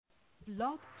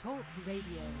Blog Talk Radio.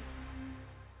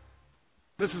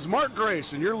 This is Mark Grace,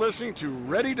 and you're listening to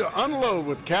Ready to Unload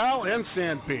with Cal and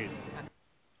Sandpete.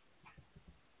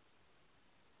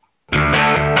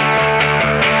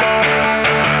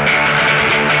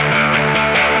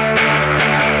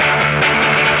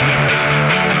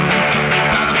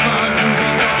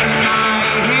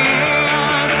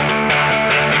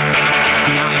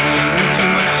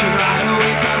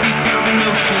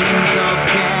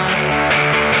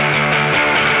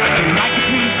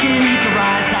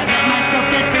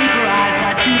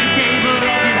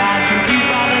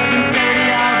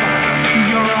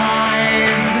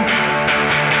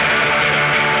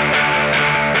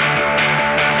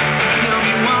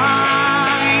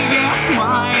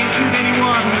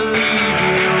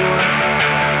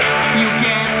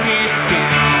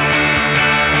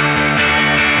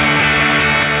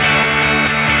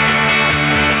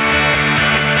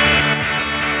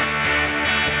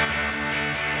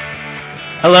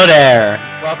 Hello there.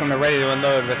 Welcome to Ready to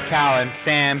Unload with Cal and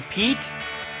Sam Pete,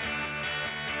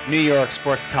 New York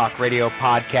Sports Talk Radio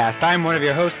Podcast. I'm one of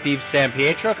your hosts, Steve San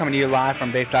Pietro, coming to you live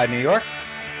from Bayside, New York,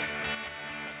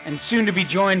 and soon to be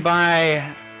joined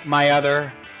by my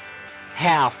other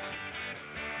half,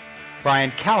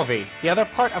 Brian Calvi, the other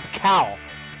part of Cal.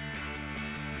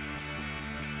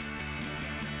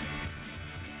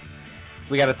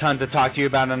 We got a ton to talk to you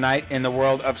about tonight in the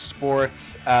world of sports.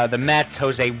 The Mets,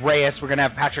 Jose Reyes. We're going to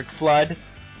have Patrick Flood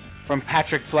from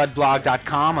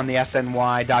patrickfloodblog.com on the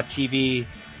SNY.TV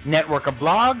network of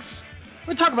blogs.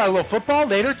 We'll talk about a little football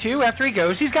later, too, after he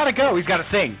goes. He's got to go. He's got to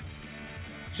sing.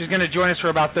 She's going to join us for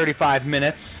about 35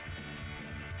 minutes.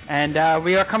 And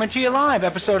we are coming to you live,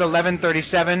 episode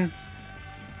 1137.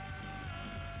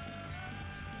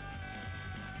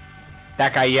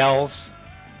 That guy yells.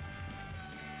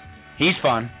 He's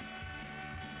fun.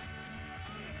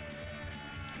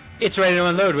 It's Ready to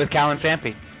Unload with Cal and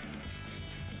Sampy.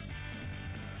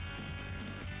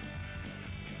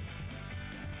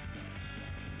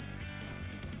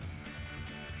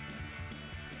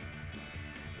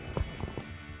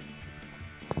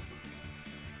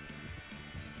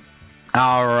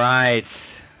 All right.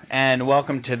 And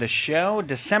welcome to the show,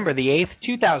 December the 8th,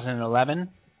 2011.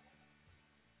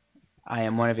 I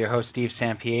am one of your hosts, Steve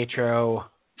San Pietro,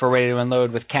 for Ready to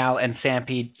Unload with Cal and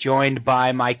Sampy, joined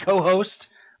by my co-host,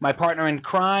 my partner in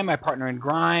crime, my partner in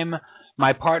grime,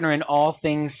 my partner in all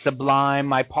things sublime,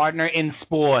 my partner in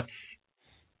sports,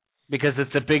 because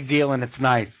it's a big deal and it's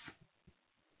nice.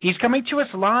 He's coming to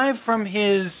us live from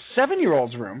his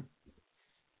 7-year-old's room.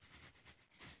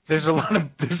 There's a lot of...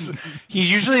 He's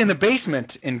usually in the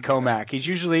basement in Comac. He's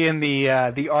usually in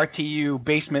the RTU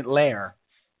basement lair.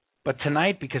 But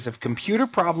tonight, because of computer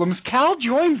problems, Cal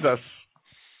joins us,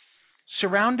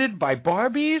 surrounded by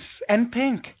Barbies and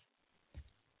pink.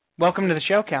 Welcome to the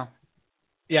show, Cal.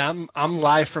 Yeah, I'm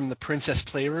live from the Princess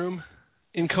Playroom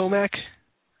in Comac.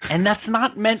 And that's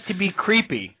not meant to be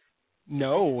creepy.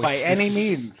 No. By any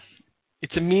means.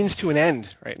 It's a means to an end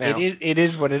right now. It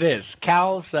is what it is.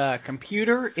 Cal's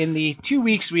computer, in the 2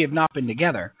 weeks we have not been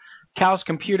together, Cal's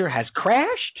computer has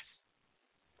crashed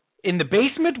in the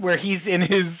basement where he's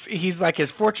like his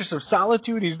fortress of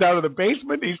solitude. He's down in the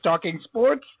basement. He's talking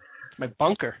sports. My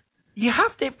bunker. You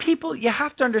have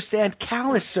to understand,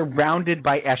 Cal is surrounded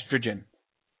by estrogen.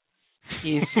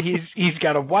 He's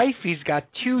got a wife. He's got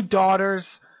 2 daughters.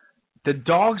 The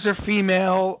dogs are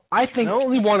female. I think no,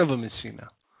 only one of them is female.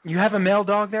 You have a male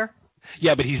dog there?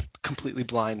 Yeah, but he's completely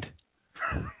blind.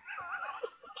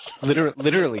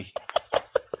 Literally.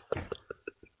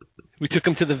 We took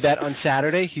him to the vet on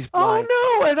Saturday. He's blind.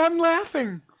 Oh no! And I'm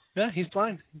laughing. Yeah, he's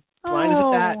blind. Blind as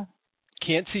a bat.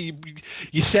 Can't see.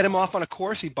 You set him off on a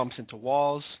course, he bumps into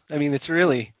walls. I mean, it's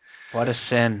really... What a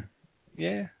sin.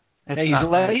 Yeah. Hey,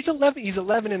 he's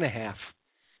 11 and a half.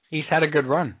 He's had a good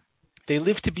run. They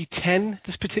live to be 10,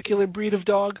 this particular breed of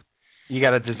dog. You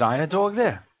got to design a dog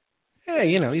there? Yeah,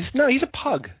 you know, he's a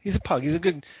pug. He's a pug. He's a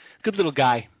good little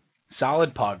guy.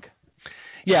 Solid pug.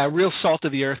 Yeah, real salt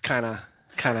of the earth kind of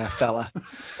fella.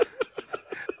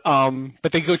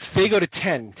 But they go to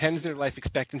 10. 10's their life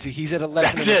expectancy. He's at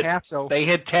 11 and a half. So they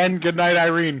hit 10. Good night,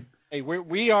 Irene. Hey, we're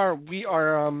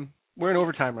in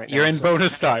overtime right now. You're in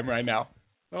bonus time right now.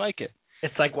 I like it.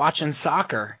 It's like watching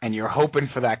soccer, and you're hoping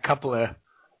for that couple of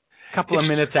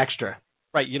minutes extra.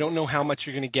 Right. You don't know how much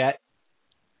you're going to get.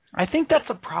 I think that's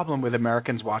a problem with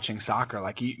Americans watching soccer.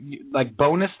 Like like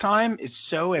bonus time is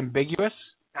so ambiguous.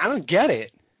 I don't get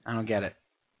it.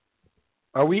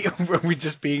 Are we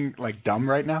just being like dumb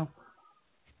right now?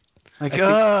 Like,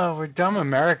 we're dumb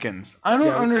Americans. I don't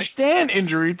understand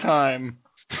injury time.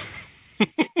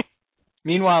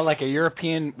 Meanwhile, like a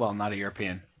European, well, not a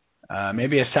European,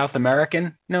 Maybe a South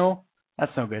American? No,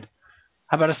 that's no good.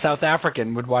 How about a South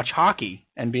African would watch hockey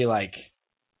and be like,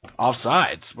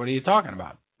 offsides? What are you talking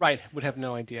about? Right, would have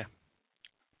no idea.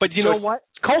 But you know what?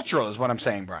 It's cultural is what I'm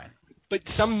saying, Brian. But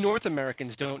some North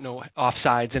Americans don't know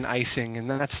offsides and icing, and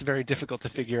that's very difficult to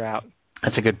figure out.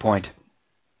 That's a good point.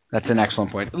 That's an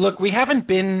excellent point. Look, we haven't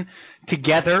been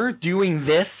together doing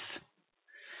this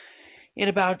in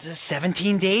about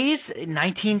 17 days,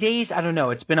 19 days. I don't know.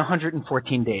 It's been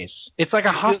 114 days. It's like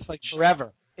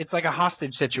forever. It's like a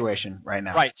hostage situation right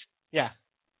now. Right. Yeah.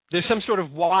 There's some sort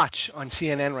of watch on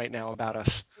CNN right now about us.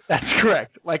 That's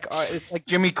correct. It's like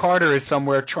Jimmy Carter is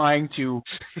somewhere trying to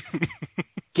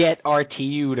get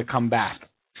RTU to come back.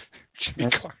 Jimmy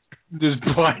Carter. There's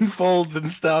blindfolds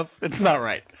and stuff. It's not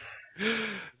right.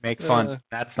 Make fun.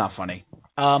 That's not funny.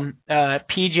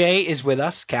 PJ is with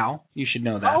us, Cal. You should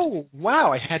know that. Oh,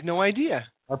 wow. I had no idea.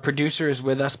 Our producer is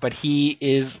with us, but he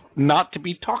is not to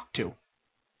be talked to.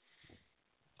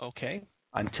 Okay.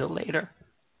 Until later.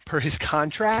 Per his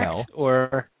contract? No.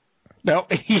 Or... No.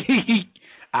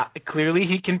 Clearly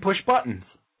he can push buttons.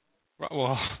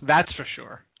 Well, that's for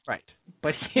sure. Right.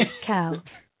 But Cal.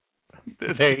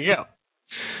 There you go.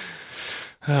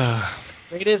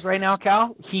 It is right now,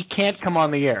 Cal. He can't come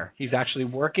on the air. He's actually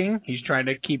working. He's trying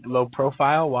to keep low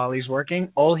profile while he's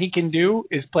working. All he can do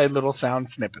is play little sound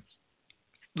snippets.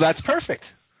 That's perfect.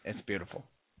 It's beautiful.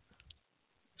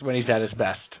 It's when he's at his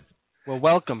best. Well,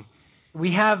 welcome.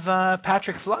 We have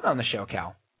Patrick Flood on the show,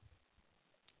 Cal.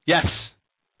 Yes.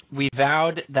 We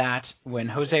vowed that when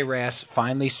Jose Reyes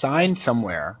finally signed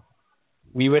somewhere,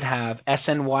 we would have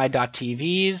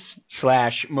SNY.TVs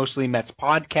 / Mostly Mets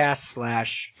podcast /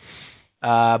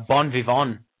 Bon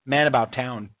Vivant, Man About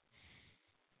Town.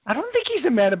 I don't think he's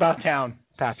a man about town,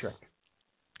 Patrick.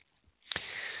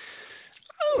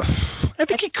 Oh, I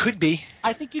think he could be.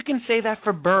 I think you can say that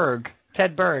for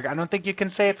Ted Berg. I don't think you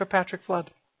can say it for Patrick Flood.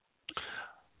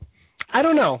 I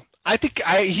don't know. I think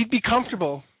he'd be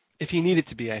comfortable if he needed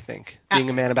to be, I think, being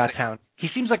a man about town. He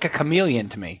seems like a chameleon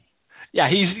to me. Yeah,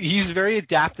 he's very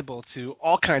adaptable to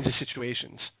all kinds of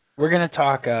situations. We're going to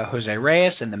talk Jose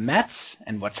Reyes and the Mets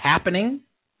and what's happening.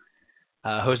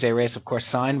 Jose Reyes, of course,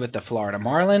 signed with the Florida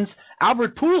Marlins.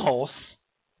 Albert Pujols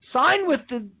signed with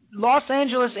the Los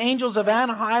Angeles Angels of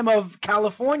Anaheim of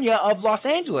California of Los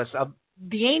Angeles, of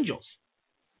the Angels.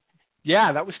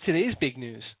 Yeah, that was today's big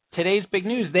news. Today's big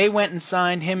news. They went and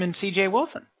signed him and C.J.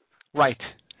 Wilson. Right.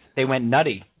 They went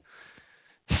nutty.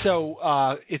 So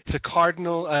it's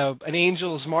an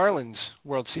Angels-Marlins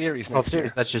World Series next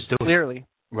year. Let's just do it. Clearly.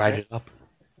 Write it up.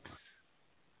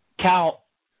 Cal,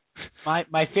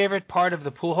 my favorite part of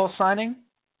the Pujols signing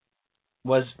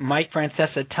was Mike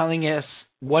Francesa telling us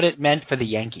what it meant for the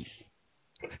Yankees.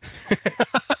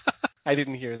 I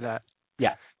didn't hear that.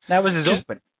 Yeah. That was his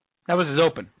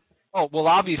open. Oh, well,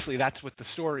 obviously that's what the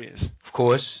story is. Of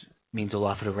course, means a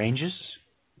lot for the Rangers.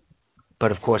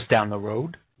 But, of course, down the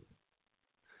road,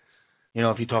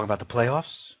 if you talk about the playoffs,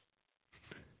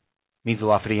 means a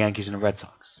lot for the Yankees and the Red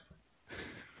Sox.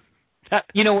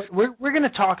 We're going to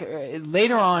talk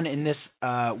later on in this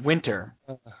winter,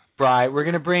 Bri. We're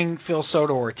going to bring Phil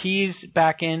Soto Ortiz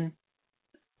back in,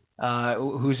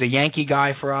 who's a Yankee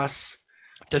guy for us.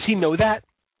 Does he know that?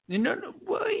 No,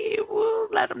 we'll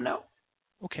let him know.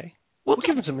 Okay. We'll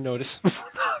give him some notice.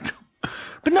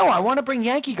 But no, I want to bring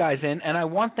Yankee guys in, and I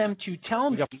want them to tell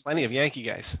me. We got plenty of Yankee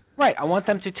guys. Right. I want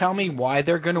them to tell me why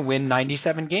they're going to win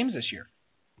 97 games this year.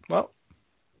 Well,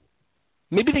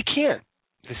 maybe they can't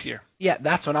this year. Yeah,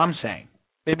 that's what I'm saying.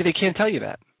 Maybe they can't tell you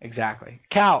that. Exactly.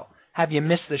 Cal, have you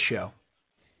missed the show?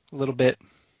 A little bit.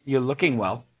 You're looking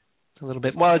well. A little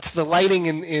bit. Well, it's the lighting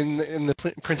in the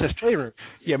Princess Playroom.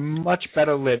 You're much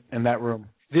better lit in that room.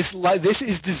 This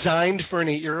is designed for an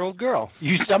 8-year-old girl.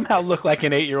 You somehow look like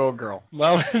an 8-year-old girl.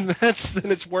 Well, then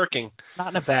it's working. Not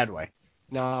in a bad way.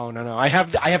 No. I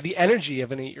have the energy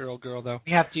of an 8-year-old girl, though.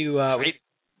 We have to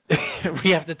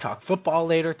we have to talk football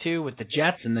later too, with the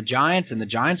Jets and the Giants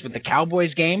with the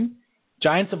Cowboys game.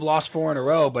 Giants have lost 4 in a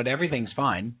row, but everything's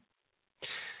fine.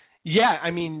 Yeah,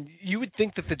 I mean, you would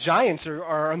think that the Giants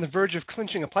are on the verge of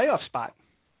clinching a playoff spot.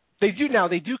 They do now.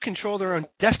 They do control their own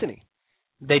destiny.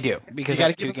 They do, because you got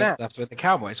to give them that. That's with the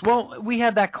Cowboys. Well, we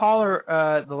had that caller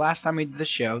the last time we did the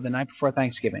show, the night before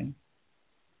Thanksgiving,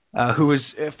 who was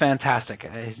fantastic.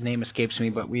 His name escapes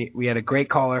me, but we had a great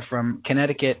caller from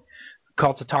Connecticut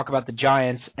called to talk about the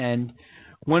Giants, and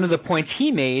one of the points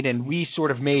he made, and we sort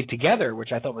of made together,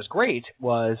 which I thought was great,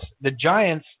 was the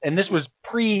Giants, and this was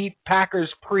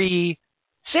pre-Packers,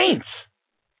 pre-Saints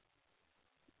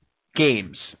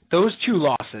games. Those 2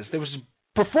 losses. There was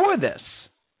before this.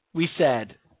 We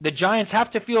said the Giants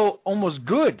have to feel almost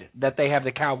good that they have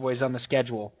the Cowboys on the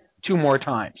schedule 2 more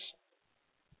times.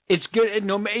 It's good.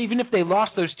 No, even if they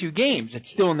lost those 2 games, it's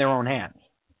still in their own hands.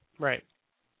 Right.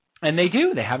 And they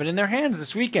do. They have it in their hands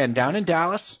this weekend down in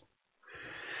Dallas.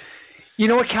 You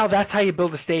know what, Cal? That's how you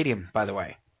build a stadium, by the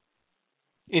way.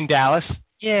 In Dallas?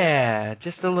 Yeah,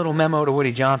 just a little memo to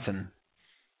Woody Johnson.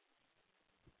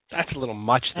 That's a little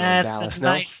much, though, in Dallas, no?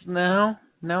 Nice. No.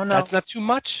 That's not too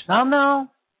much? No.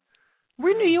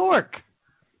 We're New York.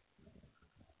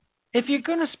 If you're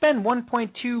going to spend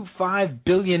 $1.25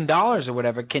 billion or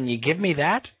whatever, can you give me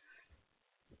that?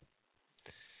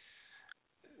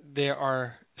 There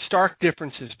are stark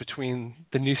differences between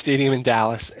the new stadium in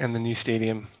Dallas and the new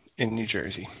stadium in New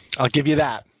Jersey. I'll give you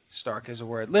that. Stark is a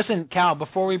word. Listen, Cal,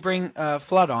 before we bring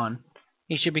Flood on,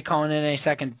 he should be calling in any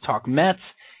second to talk Mets.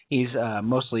 He's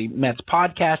mostly Mets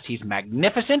podcast. He's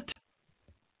magnificent.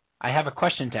 I have a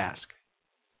question to ask.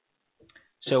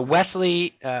 So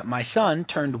Wesley, my son,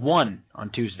 turned 1 on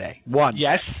Tuesday. 1.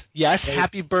 Yes.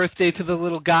 Happy birthday to the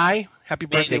little guy. Happy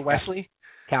birthday, Wesley.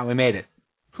 Cal, we made it.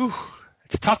 Whew.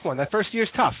 It's a tough one. That first year's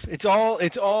tough. It's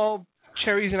all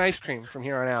cherries and ice cream from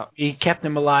here on out. He kept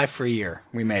him alive for a year.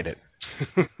 We made it.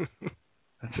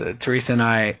 That's Teresa and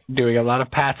I doing a lot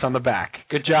of pats on the back.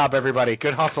 Good job, everybody.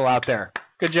 Good hustle out there.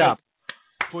 Good job.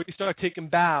 Before you start taking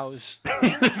bows.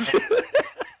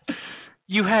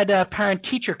 You had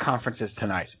parent-teacher conferences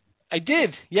tonight. I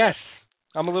did, yes.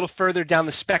 I'm a little further down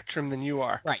the spectrum than you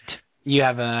are. Right. You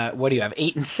have, what do you have,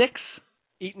 8 and 6?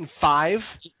 8 and 5.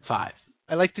 5.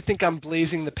 I like to think I'm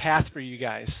blazing the path for you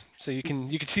guys, so you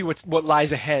can see what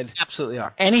lies ahead. Absolutely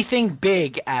are. Anything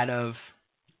big out of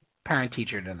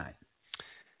parent-teacher tonight?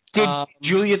 Did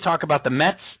Julia talk about the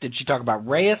Mets? Did she talk about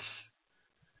Reyes?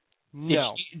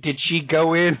 No. Did she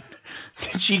go in?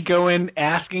 Did she go in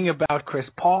asking about Chris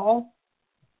Paul?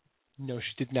 No,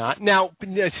 she did not. Now,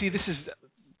 see, this is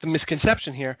the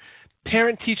misconception here.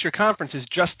 Parent-teacher conference is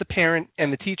just the parent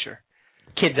and the teacher.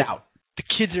 Kids out. The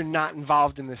kids are not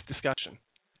involved in this discussion.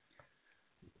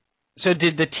 So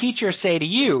did the teacher say to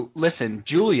you, listen,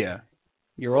 Julia,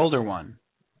 your older one,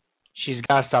 she's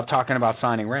got to stop talking about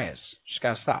signing Reyes. She's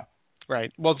got to stop.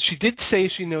 Right. Well, she did say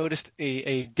she noticed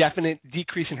a definite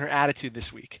decrease in her attitude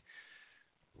this week.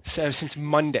 So since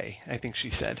Monday, I think she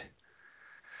said.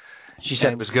 She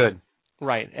said it was good.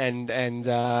 Right. And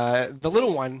the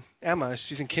little one, Emma,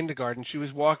 she's in kindergarten. She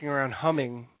was walking around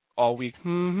humming all week.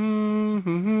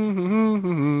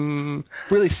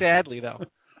 Really sadly, though.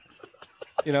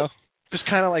 You know, just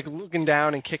kind of like looking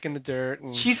down and kicking the dirt.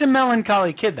 And she's a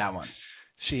melancholy kid, that one.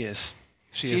 She is.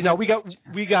 You know, we got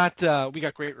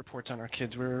great reports on our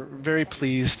kids. We're very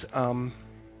pleased.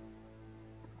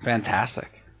 Fantastic.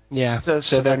 Yeah.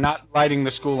 So they're not lighting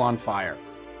the school on fire.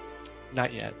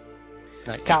 Not yet.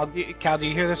 Cal, do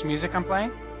you hear this music I'm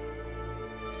playing?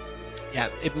 Yeah,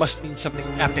 it must mean something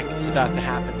epic is about to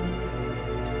happen.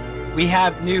 We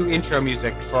have new intro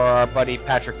music for our buddy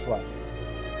Patrick Flood.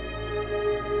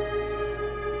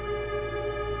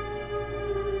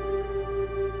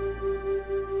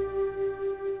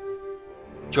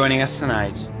 Joining us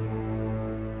tonight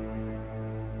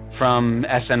from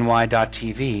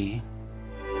SNY.TV,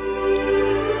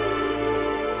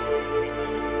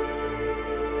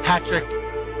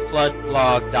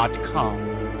 PatrickFloodBlog.com,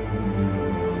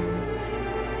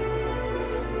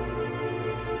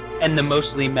 and the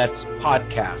Mostly Mets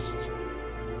podcast.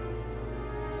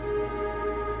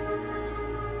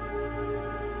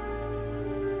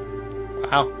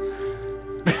 Wow.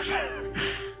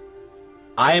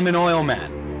 I am an oil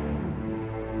man.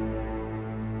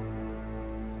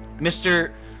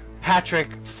 Mr. Patrick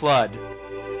Flood.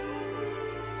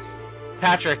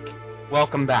 Patrick,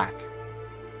 welcome back.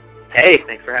 Hey,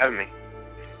 thanks for having me.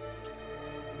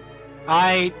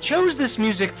 I chose this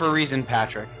music for a reason,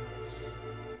 Patrick.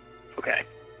 Okay,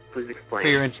 please explain. For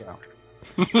your intro.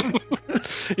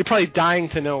 You're probably dying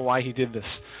to know why he did this.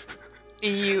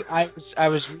 I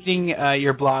was reading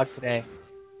your blog today.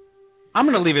 I'm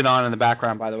going to leave it on in the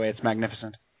background, by the way. It's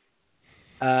magnificent.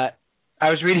 I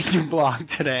was reading your blog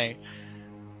today.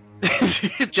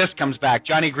 It just comes back.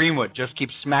 Johnny Greenwood just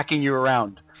keeps smacking you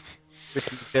around with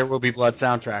the There Will Be Blood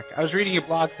soundtrack. I was reading your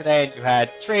blog today, and you had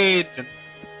trades,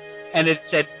 and it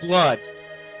said blood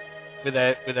with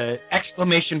a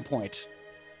exclamation point.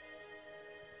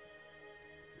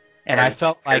 And I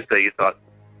felt like so you thought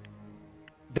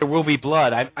there will be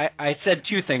blood. I said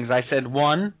two things. I said,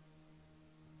 one,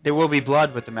 there will be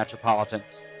blood with the Metropolitans.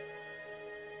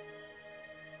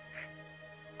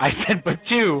 I said, but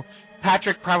two,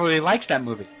 Patrick probably likes that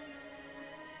movie.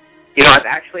 You know,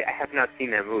 I have not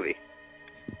seen that movie.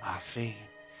 Ah, see.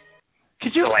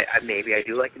 Could you? So maybe I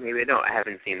do like it, maybe I don't. I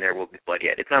haven't seen There Will Be Blood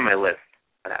yet. It's on my list,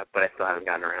 but I still haven't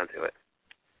gotten around to it.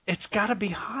 It's got to be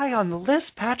high on the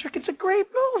list, Patrick. It's a great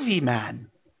movie, man.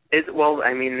 Well,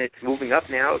 I mean, it's moving up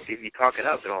now. If you talk it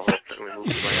up, it'll certainly move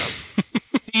way up.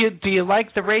 Do you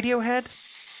like the Radiohead?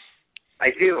 I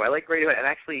do. I like Radiohead. And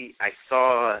actually, I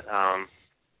saw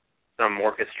some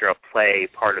orchestra play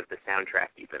part of the soundtrack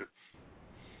even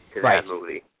to that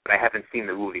movie. But I haven't seen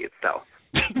the movie itself.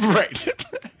 Right.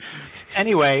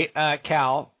 Anyway,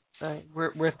 Cal,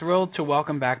 we're thrilled to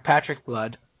welcome back Patrick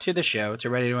Flood to the show, to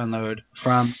Ready to Unload,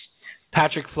 from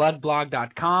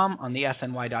PatrickFloodBlog.com on the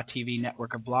SNY.TV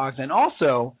network of blogs, and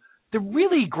also the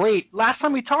really great, last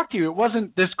time we talked to you, it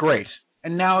wasn't this great.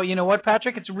 And now, you know what,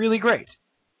 Patrick? It's really great.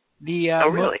 Oh,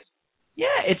 really?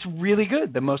 Yeah, it's really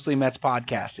good, the Mostly Mets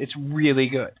podcast. It's really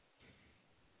good.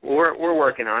 We're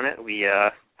working on it. We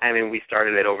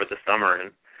started it over the summer,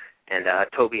 and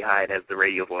Toby Hyde has the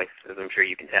radio voice, as I'm sure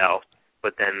you can tell.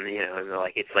 But then,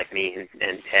 it's like me and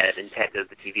Ted does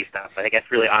the TV stuff. But I guess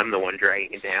really I'm the one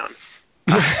dragging it down.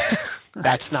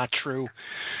 That's not true.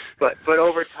 But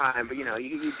over time, you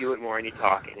do it more and you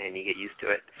talk and you get used to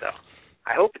it. So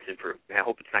I hope it's improved. I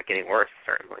hope it's not getting worse,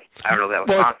 certainly. I don't know if that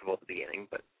was possible at the beginning,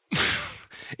 but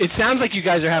it sounds like you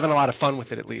guys are having a lot of fun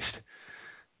with it, at least.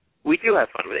 We do have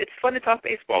fun with it. It's fun to talk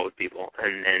baseball with people,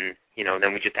 and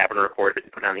then we just happen to record it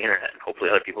and put it on the internet, and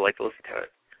hopefully other people like to listen to it.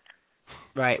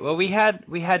 Right. Well, we had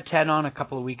Ted on a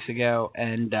couple of weeks ago,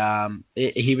 and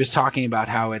he was talking about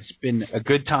how it's been a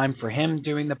good time for him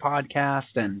doing the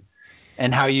podcast, and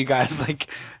how you guys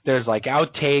there's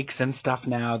outtakes and stuff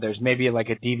now. There's maybe a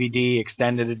DVD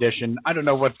extended edition. I don't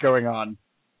know what's going on.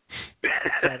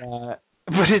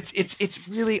 But it's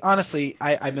really, honestly,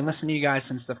 I've been listening to you guys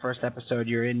since the first episode.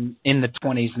 You're in the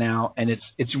 20s now, and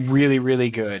it's really, really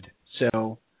good.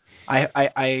 So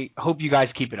I hope you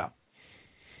guys keep it up.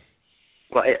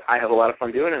 Well, I have a lot of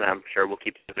fun doing it, and I'm sure we'll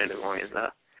keep doing it as long as we're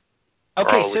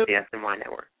all with the SNY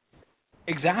network.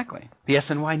 Exactly. The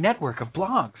SNY network of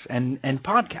blogs and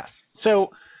podcasts. So,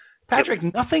 Patrick,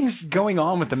 nothing's going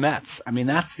on with the Mets. I mean,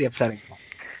 that's the upsetting part.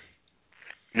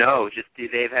 No, just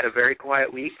they've had a very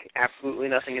quiet week. Absolutely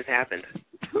nothing has happened.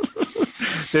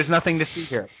 There's nothing to see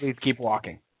here. Please keep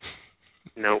walking.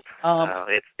 Nope.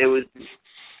 It was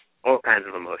all kinds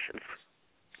of emotions.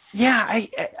 Yeah,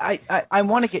 I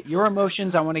want to get your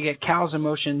emotions. I want to get Cal's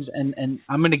emotions, and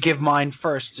I'm going to give mine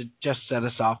first to just set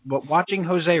us off. But watching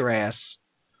Jose Reyes,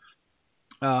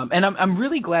 and I'm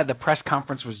really glad the press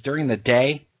conference was during the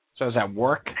day, so I was at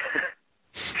work.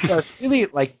 So it's really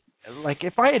like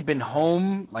if I had been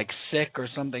home, sick or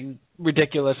something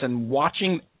ridiculous, and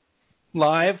watching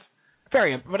live,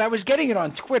 but I was getting it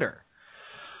on Twitter.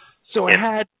 So I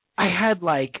had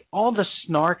all the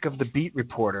snark of the beat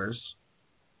reporters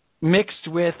mixed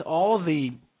with all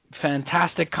the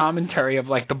fantastic commentary of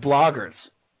the bloggers.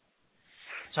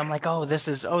 So I'm like, this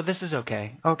is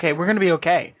okay. Okay, we're gonna be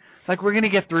okay. We're gonna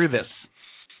get through this.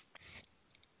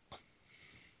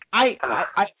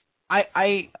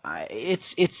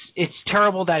 It's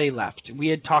terrible that he left. We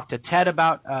had talked to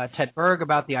Ted Berg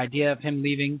about the idea of him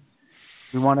leaving.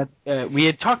 We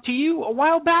had talked to you a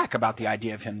while back about the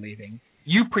idea of him leaving.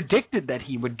 You predicted that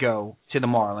he would go to the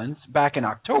Marlins back in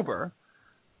October.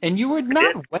 And you were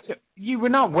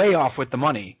not way off with the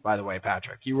money, by the way,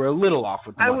 Patrick. You were a little off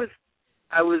with the money.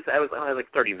 I was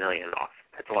 $30 million off.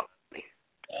 That's a lot of money.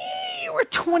 You were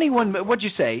 21. What'd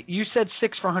you say? You said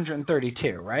 6 for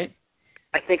 132, right?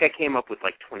 I think I came up with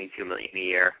 $22 million a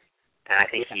year, and I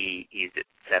think he's at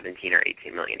 17 or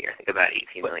 18 million a year. I think about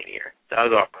 18 million a year. So I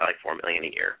was off probably $4 million a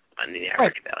year on the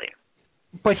average value.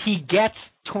 But he gets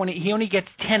 20. He only gets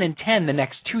 10 and 10 the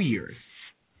next 2 years.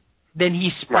 Then he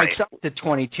spikes up to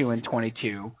 22 and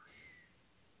 22.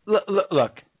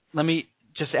 Look, let me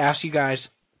just ask you guys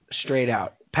straight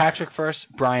out. Patrick first,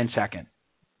 Brian second.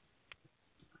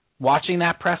 Watching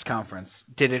that press conference,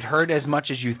 did it hurt as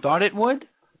much as you thought it would?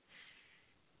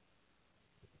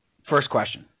 First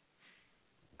question.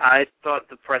 I thought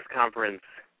the press conference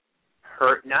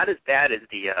hurt not as bad as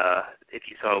if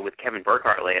you saw with Kevin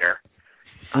Burkhardt later.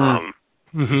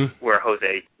 Where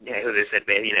Jose said,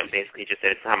 basically just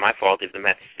said it's not my fault if the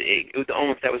Mets. It was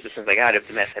almost, that was the sense I got, if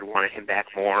the Mets had wanted him back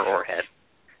more or had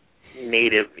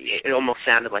it almost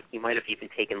sounded like he might have even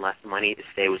taken less money to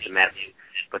stay with the Mets,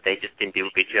 but they just didn't do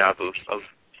a good job of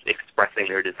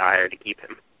expressing their desire to keep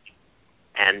him,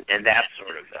 and that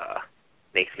sort of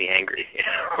makes me angry,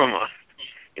 almost.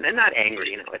 Not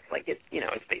angry,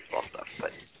 it's baseball stuff,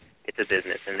 but it's a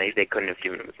business, and they couldn't have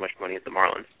given him as much money as the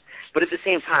Marlins. But at the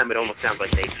same time, it almost sounds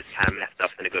like they just kind of messed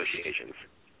up the negotiations.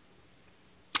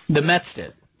 The Mets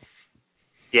did.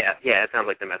 Yeah, it sounds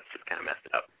like the Mets just kind of messed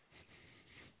it up.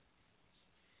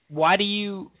 why do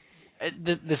you?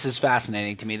 This is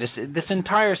fascinating to me. This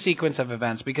entire sequence of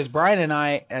events, because Brian and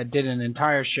I did an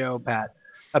entire show, Pat,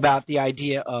 about the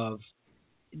idea of,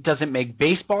 does it make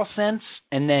baseball sense,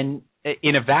 and then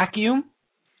in a vacuum,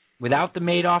 without the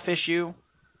Madoff issue,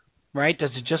 right? Does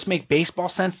it just make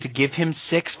baseball sense to give him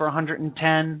 6 for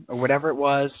 110 or whatever it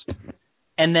was,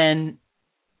 and then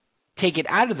take it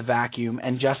out of the vacuum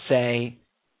and just say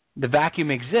the vacuum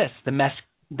exists? The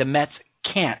Mets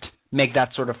can't make that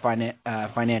sort of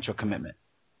financial commitment.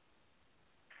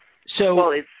 So,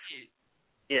 well, if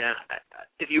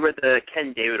you read the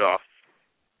Ken Davidoff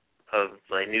of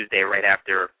Newsday right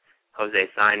after Jose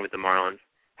signed with the Marlins,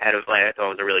 I thought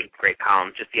it was a really great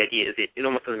column. Just the idea is it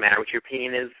almost doesn't matter what your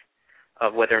opinion is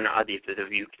of whether or not these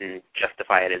of you can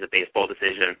justify it as a baseball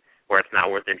decision, where it's not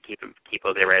worth it to keep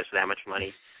Jose Reyes for that much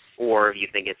money, or if you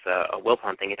think it's a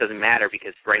Wilpon thing. It doesn't matter,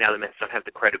 because right now the Mets don't have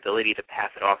the credibility to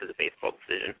pass it off as a baseball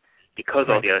decision, because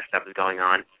all the other stuff is going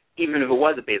on. Even if it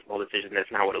was a baseball decision, that's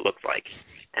not what it looks like.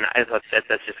 And I thought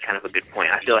that's just kind of a good point.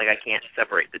 I feel like I can't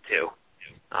separate the two.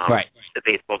 The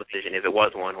baseball decision, if it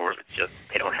was one, or if it's just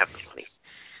they don't have the money.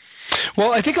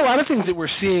 Well, I think a lot of things that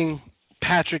we're seeing,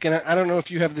 Patrick, and I don't know if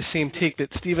you have the same take that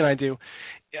Steve and I do.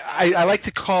 I like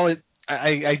to call it,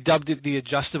 I dubbed it the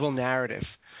adjustable narrative.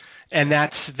 And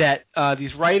that's that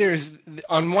these writers,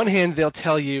 on one hand, they'll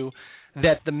tell you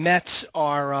that the Mets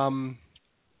are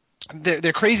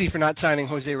they're crazy for not signing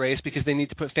Jose Reyes because they need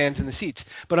to put fans in the seats.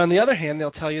 But on the other hand,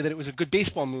 they'll tell you that it was a good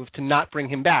baseball move to not bring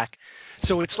him back.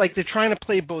 So it's like they're trying to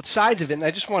play both sides of it. And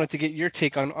I just wanted to get your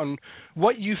take on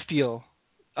what you feel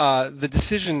the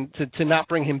decision to not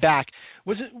bring him back.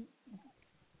 Was it?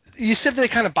 You said they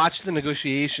kind of botched the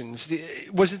negotiations.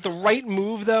 Was it the right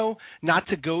move, though, not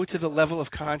to go to the level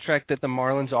of contract that the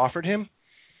Marlins offered him?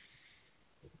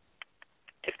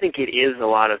 I think it is a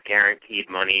lot of guaranteed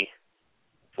money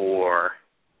for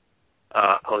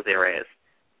Jose Reyes.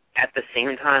 At the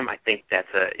same time, I think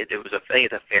it's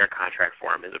a fair contract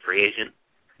for him as a free agent.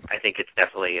 I think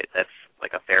that's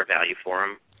like a fair value for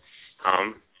him.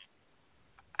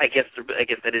 I guess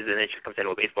that is an issue comes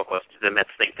into a baseball question. The Mets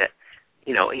think that,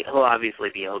 he'll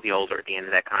obviously be older at the end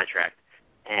of that contract,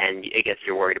 and I guess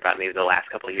you're worried about maybe the last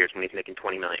couple of years when he's making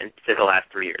 $20 million. Say the last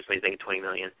 3 years when he's making $20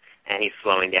 million, and he's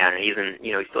slowing down, and he's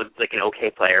still like an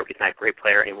okay player, but he's not a great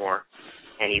player anymore,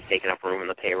 and he's taking up room in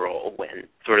the payroll when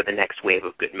sort of the next wave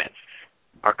of good Mets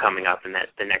are coming up, and that's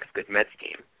the next good Mets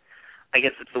team. I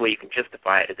guess it's the way you can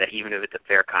justify it, is that even if it's a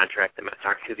fair contract, the Mets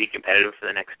aren't going to be competitive for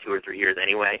the next 2 or 3 years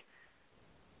anyway.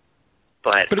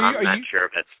 But I'm not sure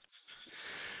if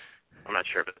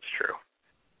that's true.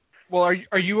 Well,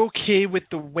 are you okay with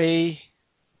the way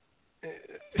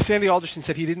Sandy Alderson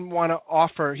said he didn't want to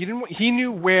offer? He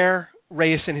knew where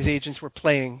Reyes and his agents were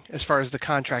playing as far as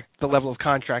the level of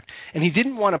contract, and he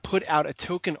didn't want to put out a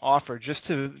token offer just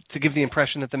to give the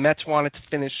impression that the Mets wanted to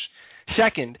finish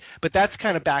second. But that's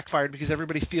kind of backfired because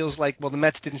everybody feels like, well, the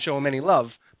Mets didn't show him any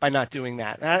love by not doing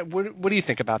that. What do you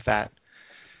think about that?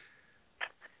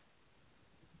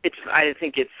 I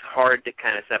think it's hard to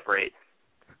kind of separate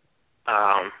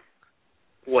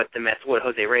what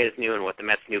Jose Reyes knew and what the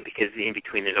Mets knew, because in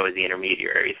between there's always the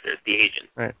intermediaries. There's the agent,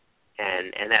 right,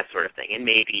 and that sort of thing. And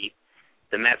maybe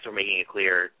the Mets were making it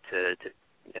clear to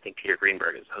I think Peter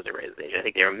Greenberg is Jose Reyes' agent. I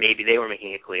think they were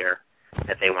making it clear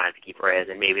that they wanted to keep Reyes,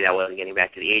 and maybe that wasn't getting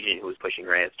back to the agent who was pushing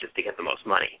Reyes just to get the most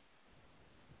money.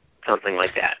 Something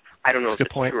like that. I don't know if it's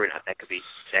true or not. That could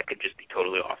just be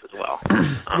totally off as well.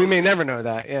 We may never know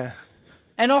that. Yeah.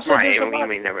 And also, right, we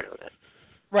may never know that.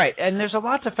 Right, and there's a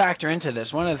lot to factor into this.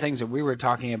 One of the things that we were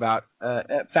talking about,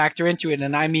 factor into it,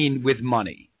 and I mean with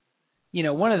money.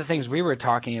 One of the things we were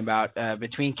talking about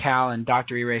between Cal and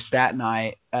Dr. E. Ray Stat and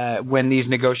I, when these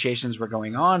negotiations were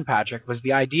going on, Patrick, was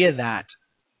the idea that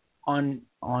on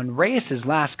Reyes'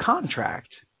 last contract,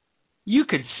 you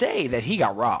could say that he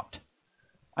got robbed.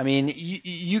 I mean,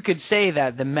 you could say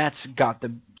that the Mets got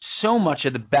so much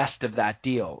of the best of that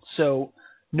deal. So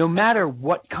no matter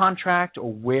what contract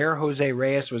or where Jose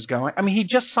Reyes was going, I mean, he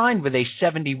just signed with a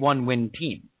 71-win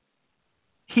team.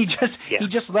 He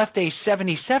just left a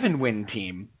 77-win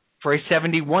team for a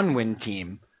 71-win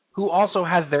team who also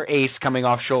has their ace coming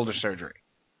off shoulder surgery.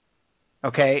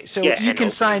 Okay, so you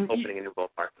can sign opening a new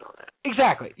ballpark and all that.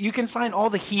 Exactly. You can sign all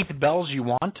the Heath Bells you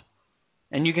want,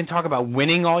 and you can talk about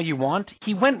winning all you want.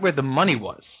 He went where the money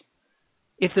was.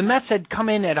 If the Mets had come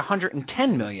in at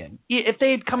 $110 million, if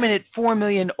they had come in at $4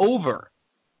 million over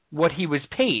what he was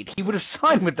paid, he would have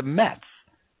signed with the Mets.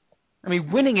 I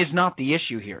mean, winning is not the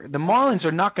issue here. The Marlins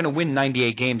are not going to win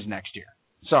 98 games next year.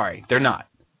 Sorry, they're not.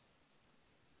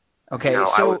 Okay,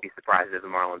 no, so I would be surprised if the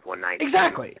Marlins won 90.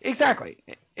 Exactly.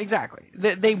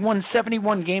 They won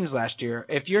 71 games last year.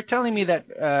 If you're telling me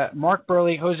that Mark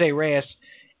Burley, Jose Reyes,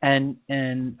 and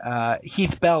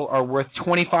Heath Bell are worth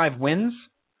 25 wins,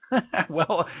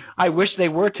 well, I wish they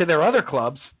were to their other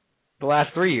clubs the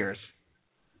last 3 years.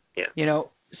 Yeah. You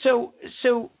know, so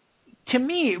to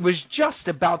me, it was just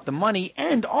about the money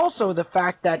and also the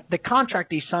fact that the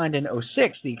contract he signed in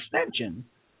 06, the extension,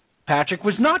 Patrick,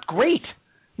 was not great.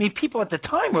 I mean, people at the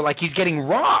time were like, he's getting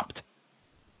robbed.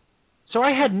 So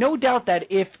I had no doubt that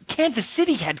if Kansas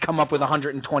City had come up with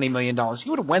 $120 million, he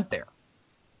would have went there.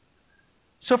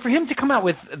 So for him to come out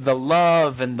with the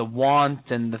love and the want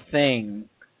and the thing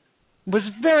was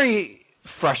very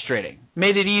frustrating.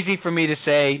 Made it easy for me to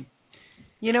say,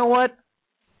 you know what?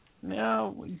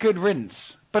 No, good riddance.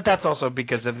 But that's also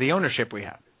because of the ownership we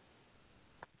have.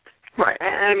 Right.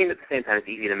 I mean, at the same time, it's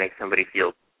easy to make somebody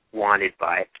feel wanted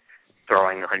by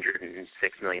throwing $106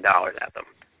 million at them.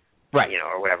 Right. You know,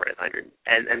 or whatever it is, 100.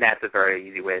 And that's a very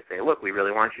easy way to say, look, we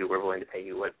really want you. We're willing to pay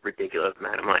you a ridiculous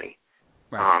amount of money.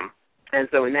 Right. And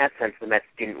so in that sense, the Mets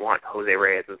didn't want Jose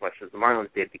Reyes as much as the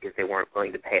Marlins did because they weren't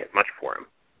willing to pay as much for him.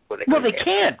 Well, they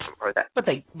can't. But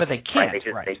they can't.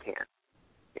 Right, they can't.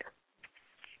 Yeah.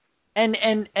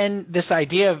 And this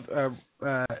idea of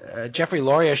Jeffrey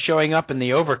Loria showing up in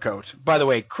the overcoat, by the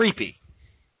way, creepy.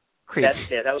 That was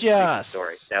a creepy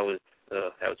story. That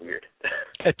was weird.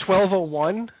 At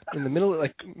 12:01 in the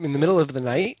middle of the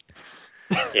night.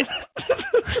 Yeah.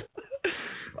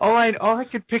 All I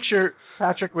could picture,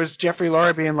 Patrick, was Jeffrey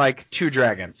Loria being like, 2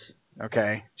 dragons.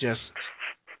 Okay, just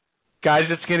guys,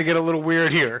 it's gonna get a little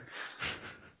weird here,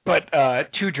 but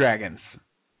 2 dragons.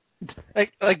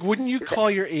 Like, wouldn't you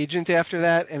call your agent after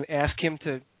that and ask him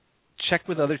to check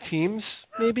with other teams,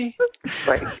 maybe?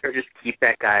 Right, or just keep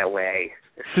that guy away.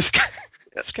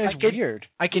 This guy's weird.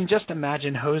 I can just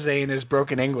imagine Jose in his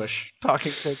broken English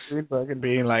talking to Greenberg and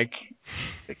being like,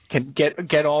 "Can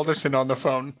get Alderson on the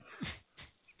phone."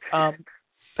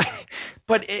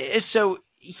 But so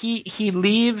he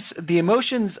leaves. The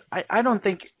emotions, I don't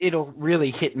think it'll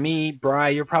really hit me.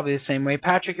 Bri, you're probably the same way.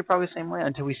 Patrick, you're probably the same way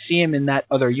until we see him in that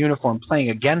other uniform playing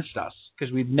against us,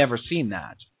 because we've never seen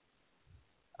that.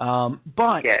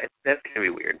 But yeah, that's gonna be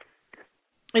weird.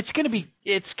 It's gonna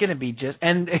be just,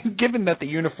 and given that the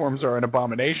uniforms are an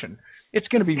abomination, it's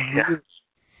gonna be weird.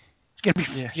 It's gonna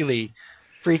be really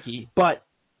freaky. But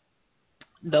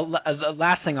the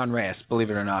last thing on Reyes,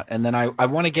 believe it or not, and then I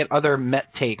want to get other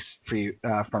Met takes for you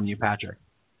from you, Patrick,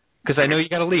 because I know you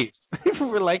got to leave.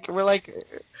 we're like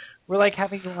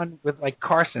having you on with like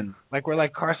Carson, like we're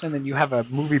like Carson, and you have a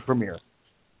movie premiere.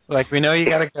 Like, we know you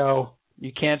got to go.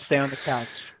 You can't stay on the couch.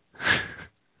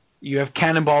 You have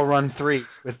Cannonball Run 3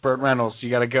 with Burt Reynolds. You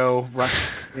got to go run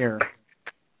here.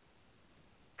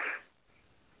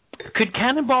 Could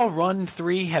Cannonball Run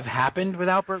 3 have happened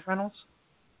without Burt Reynolds?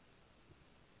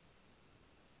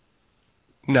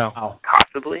 No. Oh.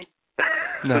 Possibly.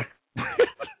 No.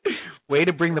 Way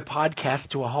to bring the podcast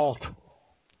to a halt.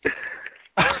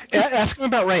 Ask him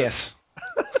about Reyes.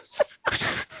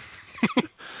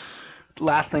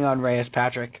 Last thing on Reyes,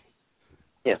 Patrick.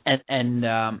 Yeah. And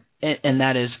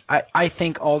that is, I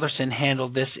think Alderson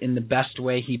handled this in the best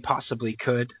way he possibly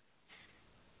could.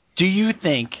 Do you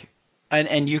think,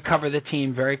 and you cover the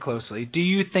team very closely, do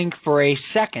you think for a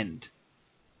second,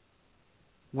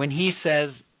 when he says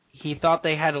he thought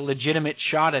they had a legitimate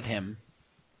shot at him,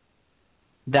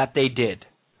 that they did?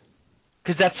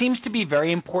 Because that seems to be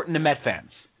very important to Met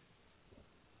fans.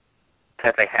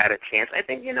 That they had a chance. I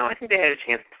think they had a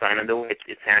chance to sign him, though it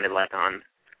sounded like on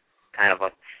kind of a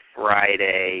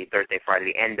Thursday,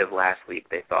 Friday, the end of last week,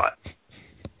 they thought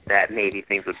that maybe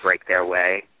things would break their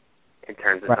way in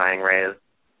terms of signing Reyes.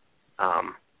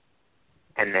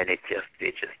 And then it just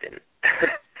didn't.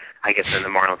 I guess then the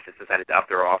Marlins just decided to up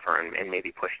their offer and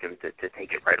maybe pushed him to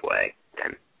take it right away.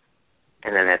 And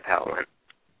then that's how it went.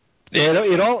 Yeah,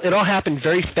 it all happened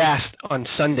very fast on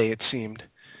Sunday, it seemed.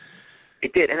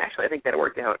 It did, and actually I think that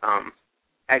worked out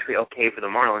actually okay for the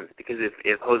Marlins, because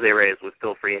if Jose Reyes was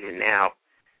still free agent now,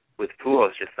 with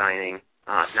Pujols just signing,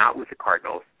 not with the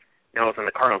Cardinals, now all of a sudden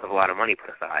the Cardinals have a lot of money put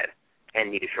aside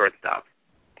and need a shortstop,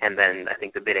 and then I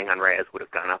think the bidding on Reyes would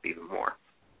have gone up even more.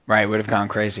 Right, would have gone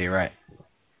crazy, right.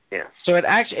 Yeah. So it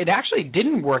actually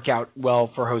didn't work out well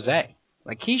for Jose.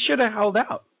 Like, he should have held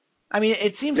out. I mean,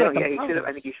 it seems like he should have.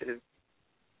 I think he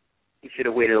should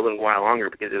have waited a little while longer,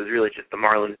 because it was really just the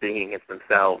Marlins bidding against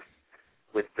themselves,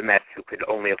 with the Mets, who could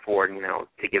only afford,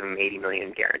 to give him $80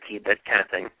 million guaranteed, that kind of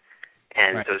thing.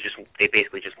 And so it was they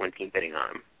basically just went team bidding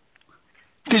on him.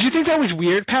 Did you think that was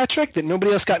weird, Patrick, that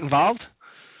nobody else got involved?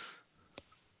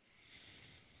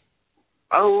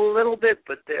 A little bit,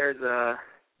 but there's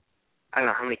I don't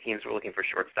know how many teams were looking for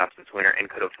shortstops this winter and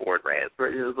could afford Reyes.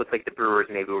 It looked like the Brewers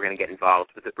maybe were going to get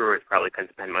involved, but the Brewers probably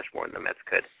couldn't spend much more than the Mets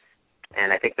could.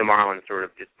 And I think the Marlins sort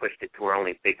of just pushed it to where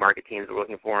only big market teams were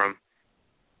looking for him.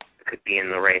 It could be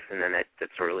in the race, and then that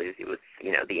sort of leaves you with,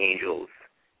 the Angels,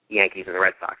 the Yankees, and the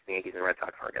Red Sox. The Yankees and the Red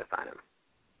Sox aren't going to sign him.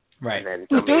 Right. And then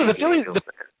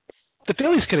the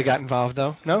Phillies could have got involved,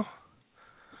 though, no?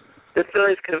 The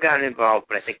Phillies could have gotten involved,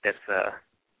 but I think that's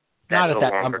Not a at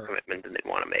that longer number. commitment than they'd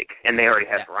want to make. And they already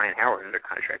have Ryan Howard under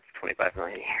contract for $25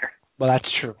 million a year. Well,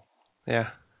 that's true.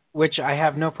 Yeah. Which I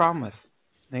have no problem with.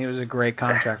 I think it was a great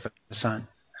contract for the Sun.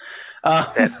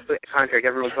 That contract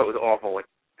everyone thought was awful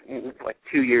like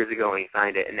 2 years ago when he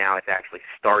signed it, and now it's actually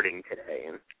starting today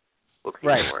and looks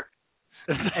even worse.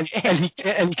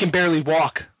 and he can barely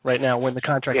walk right now when the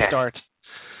contract starts.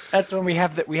 That's when we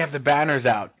have the banners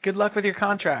out. Good luck with your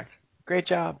contract. Great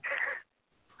job.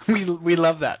 We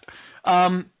love that.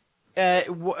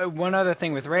 One other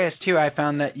thing with Reyes too, I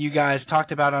found that you guys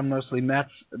talked about on Mostly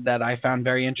Mets that I found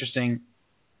very interesting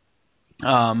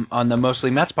on the Mostly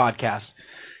Mets podcast.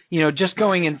 Just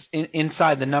going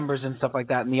inside the numbers and stuff like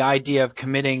that, and the idea of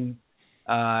committing.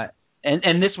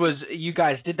 And this was, you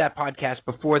guys did that podcast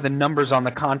before the numbers on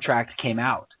the contract came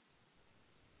out.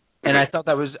 And I thought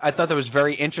that was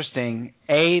very interesting.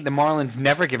 A, the Marlins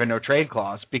never give a no trade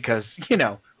clause because,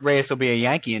 Reyes will be a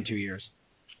Yankee in 2 years.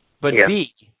 But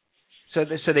B, so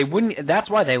they wouldn't, that's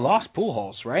why they lost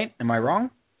Pujols, right? Am I wrong?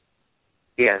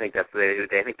 Yeah, I think that's what they do.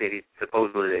 I think they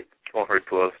supposedly offered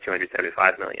Pujols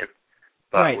 $275 million.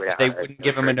 But right, they wouldn't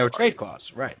give him a no trade clause,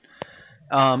 right.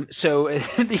 So,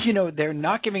 they're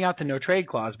not giving out the no trade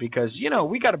clause because,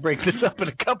 we got to break this up in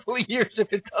a couple of years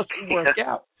if it doesn't work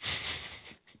out.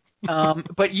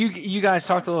 But you guys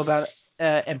talked a little about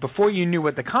and before you knew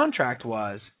what the contract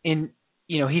was,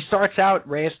 Reyes starts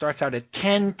out at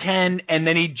 10, and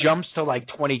then he jumps to like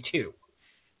 22.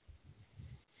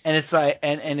 And it's like,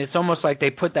 and it's almost like they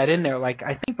put that in there. Like,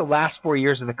 I think the last 4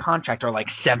 years of the contract are like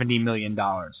 $70 million.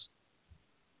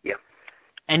 Yeah.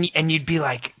 And you'd be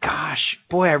like, gosh,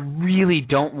 boy, I really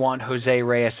don't want Jose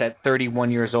Reyes at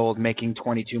 31 years old making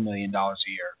 $22 million a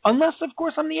year. Unless, of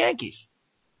course, I'm the Yankees.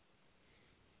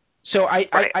 So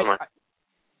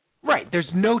right. There's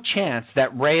no chance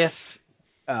that Reyes,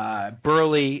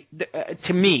 Burley,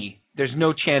 to me, there's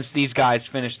no chance these guys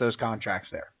finish those contracts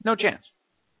there. No chance.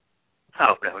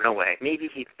 Oh, no way. Maybe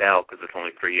Heath Bell because it's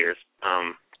only 3 years.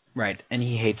 Right, and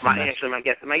he hates my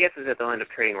guess is that they'll end up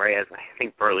trading Reyes. I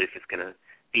think Burley's just going to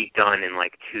be done in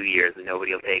like 2 years and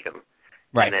nobody will take him.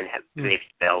 Right. And then maybe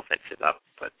Bell finishes up.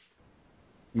 But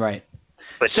right.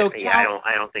 But so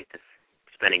I don't think this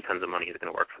spending tons of money is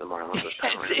going to work for the Marlins this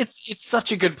time around. It's such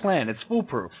a good plan. It's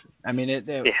foolproof. I mean,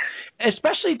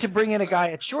 especially to bring in a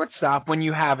guy at shortstop when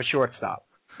you have a shortstop.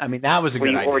 I mean, that was a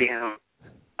good idea. When you already have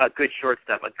a good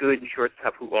shortstop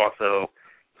who also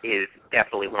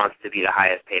definitely wants to be the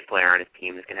highest paid player on his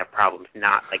team is going to have problems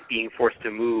not like being forced to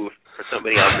move for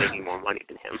somebody else making more money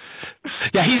than him.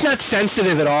 Yeah, he's not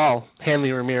sensitive at all,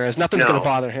 Hanley Ramirez. Nothing's going to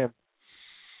bother him.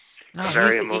 No, a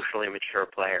very emotionally mature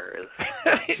player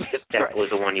is definitely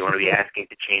the one you want to be asking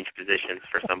to change positions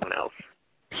for someone else.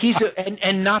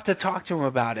 And not to talk to him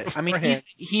about it. I mean,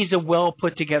 he's a well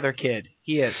put together kid.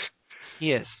 He is.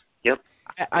 Yep.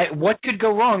 What could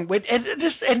go wrong?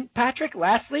 And Patrick,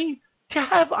 lastly, to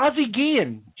have Ozzie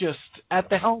Guillen just at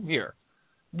the helm here,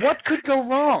 what could go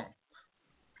wrong?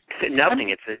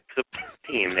 Nothing. It's a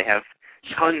team. They have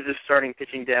tons of starting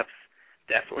pitching depth.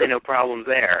 Definitely no problems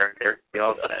there. They're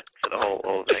all set for the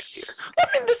whole next year. I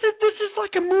mean, this is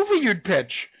like a movie you'd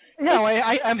pitch. No,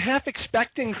 I'm half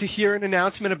expecting to hear an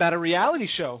announcement about a reality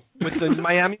show with the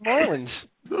Miami Marlins.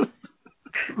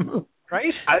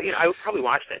 Right? I would probably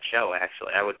watch that show.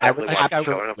 Actually, I would definitely watch the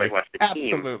show. I don't know if I'd watch the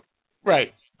team.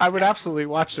 Right. I would absolutely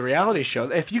watch the reality show.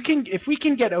 If we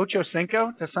can get Ocho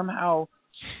Cinco to somehow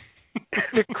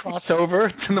cross over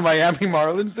to the Miami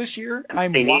Marlins this year, they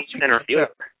need center fielder.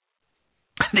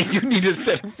 They do need a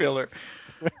center fielder.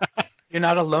 You're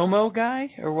not a Lomo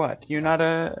guy, or what? You're not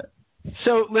a.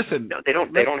 So listen. No, they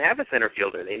don't. They don't have a center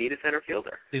fielder. They need a center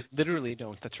fielder. They literally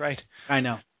don't. That's right. I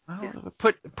know. Well,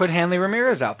 put Hanley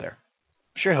Ramirez out there.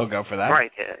 I'm sure he'll go for that.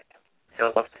 Right.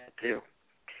 He'll love that too.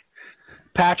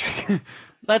 Patrick,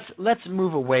 let's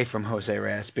move away from Jose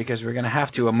Reyes because we're going to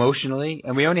have to emotionally,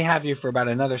 and we only have you for about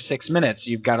another 6 minutes.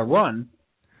 You've got to run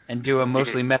and do a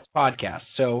Mostly Mets podcast.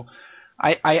 So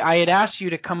I had asked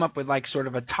you to come up with like sort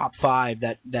of a top 5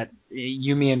 that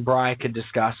you, me, and Bri could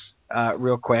discuss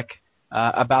real quick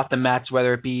about the Mets,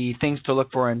 whether it be things to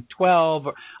look for in 12.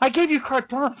 I gave you carte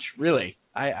blanche, really.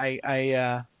 I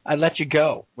let you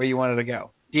go where you wanted to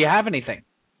go. Do you have anything?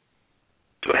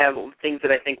 Do I have things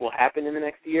that I think will happen in the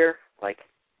next year?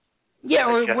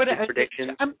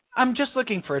 Predictions? I'm just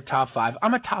looking for a top 5.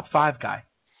 I'm a top 5 guy.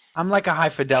 I'm like a high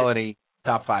fidelity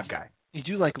top 5 guy. You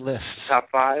do like lists. Top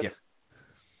 5?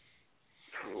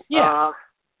 Yeah.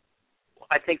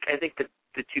 I think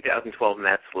the 2012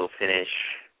 Mets will finish.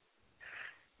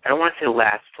 I don't want to say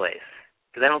last place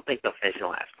because I don't think they'll finish in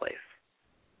last place.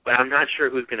 But I'm not sure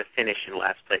who's going to finish in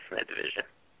last place in that division.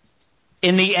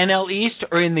 In the NL East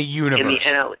or in the universe? In the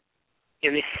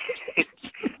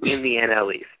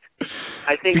NL East.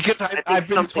 I think I've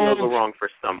been something will go wrong for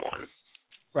someone.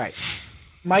 Right.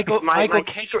 Michael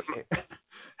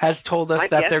has told us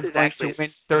that they're going to win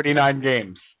 39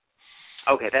 games.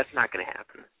 Okay, that's not going to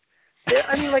happen.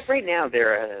 I mean, right now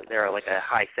they're like a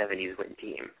high 70s win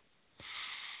team.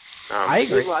 I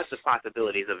agree. There's lots of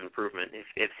possibilities of improvement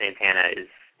if Santana is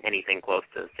anything close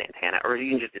to Santana, or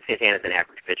even just if Santana's an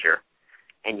average pitcher,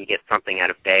 and you get something out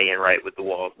of Bay and Wright with the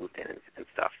Walls, lieutenants, and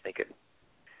stuff. They could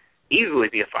easily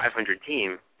be a 500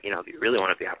 team, if you really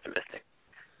want to be optimistic.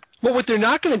 Well, what they're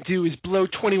not going to do is blow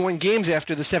 21 games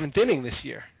after the 7th inning this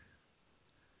year.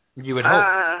 You would hope.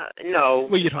 No.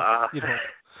 Well, you'd hope.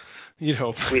 You'd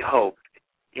hope. We hope.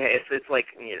 Yeah, it's like,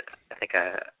 I think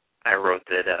I wrote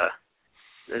that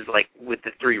it's like with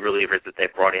the 3 relievers that they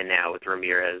brought in now with Ramon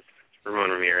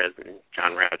Ramirez, and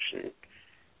John Rauch, and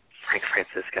Frank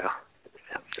Francisco. It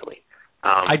sounds silly.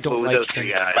 I don't like those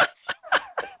 3 guys.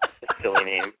 It's a silly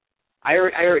name. I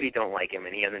already don't like him,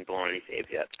 and he hasn't blown any saves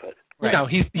yet. But right. No,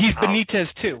 he's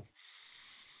Benitez too.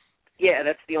 Yeah,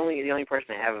 that's the only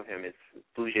person I have of him is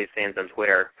Blue Jays fans on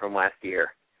Twitter from last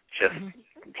year, just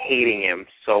hating him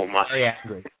so much.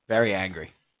 Very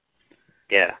angry.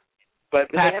 Yeah,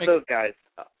 but they have those guys.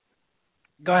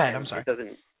 Go ahead. I'm sorry.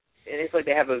 It's like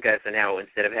they have those guys, so now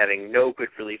instead of having no good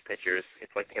relief pitchers,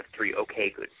 it's like they have 3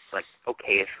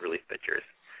 okayish relief pitchers.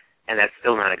 And that's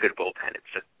still not a good bullpen.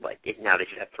 It's just like now they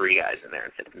should have 3 guys in there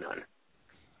instead of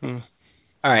none.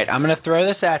 All right, I'm going to throw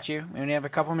this at you. We only have a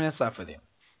couple minutes left with you.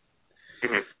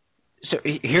 Mm-hmm. So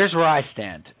here's where I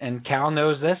stand, and Cal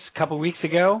knows this. A couple weeks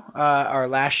ago, our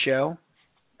last show,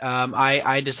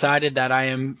 I decided that I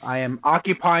am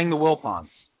occupying the Wilpons.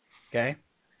 Okay,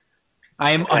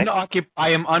 I am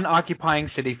unoccupying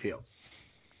Citi Field.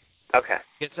 Okay.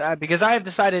 Because I have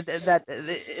decided that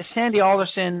Sandy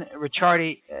Alderson,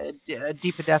 Ricciardi,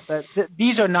 DiPodesta,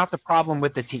 these are not the problem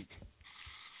with the team.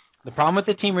 The problem with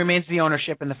the team remains the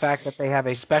ownership and the fact that they have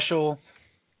a special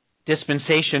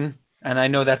dispensation, and I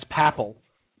know that's papal,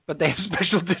 but they have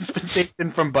special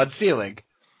dispensation from Bud Selig.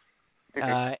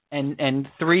 And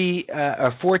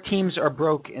 4 teams are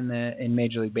broke in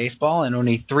Major League Baseball, and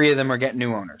only 3 of them are getting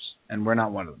new owners, and we're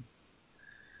not one of them.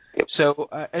 Yep.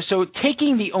 So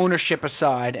taking the ownership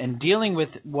aside and dealing with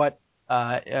what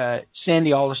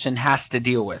Sandy Alderson has to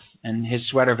deal with and his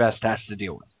sweater vest has to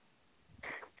deal with.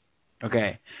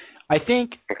 Okay. I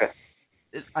think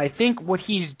what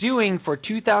he's doing for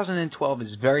 2012 is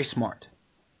very smart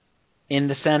in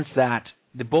the sense that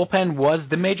the bullpen was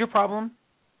the major problem.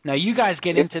 Now, you guys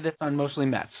get into this on mostly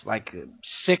Mets, like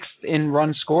 6th in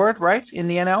runs scored, right, in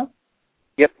the NL?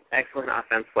 Yep. Excellent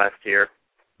offense last year.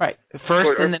 Right.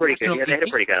 First in the pretty good. Yeah, they had a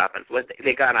pretty good offense.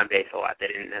 They got on base a lot. They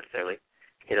didn't necessarily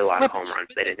hit a lot of home runs.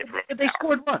 They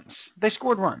scored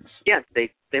runs. Yeah,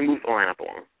 they moved the lineup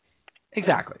along.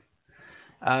 Exactly.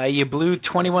 You blew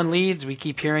 21 leads. We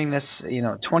keep hearing this,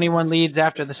 21 leads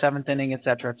after the 7th inning, et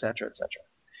cetera, et cetera, et cetera.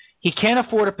 He can't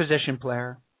afford a position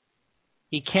player.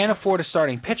 He can't afford a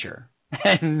starting pitcher.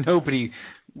 And nobody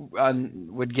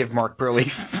would give Mark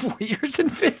Burley 4 years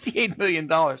and $58 million.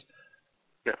 No.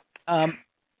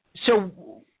 So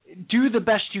do the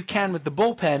best you can with the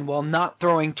bullpen while not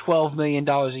throwing $12 million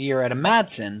a year at a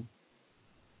Madsen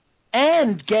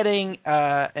and getting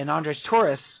an Andres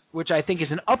Torres, which I think is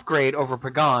an upgrade over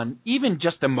Pagan, even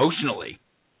just emotionally.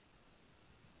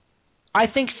 I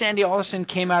think Sandy Alderson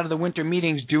came out of the winter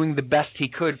meetings doing the best he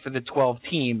could for the 12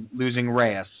 team, losing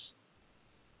Reyes.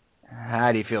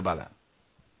 How do you feel about that?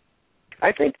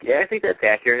 I think that's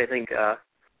accurate. I think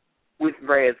with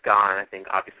Reyes gone, I think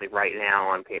obviously right now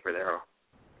on paper they're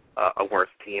a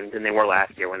worse team than they were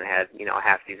last year when they had a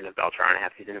half season of Beltran, a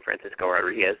half season of Francisco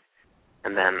Rodriguez,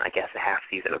 and then I guess a half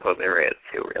season of Jose Reyes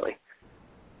too, really.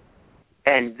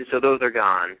 And so those are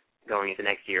gone going into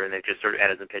next year, and they've just sort of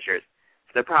added some pitchers.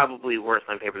 So they're probably worse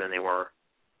on paper than they were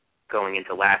going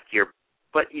into last year,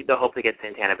 but they'll hope to get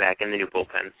Santana back in the new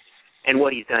bullpen. And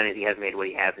what he's done is he has made what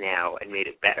he has now and made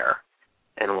it better,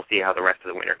 and we'll see how the rest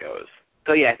of the winter goes.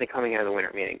 So, yeah, I think coming out of the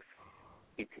winter meetings,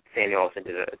 Sandy Alderson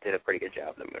did a pretty good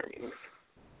job in the winter meetings.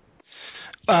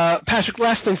 Patrick,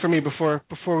 last thing for me before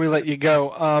we let you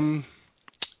go.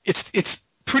 It's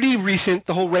pretty recent.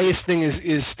 The whole Reyes thing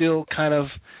is still kind of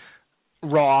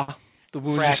raw. The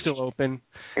wounds are still open.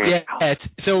 Yeah.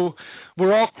 So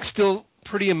we're all still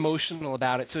pretty emotional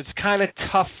about it. So it's kind of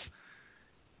tough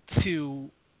to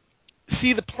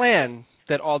see the plan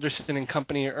that Alderson and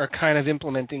company are kind of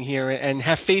implementing here and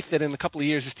have faith that in a couple of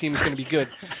years this team is going to be good.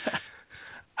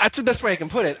 That's the best way I can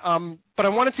put it. But I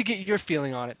wanted to get your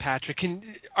feeling on it, Patrick.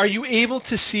 Are you able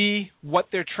to see what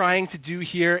they're trying to do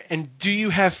here, and do you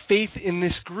have faith in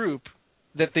this group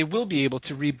that they will be able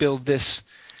to rebuild this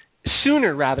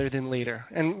sooner rather than later?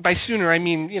 And by sooner, I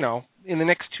mean, in the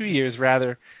next 2 years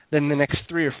rather than the next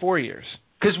 3 or 4 years.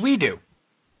 Because we do.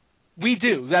 We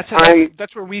do. That's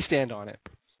where we stand on it.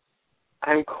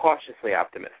 I'm cautiously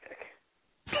optimistic.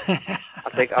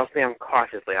 I'll say I'm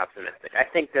cautiously optimistic. I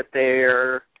think that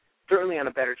they're certainly on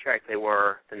a better track than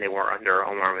they were under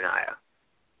Omar Minaya,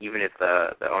 even if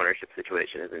the ownership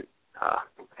situation isn't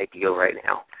ideal right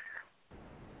now.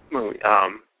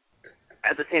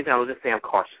 At the same time, I'll just say I'm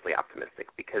cautiously optimistic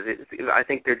because I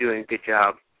think they're doing a good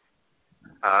job.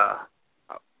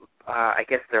 I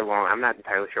guess I'm not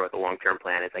entirely sure what the long-term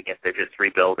plan is. I guess they're just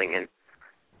rebuilding and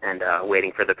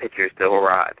waiting for the pitchers to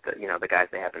arrive. The guys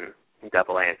they have in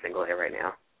Double-A and Single-A right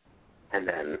now, and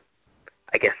then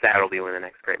I guess that'll be when the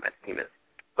next great Mets team is.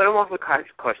 But I'm also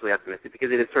cautiously optimistic because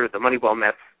it is sort of the Moneyball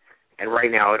Mets, and right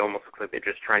now it almost looks like they're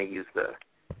just trying to use the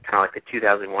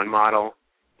 2001 model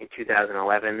in 2011,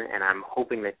 and I'm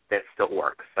hoping that still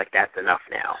works. Like that's enough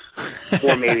now,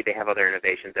 or maybe they have other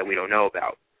innovations that we don't know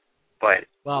about. But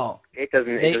it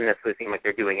doesn't necessarily seem like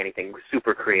they're doing anything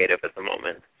super creative at the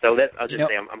moment. So I'll just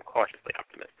say I'm cautiously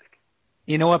optimistic.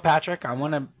 You know what, Patrick? I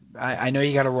know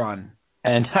you got to run,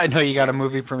 and I know you got a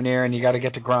movie premiere, and you got to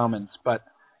get to Grauman's. But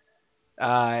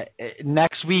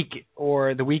next week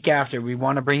or the week after, we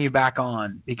want to bring you back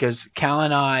on because Cal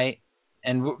and I,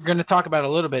 and we're going to talk about it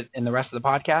a little bit in the rest of the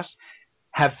podcast,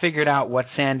 have figured out what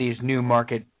Sandy's new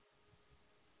market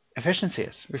efficiency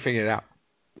is. We figured it out.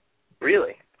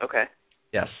 Really? Okay.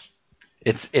 Yes.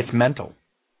 It's mental.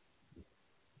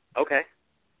 Okay.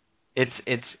 It's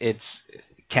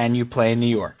can you play in New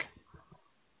York?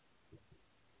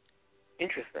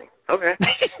 Interesting. Okay.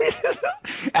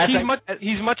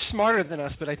 He's much smarter than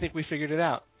us, but I think we figured it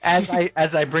out. As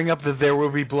I bring up the There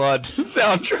Will Be Blood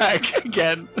soundtrack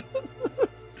again,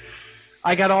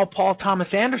 I got all Paul Thomas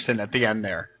Anderson at the end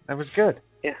there. That was good.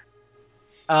 Yeah.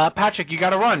 Patrick, you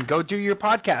got to run. Go do your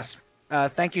podcast.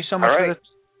 Thank you so much for this.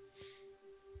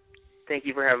 Thank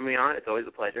you for having me on. It's always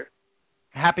a pleasure.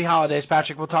 Happy holidays,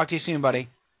 Patrick. We'll talk to you soon, buddy.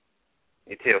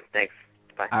 You too. Thanks.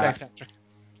 Bye. Thanks, Patrick.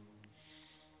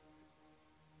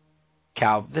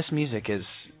 Cal, this music is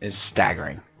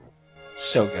staggering.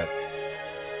 So good.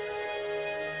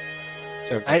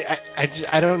 So good.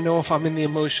 I don't know if I'm in the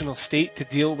emotional state to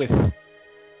deal with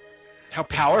how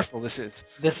powerful this is.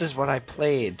 This is what I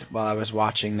played while I was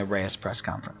watching the Reyes press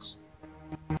conference.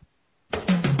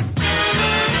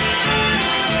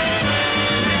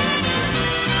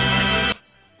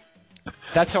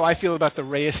 That's how I feel about the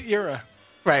Reyes era.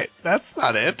 Right. That's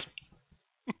not it.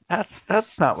 That's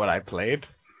not what I played.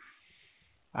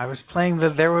 I was playing the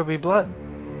There Will Be Blood.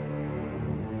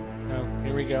 Oh,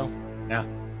 here we go. Yeah.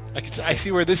 I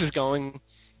see where this is going.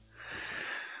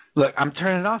 Look, I'm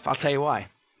turning it off. I'll tell you why.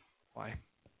 Why?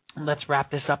 Let's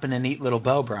wrap this up in a neat little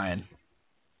bow, Brian.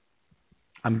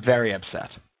 I'm very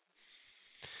upset.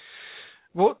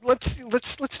 Well, let's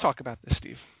talk about this,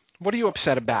 Steve. What are you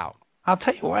upset about? I'll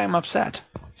tell you why I'm upset.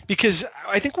 Because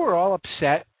I think we're all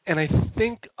upset, and I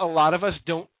think a lot of us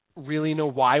don't really know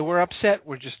why we're upset.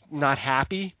 We're just not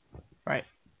happy. Right.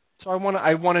 So I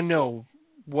want to know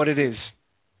what it is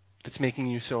that's making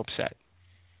you so upset.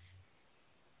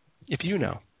 If you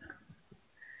know.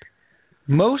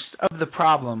 Most of the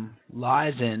problem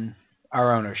lies in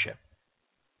our ownership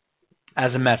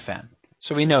as a Met fan.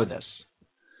 So we know this.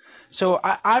 So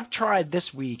I've tried this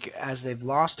week, as they've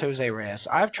lost Jose Reyes,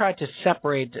 I've tried to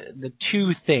separate the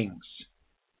two things.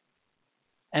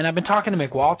 And I've been talking to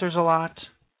Mick Walters a lot.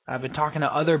 I've been talking to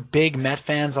other big Met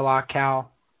fans a lot,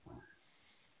 Cal.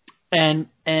 And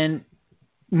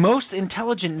most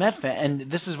intelligent Met fan,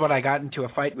 and this is what I got into a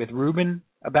fight with Rubin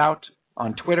about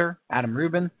on Twitter, Adam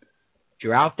Rubin. If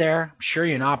you're out there, I'm sure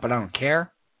you're not, but I don't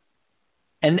care.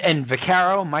 And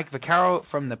Vaccaro, Mike Vaccaro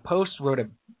from the Post wrote a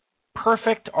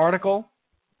perfect article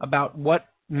about what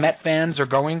Met fans are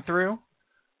going through.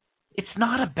 It's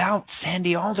not about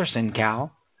Sandy Alderson,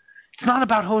 Cal. It's not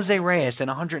about Jose Reyes and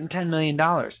 $110 million.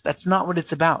 That's not what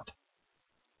it's about.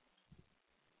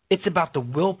 It's about the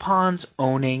Wilpons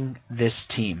owning this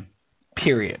team.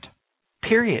 Period.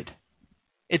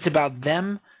 It's about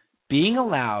them being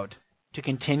allowed to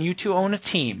continue to own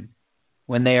a team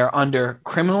when they are under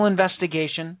criminal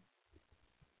investigation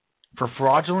for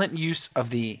fraudulent use of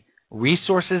the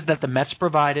resources that the Mets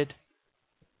provided,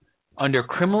 under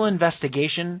criminal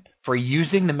investigation for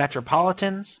using the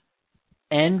Metropolitans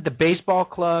and the baseball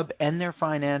club and their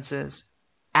finances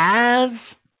as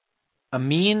a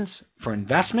means for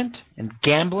investment and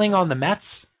gambling on the Mets.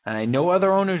 And I know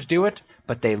other owners do it,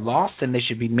 but they lost and they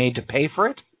should be made to pay for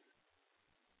it.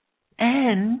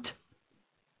 And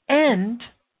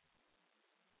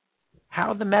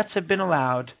how the Mets have been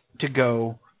allowed to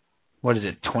go,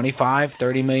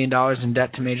 $25-30 million in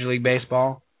debt to Major League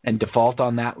Baseball and default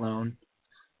on that loan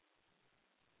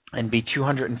and be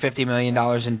 $250 million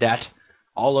in debt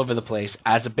all over the place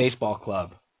as a baseball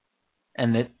club.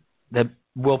 And that the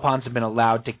Wilpons have been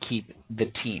allowed to keep the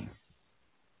team.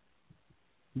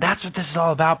 That's what this is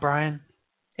all about, Brian.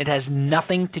 It has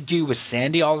nothing to do with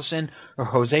Sandy Alderson or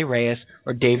Jose Reyes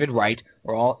or David Wright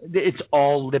it's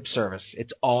all lip service. It's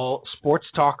all sports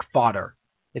talk fodder.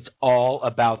 It's all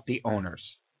about the owners.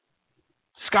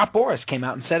 Scott Boras came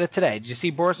out and said it today. Did you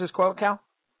see Boras' quote, Cal?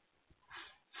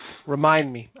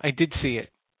 Remind me. I did see it.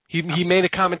 He made a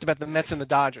comment about the Mets and the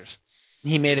Dodgers.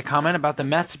 He made a comment about the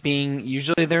Mets being,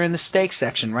 usually they're in the steak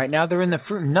section. Right now they're in the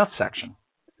fruit and nut section.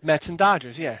 Mets and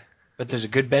Dodgers, yeah. But there's a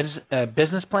good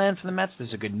business plan for the Mets.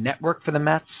 There's a good network for the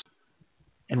Mets.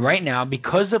 And right now,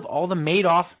 because of all the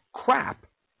Madoff crap,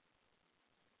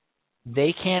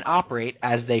 they can't operate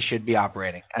as they should be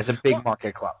operating as a big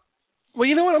market club. Well,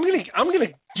 you know what? I'm gonna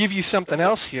give you something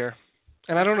else here,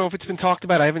 and I don't know if it's been talked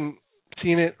about. I haven't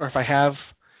seen it, or if I have,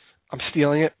 I'm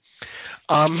stealing it.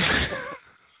 I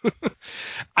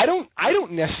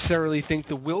don't necessarily think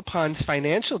the Wilpons'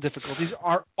 financial difficulties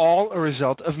are all a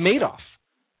result of Madoff.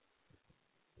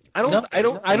 I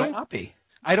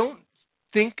don't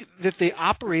think that they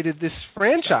operated this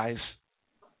franchise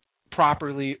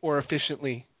properly or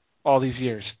efficiently all these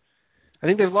years. I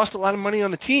think they've lost a lot of money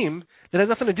on the team that has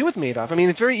nothing to do with Madoff. I mean,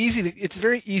 it's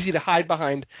very easy to hide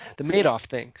behind the Madoff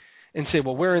thing and say,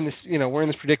 well, we're in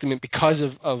this predicament because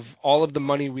of all of the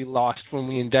money we lost when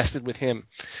we invested with him.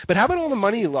 But how about all the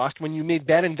money you lost when you made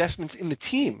bad investments in the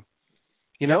team?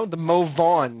 You know, the Mo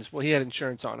Vaughns, well, he had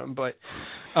insurance on him, but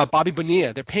Bobby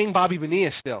Bonilla, they're paying Bobby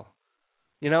Bonilla still.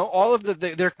 You know, all of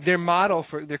their model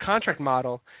for their contract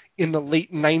model in the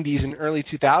late 90s and early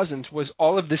 2000s was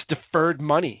all of this deferred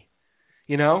money.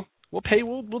 You know, we'll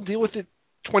deal with it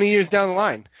 20 years down the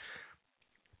line.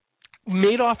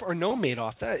 Madoff or no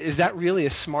Madoff, is that really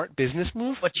a smart business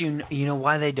move? But you know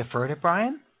why they deferred it,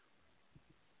 Brian?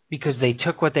 Because they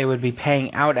took what they would be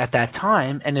paying out at that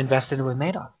time and invested it with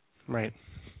Madoff. Right.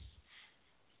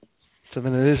 So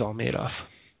then it is all Madoff.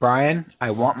 Brian,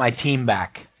 I want my team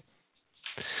back.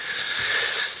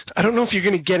 I don't know if you're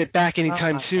going to get it back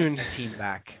anytime soon. I want my team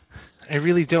back. I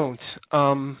really don't.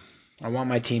 I want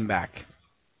my team back.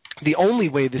 The only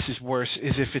way this is worse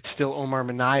is if it's still Omar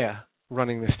Minaya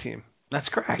running this team. That's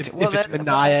correct. If it's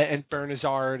Minaya and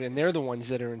Bernazard, and they're the ones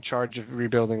that are in charge of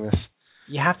rebuilding this.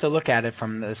 You have to look at it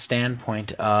from the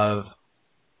standpoint of,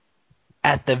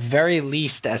 at the very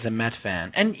least, as a Met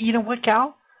fan. And you know what,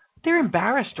 Cal? They're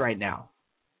embarrassed right now.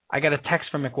 I got a text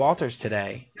from McWalters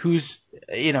today, who's,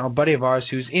 a buddy of ours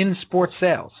who's in sports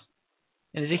sales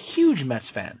and is a huge Mets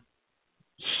fan.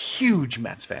 Huge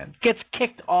Mets fan. Gets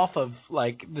kicked off of,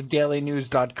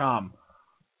 thedailynews.com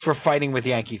for fighting with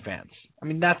Yankee fans. I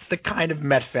mean, that's the kind of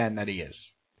Met fan that he is.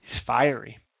 He's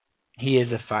fiery. He is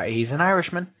he's an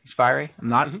Irishman. He's fiery. I'm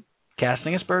not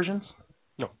casting aspersions.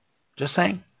 No. Just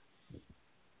saying.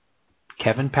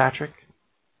 Kevin Patrick.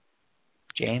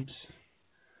 James.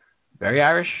 Very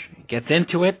Irish. Gets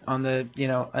into it on the,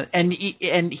 and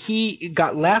he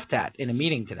got laughed at in a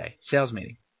meeting today, sales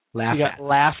meeting.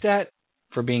 Laughed at?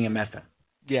 For being a Met fan.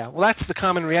 Yeah, well, that's the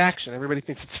common reaction. Everybody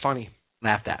thinks it's funny.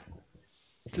 Laughed at.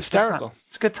 It's hysterical.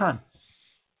 It's a good time.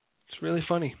 It's really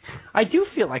funny. I do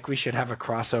feel like we should have a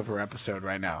crossover episode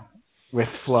right now with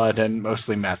Flood and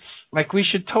Mostly Mets. We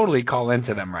should totally call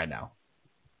into them right now.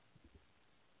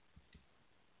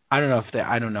 I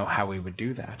don't know how we would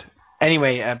do that.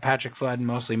 Anyway, Patrick Flood and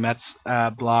Mostly Mets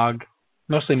blog,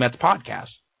 Mostly Mets podcast.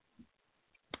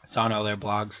 It's on all their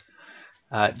blogs.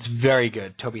 It's very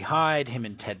good. Toby Hyde, him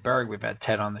and Ted Berg. We've had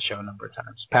Ted on the show a number of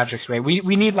times. Patrick's great.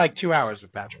 We need 2 hours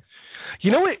with Patrick.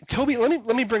 You know what, Toby?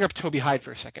 Let me bring up Toby Hyde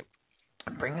for a second.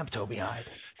 Bring up Toby Hyde.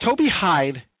 Toby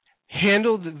Hyde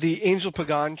handled the Angel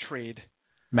Pagan trade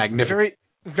magnificent. Very,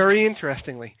 very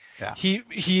interestingly. Yeah.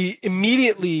 He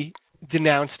immediately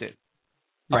denounced it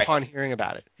upon hearing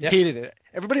about it. Yep. Hated it.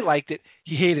 Everybody liked it.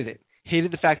 He hated it.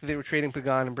 Hated the fact that they were trading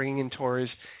Pagan and bringing in Torres.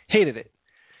 Hated it.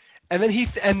 And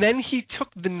then he took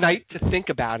the night to think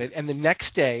about it, and the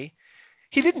next day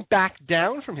he didn't back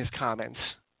down from his comments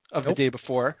of the day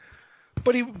before,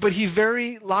 but he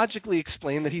very logically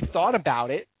explained that he thought about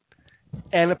it,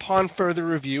 and upon further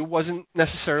review, wasn't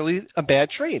necessarily a bad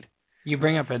trade. You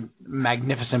bring up a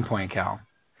magnificent point, Cal.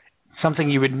 Something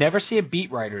you would never see a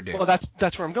beat writer do. Well,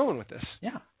 that's where I'm going with this.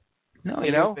 Yeah. No,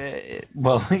 you know.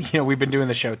 We've been doing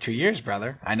the show 2 years,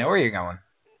 brother. I know where you're going.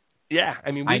 Yeah,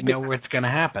 I mean, I know what's going to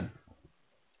happen.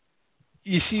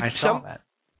 You see, I saw that.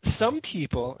 Some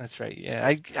people. That's right.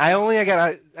 Yeah, I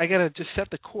gotta just set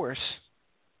the course,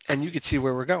 and you can see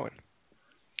where we're going.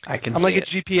 I'm like a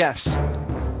GPS.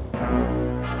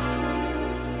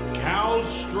 Cal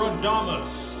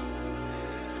Stradamus.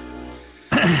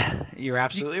 You're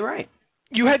absolutely right.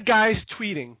 You had guys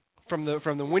tweeting from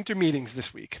the winter meetings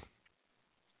this week,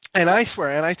 and I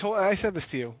swear, and I said this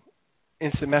to you,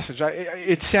 instant message.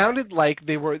 It sounded like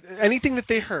they were anything that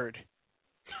they heard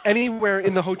anywhere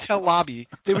in the hotel lobby,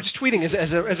 they were just tweeting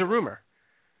as a rumor.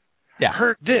 Yeah,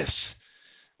 heard this.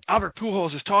 Albert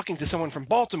Pujols is talking to someone from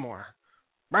Baltimore.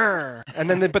 Brr. And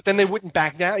then they wouldn't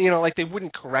back down. Like they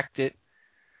wouldn't correct it.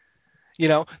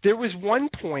 There was one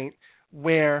point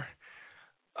where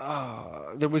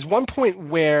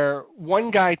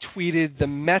one guy tweeted the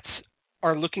Mets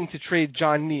are looking to trade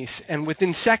John Neese, and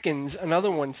within seconds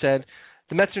another one said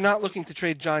the Mets are not looking to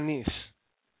trade John Neese.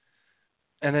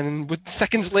 And then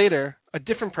seconds later, a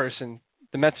different person,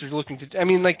 the Mets are looking to. I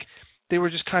mean, like they were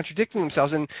just contradicting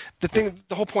themselves. And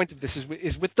the whole point of this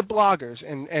is with the bloggers,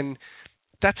 and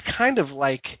that's kind of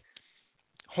like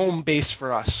home base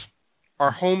for us.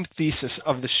 Our home thesis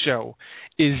of the show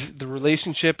is the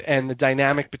relationship and the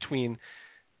dynamic between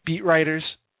beat writers,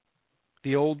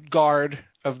 the old guard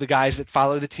of the guys that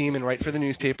follow the team and write for the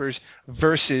newspapers,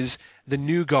 versus the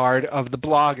new guard of the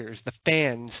bloggers, the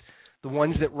fans, the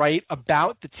ones that write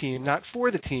about the team, not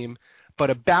for the team, but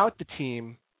about the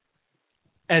team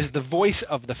as the voice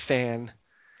of the fan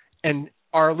and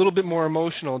are a little bit more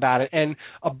emotional about it. And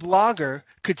a blogger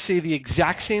could say the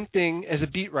exact same thing as a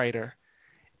beat writer,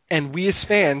 and we as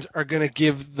fans are going to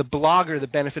give the blogger the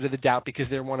benefit of the doubt because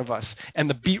they're one of us. And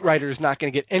the beat writer is not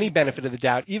going to get any benefit of the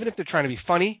doubt, even if they're trying to be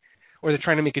funny or they're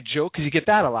trying to make a joke, because you get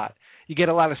that a lot. You get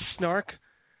a lot of snark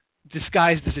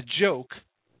disguised as a joke,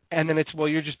 and then it's, well,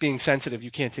 you're just being sensitive.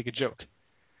 You can't take a joke.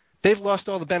 They've lost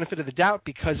all the benefit of the doubt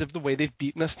because of the way they've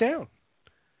beaten us down.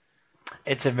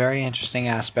 It's a very interesting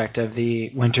aspect of the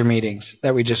winter meetings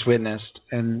that we just witnessed.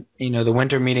 And, the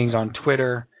winter meetings on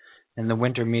Twitter and the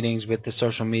winter meetings with the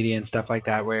social media and stuff like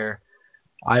that, where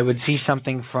I would see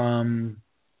something from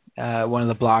one of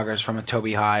the bloggers, from a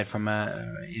Toby Hyde, from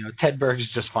Ted Berg is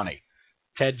just funny.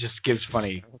 Ted just gives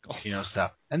funny,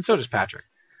 stuff. And so does Patrick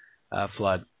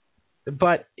Flood.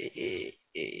 But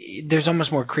there's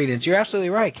almost more credence. You're absolutely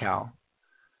right, Cal.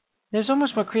 There's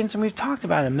almost more credence, and we've talked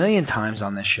about it a million times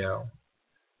on this show.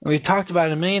 We've talked about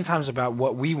it a million times about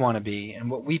what we want to be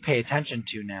and what we pay attention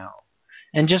to now.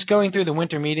 And just going through the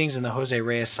winter meetings and the Jose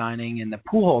Reyes signing and the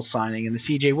Pujols signing and the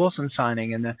C.J. Wilson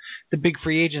signing and the big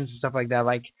free agents and stuff like that,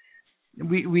 like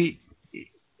you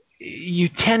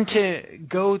tend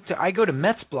to I go to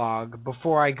Mets blog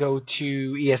before I go to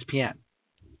ESPN.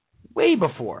 Way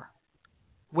before.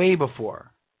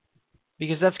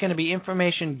 Because that's going to be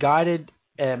information guided.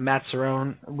 Matt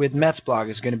Cerrone with Mets blog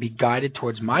is going to be guided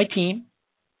towards my team,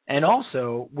 and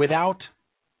also without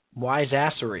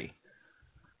wise-assery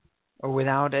or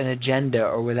without an agenda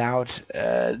or without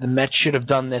the Mets should have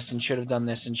done this and should have done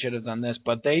this and should have done this,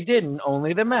 but they didn't,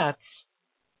 only the Mets.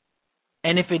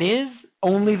 And if it is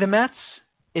only the Mets,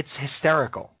 it's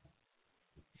hysterical.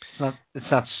 It's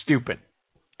not stupid.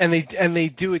 And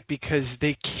they do it because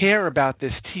they care about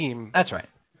this team. That's right.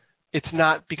 It's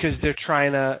not because they're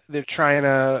trying to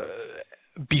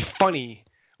be funny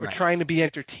or trying to be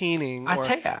entertaining. I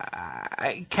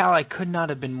tell you, Cal, I could not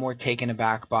have been more taken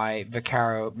aback by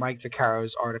Mike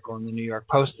Vaccaro's article in the New York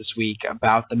Post this week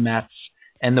about the Mets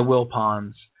and the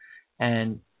Wilpons.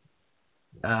 And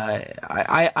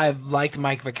I've liked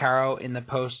Mike Vaccaro in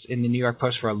the New York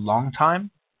Post for a long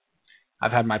time.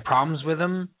 I've had my problems with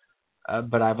him,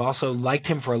 but I've also liked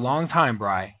him for a long time,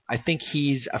 Bri. I think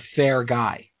he's a fair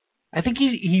guy. I think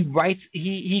he writes.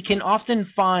 He can often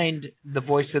find the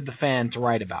voice of the fan to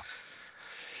write about.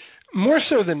 More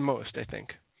so than most, I think.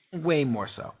 Way more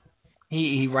so.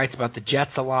 He writes about the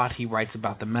Jets a lot. He writes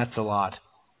about the Mets a lot.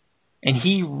 And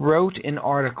he wrote an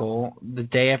article the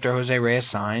day after Jose Reyes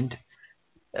signed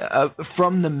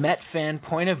from the Met fan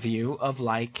point of view of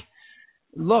like,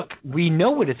 look, we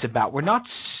know what it's about. We're not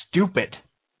stupid.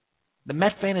 The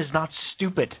Met fan is not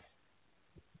stupid.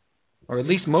 Or at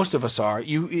least most of us are.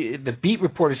 The beat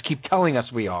reporters keep telling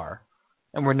us we are,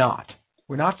 and we're not.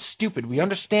 We're not stupid. We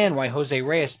understand why Jose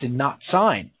Reyes did not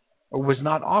sign or was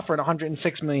not offered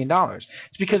 $106 million. It's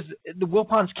because the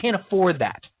Wilpons can't afford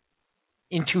that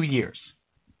in 2 years.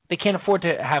 They can't afford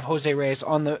to have Jose Reyes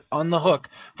on the hook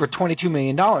for $22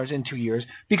 million in 2 years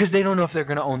because they don't know if they're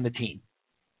going to own the team.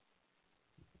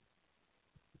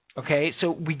 Okay,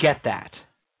 so we get that.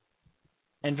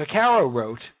 And Vaccaro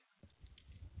wrote,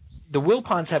 the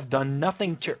Wilpons have done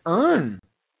nothing to earn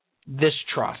this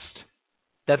trust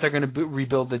that they're going to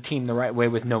rebuild the team the right way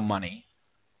with no money.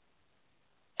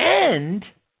 And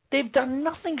they've done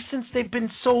nothing since they've been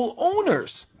sole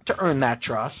owners to earn that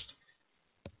trust.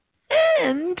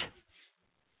 And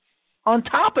on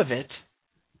top of it,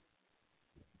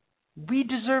 we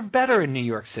deserve better in New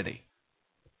York City.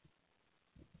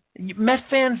 Met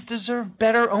fans deserve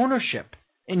better ownership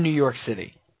in New York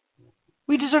City.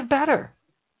 We deserve better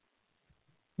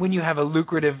when you have a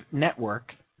lucrative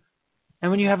network and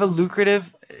when you have a lucrative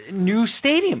new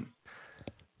stadium.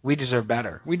 We deserve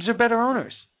better. We deserve better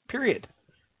owners. Period.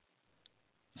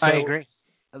 So, I agree.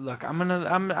 Look,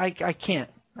 I can't.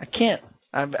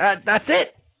 That's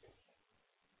it.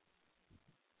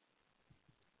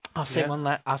 I'll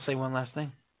say one last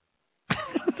thing.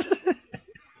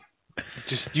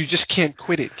 You just can't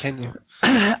quit it, can you?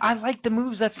 I like the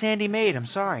moves that Sandy made. I'm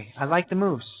sorry. I like the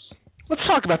moves. Let's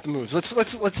talk about the moves. Let's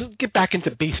get back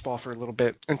into baseball for a little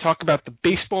bit and talk about the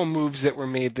baseball moves that were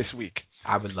made this week.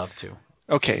 I would love to.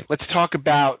 Okay, let's talk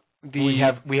about We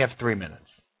have 3 minutes.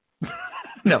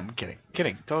 No, I'm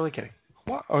kidding. Totally kidding.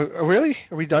 What? Really?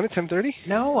 Are we done at 10:30?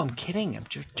 No, I'm kidding. I'm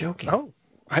just joking. Oh,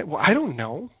 I don't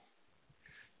know.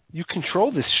 You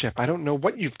control this ship. I don't know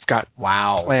what you've got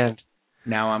planned.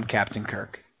 Now I'm Captain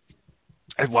Kirk.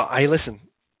 I listen,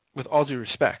 with all due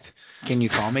respect. Can you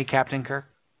call me Captain Kirk?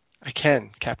 I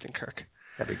can, Captain Kirk.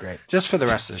 That'd be great. Just for the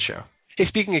rest of the show. Hey,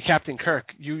 speaking of Captain Kirk,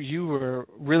 you were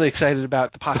really excited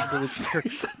about the possibility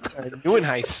of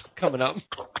Neuenhuis coming up.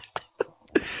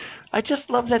 I just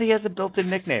love that he has a built-in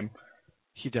nickname.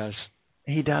 He does.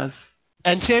 He does.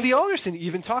 And Sandy Alderson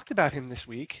even talked about him this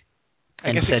week.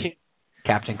 I guess said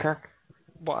Captain Kirk.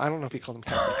 Well, I don't know if he called him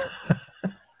Captain Kirk.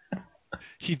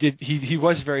 He did. He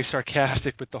was very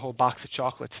sarcastic with the whole box of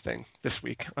chocolates thing this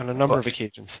week on a number of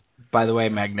occasions. By the way,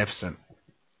 magnificent.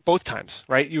 Both times,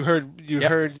 right? You heard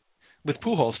with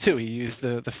Pujols too. He used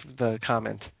the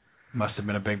comment. Must have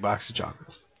been a big box of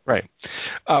chocolates. Right.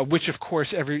 Which of course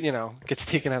gets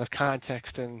taken out of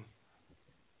context, and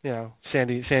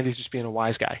Sandy's just being a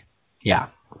wise guy. Yeah.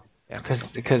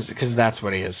 Because that's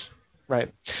what he is.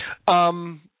 Right.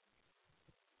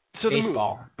 So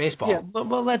baseball. Yeah.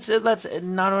 Well, let's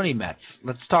not only Mets.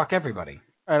 Let's talk everybody.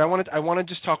 All right. I want to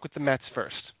just talk with the Mets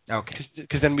first. Okay.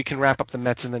 Because then we can wrap up the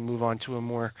Mets and then move on to a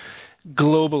more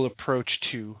global approach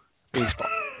to baseball.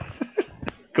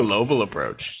 Global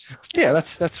approach. Yeah,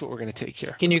 that's what we're going to take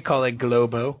here. Can you call it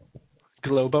Globo?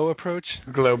 Globo approach?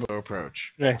 Globo approach.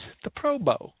 Right. The Pro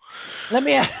Bowl. Let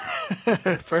me ask.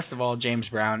 First of all, James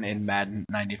Brown in Madden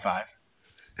 95.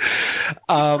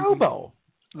 Pro Bowl.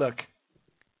 Look.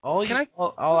 All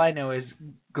I know is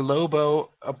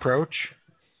Globo Approach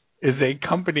is a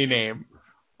company name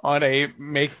on a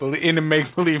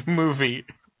make-believe movie.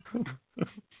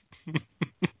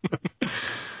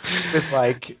 It's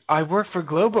like, I work for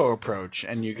Globo Approach,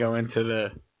 and you go into the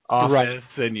office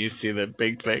and you see the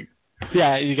big thing.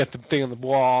 Yeah, you got the thing on the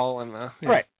wall and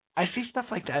Right. I see stuff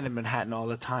like that in Manhattan all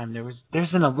the time.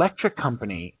 There's an electric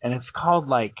company, and it's called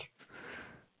like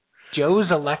Joe's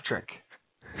Electric.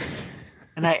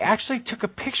 And I actually took a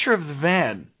picture of the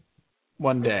van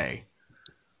one day.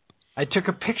 I took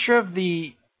a picture of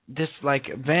this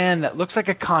van that looks like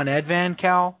a Con Ed van,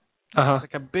 Cal. Uh-huh.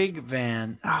 Like a big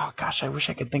van. Oh gosh, I wish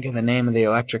I could think of the name of the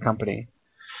electric company.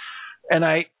 And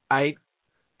I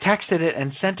texted it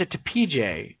and sent it to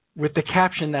PJ with the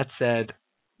caption that said,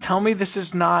 "Tell me this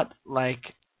is not like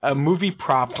a movie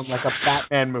prop from like a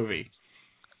Batman movie."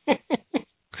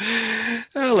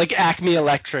 Like Acme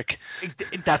Electric.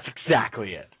 That's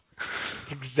exactly it.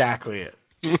 Exactly it.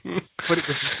 But it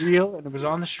was real, and it was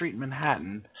on the street in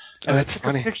Manhattan. And I took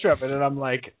a picture of it, and I'm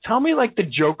like, tell me like the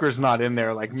Joker's not in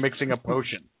there, like mixing a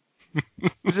potion.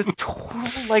 It was a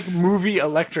total like movie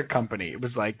electric company. It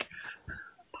was like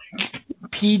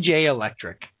PJ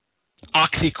Electric.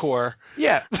 Oxycore.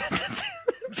 Yeah.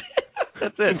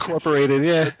 That's it. Incorporated,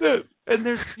 yeah. That's it. And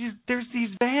there's these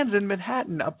vans in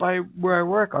Manhattan up by where I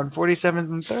work on 47th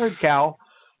and 3rd, Cal,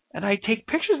 and I take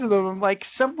pictures of them. I'm like,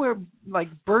 somewhere, like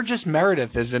Burgess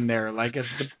Meredith is in there, like as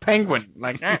the Penguin,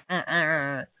 like.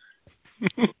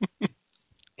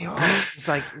 It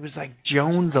was like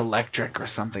Jones Electric or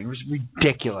something. It was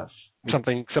ridiculous.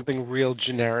 Something real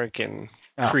generic and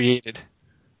created.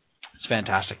 It's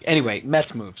fantastic. Anyway, Mets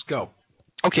moves. Go.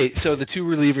 Okay, so the two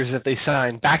relievers that they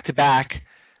signed back-to-back,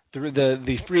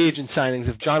 the free agent signings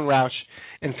of John Rauch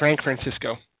and Frank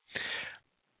Francisco.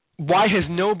 Why has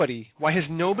nobody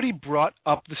brought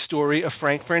up the story of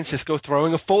Frank Francisco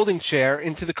throwing a folding chair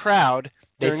into the crowd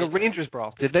during a Rangers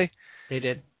brawl? Did they? They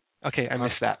did. Okay, I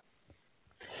missed that.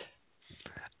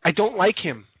 I don't like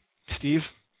him, Steve.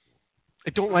 I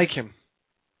don't like him.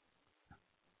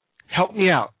 Help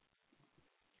me out.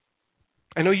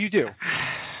 I know you do.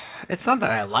 It's not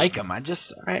that I like him. I think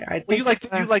you like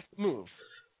the move.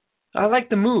 I like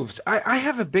the moves. I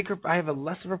have a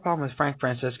less of a problem with Frank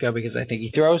Francisco because I think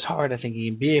he throws hard. I think he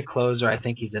can be a closer. I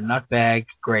think he's a nutbag.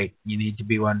 Great. You need to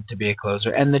be one to be a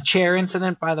closer. And the chair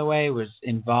incident, by the way, was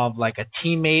involved like a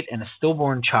teammate and a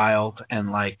stillborn child,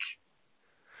 and like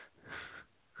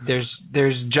there's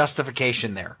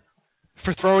justification there.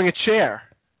 For throwing a chair.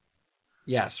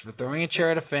 Yes, for throwing a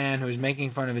chair at a fan who is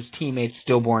making fun of his teammate's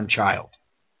stillborn child.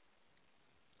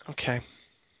 Okay.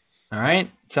 All right?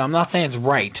 So I'm not saying it's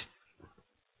right.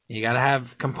 You got to have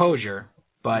composure,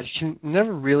 but you can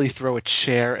never really throw a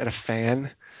chair at a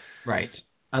fan. Right.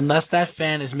 Unless that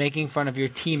fan is making fun of your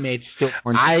teammates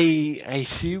stillborn. I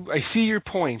see your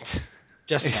point.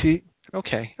 See.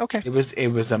 Okay. It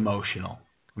was emotional.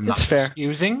 That's fair.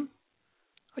 Excusing.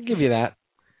 I'll give you that.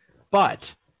 But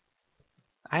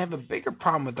I have a bigger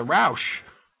problem with the Roush,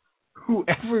 who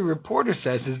every reporter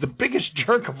says is the biggest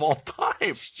jerk of all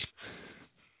time.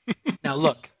 Now,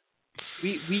 look,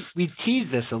 we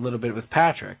teased this a little bit with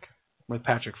Patrick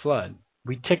Flood.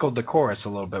 We tickled the chorus a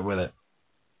little bit with it.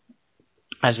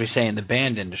 As we say in the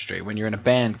band industry, when you're in a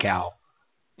band, Cal,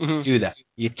 do that.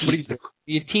 You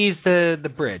tease the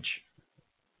bridge,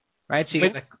 right? So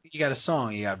you got a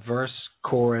song, you got verse,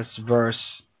 chorus, verse,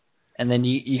 and then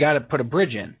you got to put a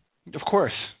bridge in. Of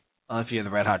course. If you're the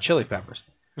Red Hot Chili Peppers.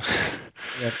 You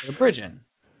have to put a bridge in.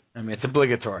 I mean, it's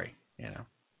obligatory, you know.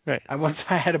 Right. I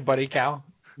had a buddy, Cal,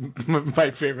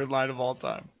 my favorite line of all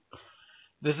time.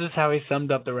 This is how he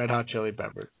summed up the Red Hot Chili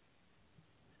Peppers.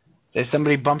 Say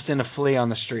somebody bumps into Flea on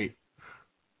the street,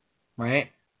 right?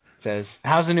 Says,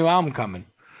 how's the new album coming?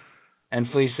 And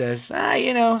Flea says,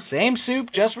 same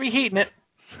soup, just reheating it.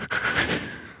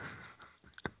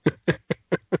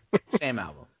 Same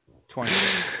album.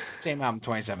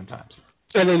 27 times.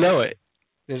 And they know it.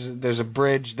 There's a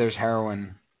bridge, there's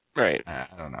heroin. Right. I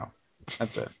don't know.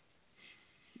 That's it.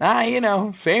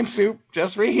 Same soup,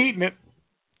 just reheating it.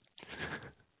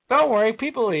 Don't worry,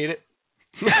 people will eat it.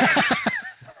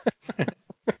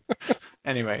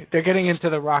 Anyway, they're getting into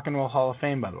the Rock and Roll Hall of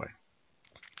Fame, by the way.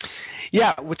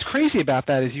 Yeah, what's crazy about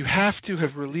that is you have to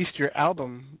have released your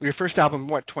first album,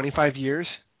 25 years?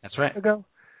 That's right. Ago?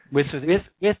 With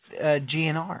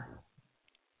GNR.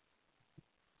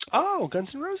 Oh, Guns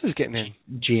N' Roses getting in.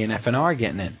 GNFNR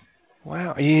getting in.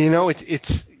 Wow. It's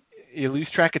you lose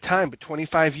track of time, but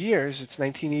 25 years, it's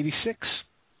 1986.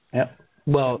 Yep.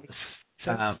 Well,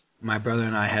 my brother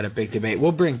and I had a big debate.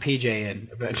 We'll bring PJ in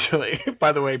eventually.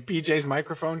 By the way, PJ's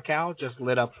microphone, Cal, just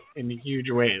lit up in huge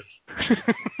ways.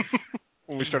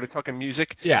 When we started talking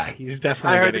music? Yeah, he's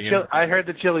definitely I heard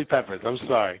the Chili Peppers. I'm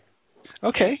sorry.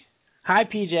 Okay. Hi,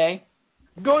 PJ.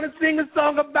 Gonna sing a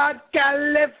song about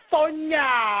California,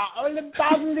 all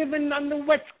about living on the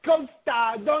West Coast.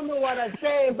 Don't know what I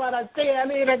say, but I say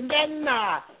it again.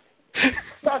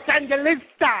 Los Angeles.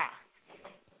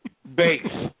 Bass.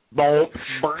 $1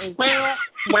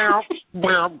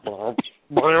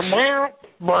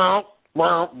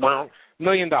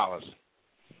 million.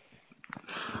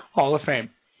 Hall of Fame.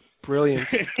 Brilliant.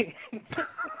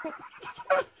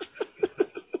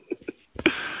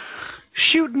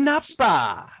 Shooting up.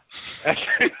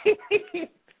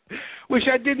 Wish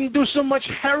I didn't do so much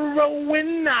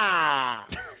heroin.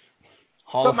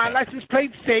 So my license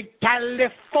plate say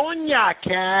California,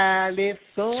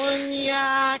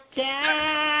 California,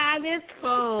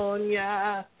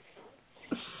 California.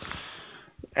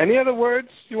 Any other words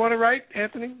you want to write,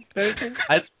 Anthony? Anything?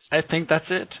 I think that's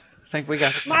it. I think we got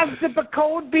it. My zipper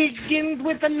code begins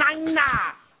with a 9.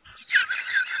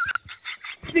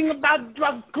 Thing about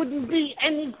drugs couldn't be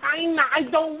any finer. I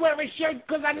don't wear a shirt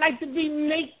because I like to be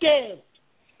naked.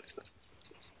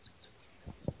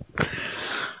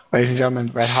 Ladies and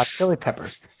gentlemen, Red Hot Chili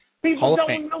Peppers. People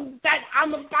don't know that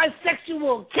I'm a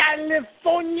bisexual.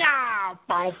 California.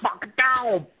 Bow, fuck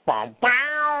down. Bow,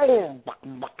 bow.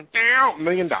 Fuck down. $1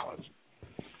 million.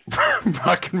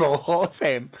 Rock and Roll Hall of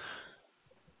Fame.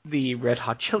 The Red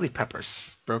Hot Chili Peppers.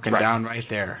 Broken down right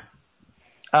there.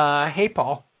 Hey,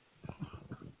 Paul.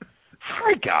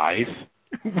 Hi, guys.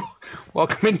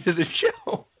 Welcome into the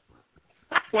show.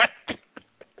 What?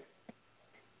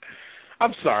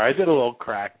 I'm sorry, I did a little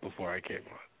crack before I came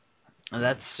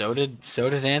on. So did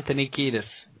Anthony Kiedis.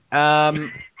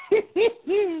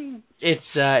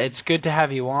 It's good to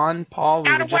have you on, Paul.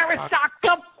 Gotta wear a sock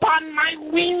up on my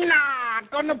wiener.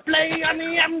 Gonna play on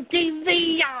the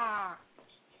MTV.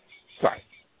 Sorry.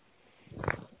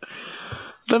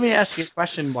 Let me ask you a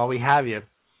question while we have you.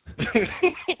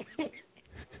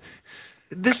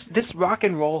 This Rock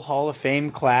and Roll Hall of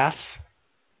Fame class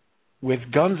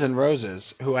with Guns N' Roses,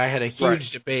 who I had a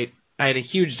huge debate. I had a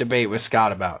huge debate with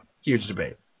Scott about. Huge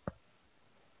debate.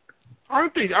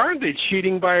 Aren't they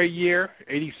cheating by a year?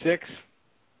 86.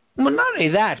 Well, not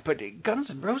only that, but Guns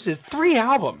N' Roses, 3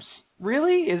 albums.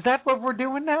 Really? Is that what we're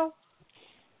doing now?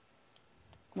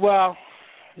 Well,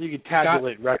 you could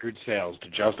tabulate record sales to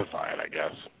justify it, I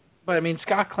guess. But I mean,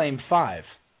 Scott claimed 5,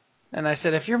 and I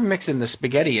said, if you're mixing the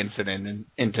spaghetti incident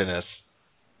into this,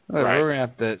 we're gonna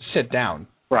have to sit down.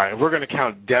 Right. If we're gonna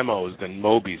count demos, then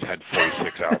Moby's had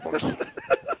 46 albums.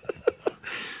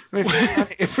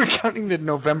 If we're counting the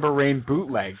November Rain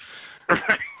bootlegs.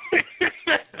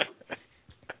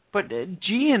 But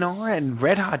GNR and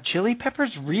Red Hot Chili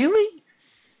Peppers, really?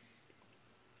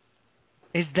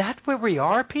 Is that where we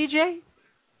are, PJ?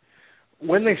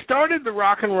 When they started the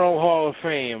Rock and Roll Hall of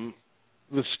Fame,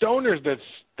 the stoners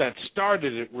that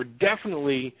started it were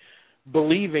definitely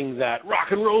believing that rock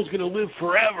and roll is going to live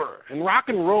forever. And rock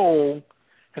and roll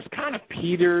has kind of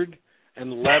petered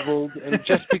and leveled and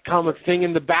just become a thing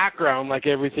in the background like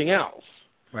everything else.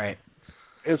 Right.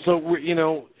 And so,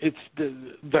 it's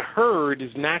the herd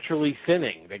is naturally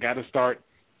thinning. They got to start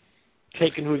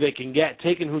taking who they can get,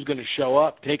 taking who's going to show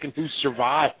up, taking who's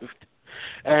survived,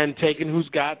 and taking who's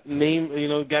got name.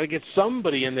 Got to get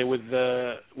somebody in there with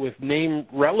name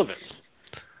relevance.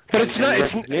 But it's not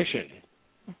recognition.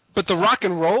 But the rock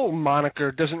and roll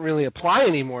moniker doesn't really apply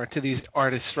anymore to these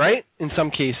artists, right? In some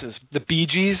cases, the Bee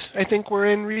Gees, I think, were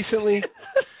in recently.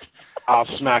 I'll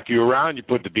smack you around. You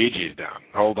put the Bee Gees down.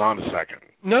 Hold on a second.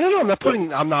 No. I'm not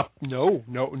putting. I'm not. No.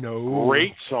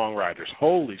 Great songwriters.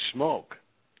 Holy smoke.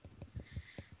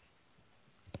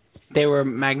 They were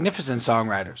magnificent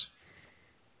songwriters.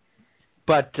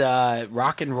 But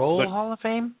Rock and Roll Hall of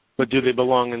Fame? But do they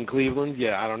belong in Cleveland?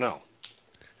 Yeah, I don't know.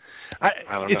 I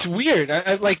don't know. It's weird.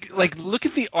 I like look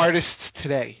at the artists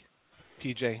today,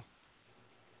 TJ.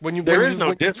 There is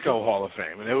no Disco Hall of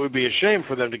Fame, and it would be a shame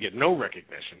for them to get no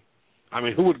recognition. I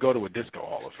mean, who would go to a Disco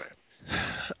Hall of Fame?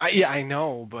 I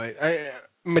know, but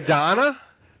Madonna?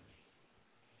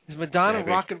 Is Madonna Maybe.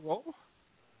 rock and roll?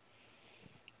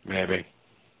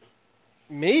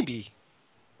 Maybe.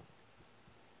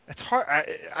 It's hard.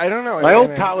 I don't know. My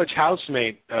old college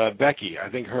housemate, Becky, I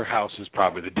think her house is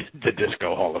probably the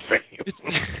Disco Hall of Fame.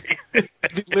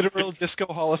 The literal Disco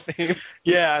Hall of Fame?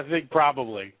 Yeah, I think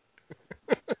probably.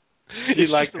 She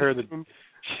liked her the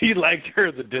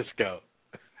disco.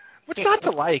 What's not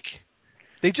to like?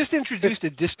 They just introduced a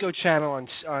disco channel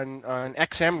on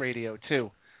XM radio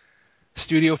too.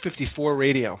 Studio 54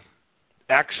 radio.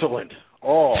 Excellent.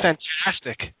 Oh,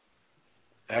 fantastic.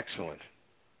 Excellent.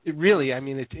 It really, I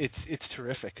mean, it's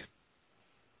terrific.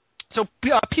 So,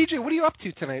 PJ, what are you up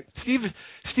to tonight? Steve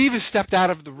has stepped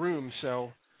out of the room,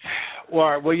 so.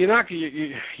 Well, you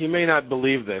may not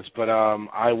believe this, but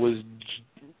I was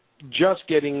just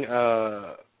getting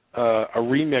a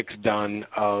remix done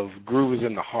of "Groove Is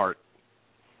in the Heart."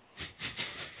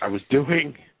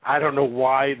 I don't know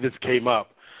why this came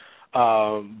up,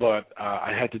 but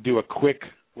I had to do a quick,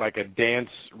 like a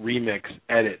dance remix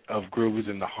edit of "Groove Is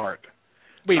in the Heart."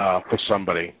 Wait, for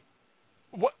somebody.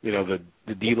 What? The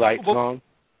D-Light song?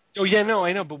 Oh, yeah, no,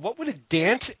 I know, but what would a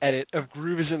dance edit of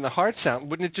Groove Is in the Heart sound?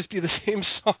 Wouldn't it just be the same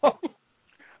song?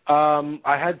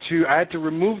 I had to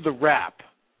remove the rap.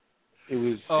 It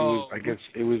was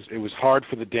hard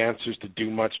for the dancers to do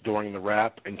much during the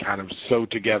rap and kind of sew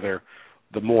together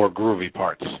the more groovy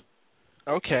parts.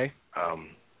 Okay.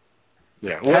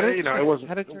 Yeah. Well, it wasn't.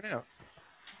 How did it turn out?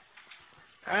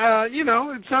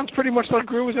 It sounds pretty much like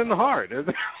Groove Is in the Heart.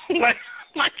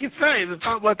 like you say, it's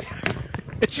not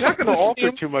going to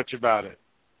alter too much about it.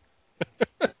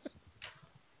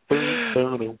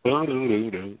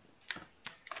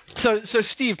 So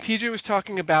Steve, PJ was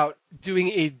talking about doing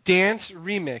a dance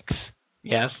remix.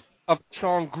 Yes. Of the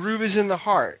song "Groove Is in the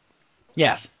Heart."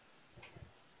 Yes.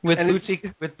 With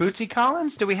Bootsy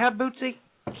Collins? Do we have Bootsy?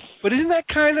 But isn't that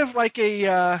kind of like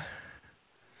a?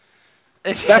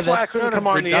 That's why I couldn't come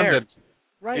on the air.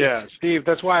 Right. Yeah, Steve,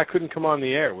 that's why I couldn't come on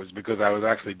the air, was because I was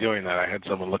actually doing that. I had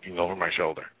someone looking over my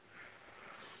shoulder.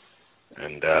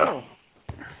 And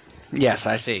yes,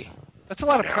 I see. That's a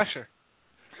lot of pressure.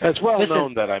 It's well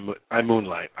known that I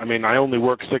moonlight. I mean, I only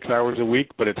work 6 hours a week,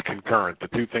 but it's concurrent. The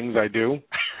two things I do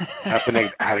happen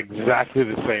at exactly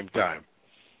the same time.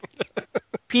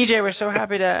 PJ, we're so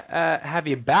happy to have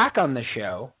you back on the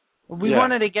show. We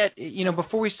wanted to get,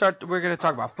 before we start, we're going to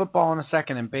talk about football in a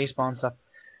second and baseball and stuff.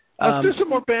 Let's do some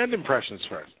more band impressions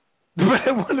first.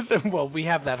 One of them, well, we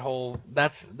have that whole,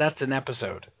 that's an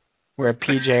episode where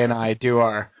PJ and I do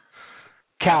our,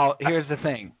 Cal, here's the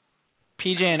thing.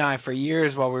 PJ and I, for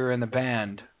years while we were in the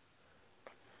band,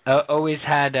 always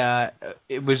had,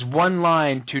 it was one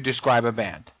line to describe a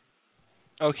band.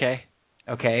 Okay.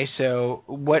 Okay, so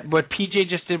what PJ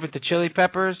just did with the Chili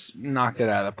Peppers knocked it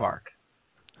out of the park.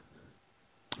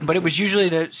 But it was usually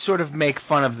to sort of make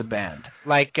fun of the band.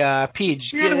 Like, PJ,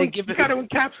 you got to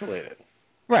encapsulate it.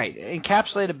 Right,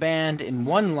 encapsulate a band in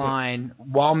one line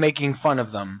while making fun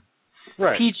of them.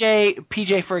 Right.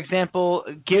 PJ, for example,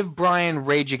 give Brian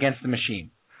Rage Against the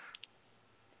Machine.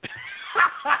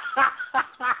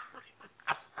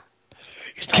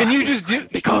 Can you just do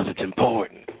because it's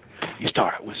important? You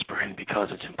start whispering because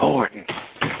it's important.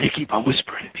 You keep on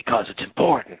whispering because it's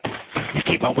important. You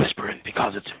keep on whispering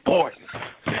because it's important.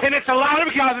 And it's louder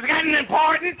because it's getting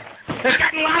important. It's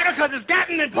getting louder because it's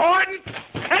getting important.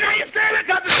 And now you scream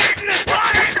because it's getting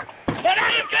important. And now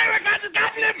you scream because it's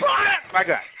getting important. Like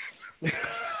that.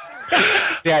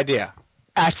 The idea.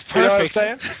 That's perfect. You know what I'm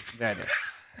saying? The idea.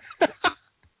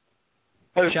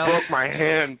 I just broke my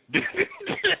hand.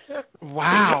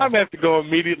 Wow. I'm going to have to go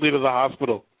immediately to the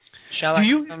hospital. Shall I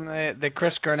give them the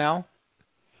Chris Cornell?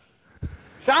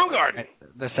 Soundgarden.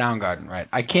 The Soundgarden, right.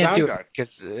 I can't do it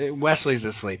because Wesley's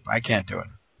asleep. I can't do it.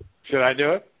 Should I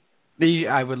do it?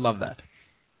 I would love that.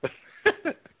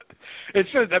 It's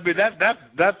just, I mean,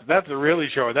 that's a really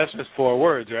short. That's just 4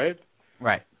 words, right?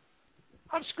 Right.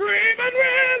 I'm screaming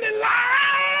really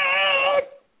loud.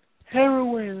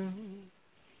 Heroin.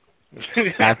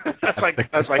 that's like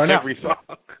every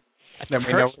song. Then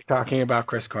we know we're talking about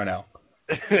Chris Cornell.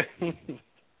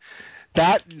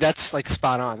 That's like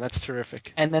spot on. That's terrific.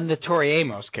 And then the Tori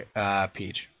Amos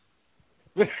Peach.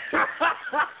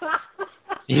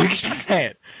 You can say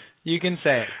it. You can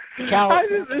say it. Cal,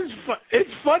 it's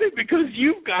funny because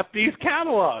you've got these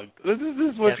cataloged. This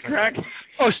is what's cracking.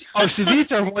 So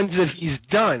these are ones that he's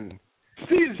done.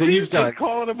 He's done.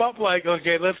 Calling him up like,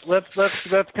 okay, let's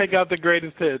pick out the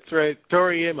greatest hits, right?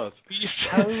 Tori Amos.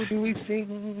 How do we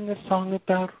sing a song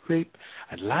about rape?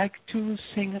 I'd like to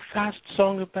sing a fast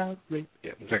song about rape.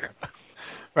 Yeah, okay.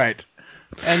 Right.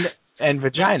 And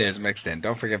vagina is mixed in.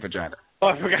 Don't forget vagina. Oh,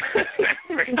 I forgot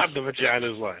the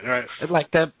vagina's line. Right. It's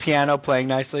like the piano playing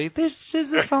nicely. This is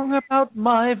a song about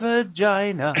my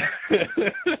vagina.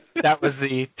 That was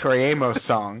the Tori Amos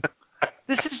song.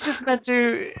 This is just meant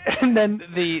to. And then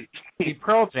the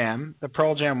Pearl Jam. The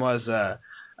Pearl Jam was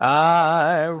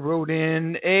I wrote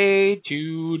in a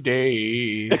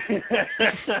today.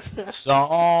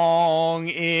 Song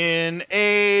in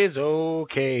A's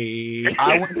okay.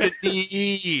 I went to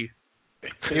D.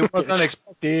 It was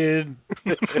unexpected.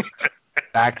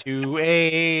 Back to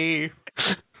A.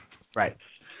 Right.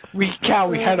 We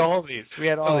had all these. We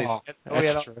had all these. We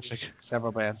had terrific.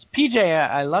 Several bands. PJ,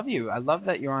 I love you. I love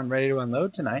that you're on Ready to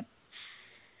Unload tonight.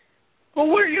 Well,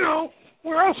 where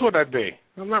else would I be?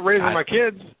 I'm not raising my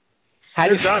kids.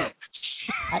 They're done.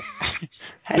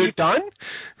 They're done?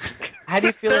 How do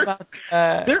you feel about...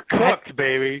 they're cooked,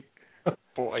 baby.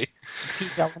 Boy.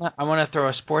 I want to throw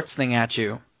a sports thing at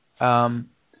you. Artie,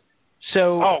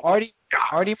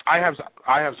 I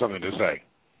have something to say.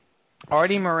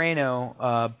 Artie Moreno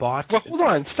bought... Well, hold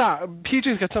on, stop.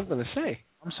 PJ's got something to say.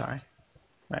 I'm sorry.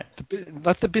 Right.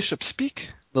 Let the bishop speak.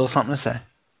 A little something to say.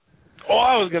 All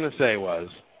I was going to say was,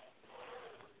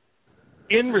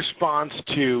 in response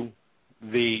to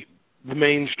the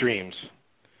mainstreams,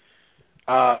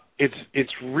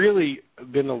 it's really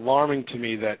been alarming to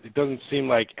me that it doesn't seem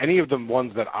like any of the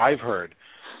ones that I've heard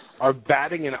are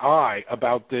batting an eye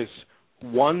about this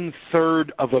 1/3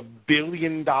 of $1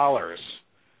 billion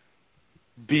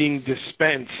being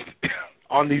dispensed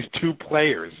on these 2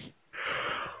 players.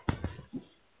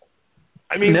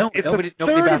 I mean, it's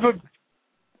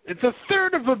a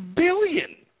third of $1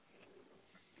 billion.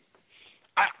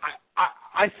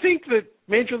 I think that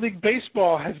Major League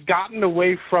Baseball has gotten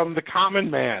away from the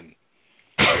common man.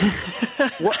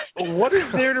 What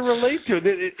is there to relate to?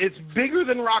 It's bigger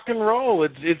than rock and roll.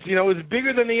 It's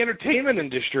bigger than the entertainment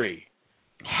industry.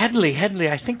 Headley,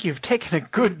 I think you've taken a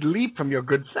good leap from your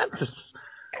good senses.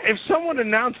 If someone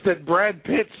announced that Brad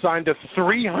Pitt signed a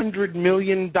 $300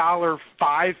 million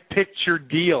 5-picture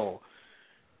deal,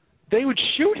 they would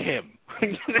shoot him.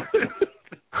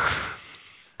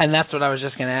 And that's what I was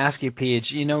just going to ask you, Peach.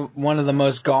 You know, one of the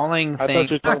most galling I things... thought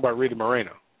you were talking about Rita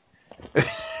Moreno.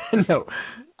 No,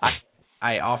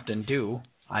 I often do.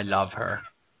 I love her.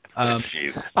 I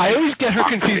always get her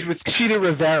confused with Cheetah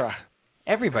Rivera.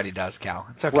 Everybody does, Cal.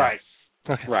 It's okay. Right.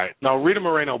 Okay. Right. No, Rita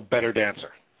Moreno, better dancer.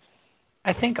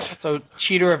 I think also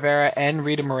Cheetah Rivera and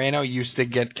Rita Moreno used to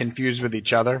get confused with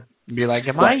each other and be like,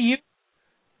 am I you?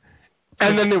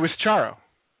 And then there was Charo.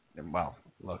 Well,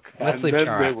 look, let's leave then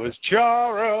Charo. there was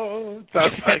Charo.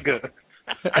 Sounds like good.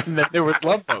 And then there was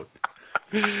Love Boat.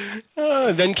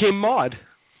 Then came Maude.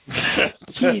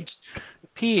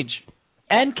 Peach,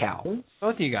 and Cal,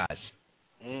 both of you guys.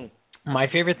 My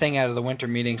favorite thing out of the winter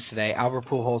meetings today, Albert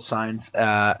Pujols signs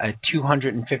a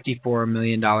 $254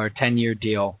 million 10-year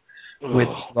deal with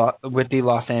the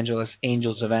Los Angeles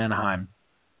Angels of Anaheim.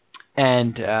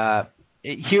 And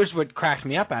here's what cracks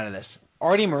me up out of this.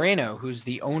 Artie Moreno, who's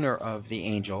the owner of the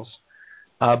Angels,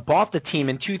 bought the team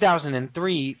in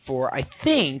 2003 for, I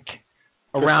think,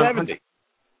 around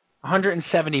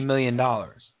 $170 million.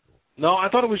 No, I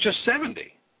thought it was just 70.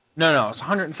 No, it's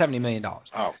 $170 million. Oh,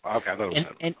 okay. I thought it was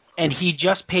 70. And he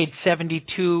just paid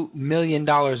 $72 million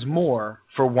more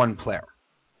for one player.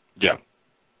 Yeah.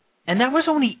 And that was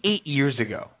only 8 years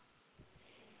ago.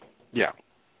 Yeah.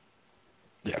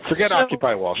 Yeah. Forget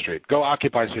Occupy Wall Street. Go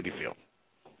occupy Citi Field.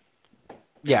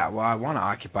 Yeah, well, I want to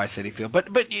occupy Citi Field, but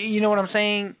you know what I'm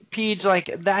saying, Pete? Like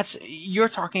you're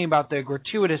talking about the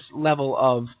gratuitous level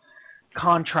of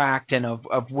contract and of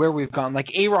where we've gone. Like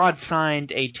A-Rod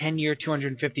signed a 10-year,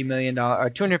 $252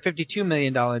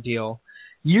 million deal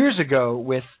years ago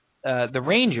with the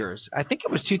Rangers. I think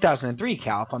it was 2003,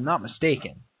 Cal, if I'm not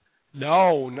mistaken.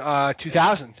 No,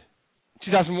 2000.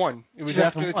 2001. It was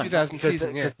after the 2000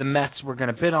 season. Because the Mets were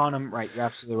going to bid on him. Right, you're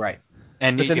absolutely right.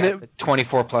 And you got the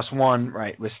 24 plus 1,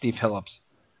 right, with Steve Phillips.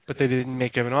 But they didn't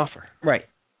make him an offer. Right.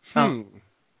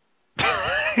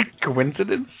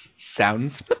 Coincidence?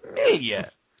 Sounds familiar.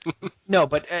 No,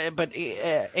 but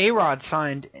A-Rod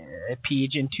signed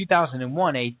Peach in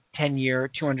 2001 a 10-year,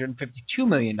 $252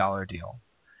 million deal.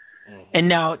 And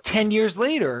now, 10 years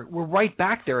later, we're right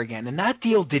back there again. And that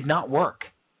deal did not work.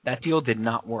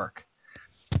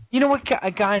 You know what,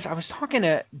 guys? I was talking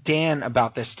to Dan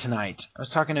about this tonight. I was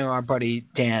talking to our buddy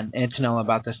Dan Antonella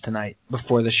about this tonight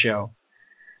before the show.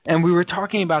 And we were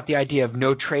talking about the idea of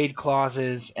no trade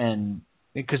clauses, and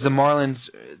because the Marlins,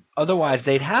 otherwise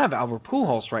they'd have Albert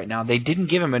Pujols right now. They didn't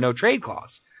give him a no trade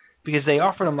clause because they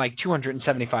offered him like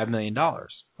 $275 million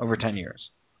over 10 years.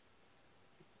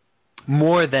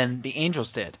 More than the Angels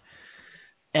did.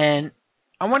 And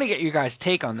I want to get your guys'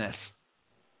 take on this.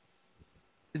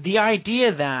 The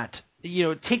idea that,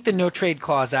 take the no trade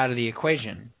clause out of the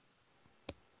equation,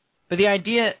 but the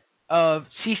idea of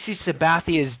CC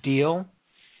Sabathia's deal,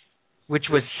 which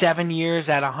was 7 years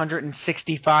at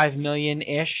 $165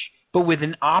 million-ish, but with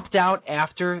an opt-out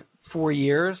after 4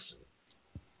 years,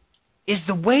 is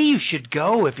the way you should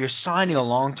go if you're signing a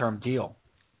long-term deal.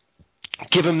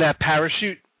 Give him that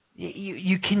parachute.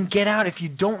 You can get out. If you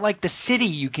don't like the city,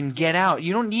 you can get out.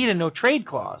 You don't need a no trade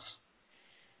clause.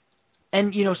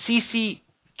 And, CC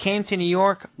came to New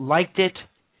York, liked it,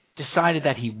 decided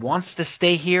that he wants to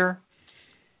stay here.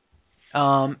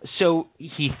 So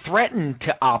he threatened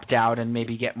to opt out and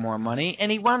maybe get more money,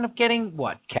 and he wound up getting,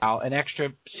 what, Cal, an extra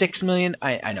 $6 million?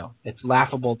 I know, it's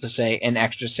laughable to say an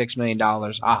extra $6 million,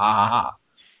 ha ha ha ha.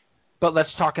 But let's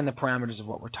talk in the parameters of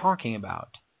what we're talking about.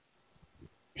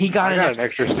 I got an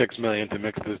extra $6 million to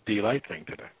mix this D-Light thing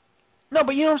today. No,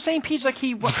 but you know what I'm saying, Pete? Like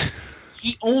he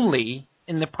only,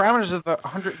 in the parameters of a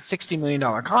 $160 million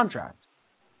contract,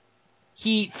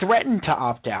 he threatened to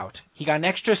opt out. He got an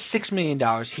extra $6 million.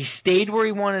 He stayed where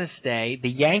he wanted to stay. The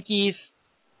Yankees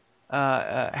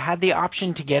had the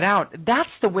option to get out. That's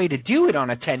the way to do it on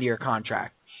a 10-year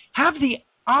contract. Have the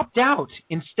opt-out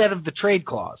instead of the trade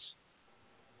clause,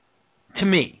 to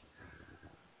me.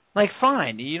 Like,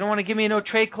 fine, you don't want to give me a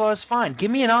no-trade clause? Fine. Give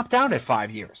me an opt-out at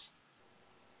 5 years.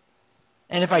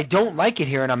 And if I don't like it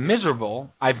here and I'm miserable,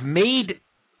 I've made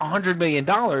 $100 million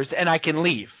and I can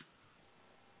leave.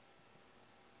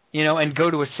 And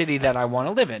go to a city that I want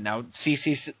to live in. Now,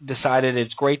 CC decided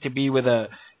it's great to be with a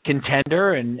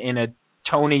contender and in a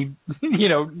Tony,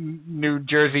 New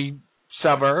Jersey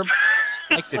suburb.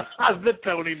 The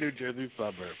Tony, New Jersey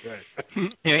suburb,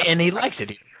 right. And he likes it.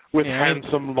 With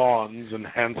handsome lawns and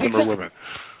handsomer women.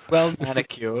 Well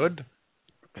manicured.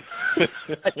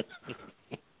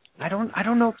 I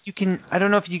don't know if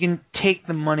you can take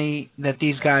the money that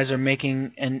these guys are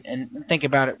making and think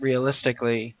about it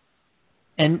realistically.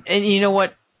 And you know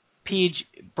what, Peach,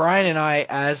 Brian and I,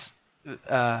 as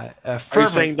Are you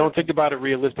saying don't think about it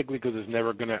realistically because it's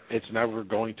never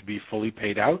going to be fully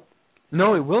paid out?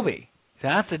 No, it will be.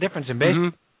 That's the difference in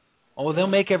baseball. Mm-hmm. Oh, they'll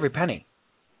make every penny.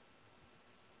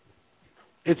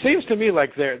 It seems to me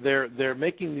like they're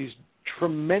making these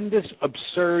tremendous,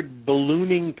 absurd,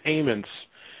 ballooning payments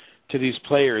to these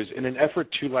players in an effort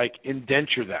to like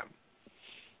indenture them.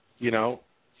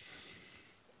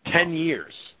 10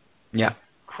 years. Yeah.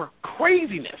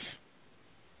 Craziness.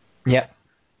 Yeah.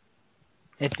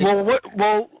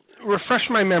 Well, refresh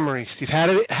my memory, Steve.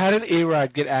 How did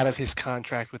A-Rod get out of his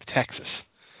contract with Texas?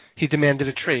 He demanded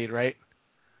a trade, right?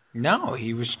 No,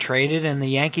 he was traded, and the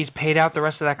Yankees paid out the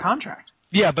rest of that contract.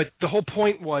 Yeah, but the whole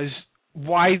point was,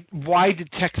 why did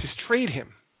Texas trade him?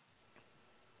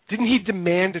 Didn't he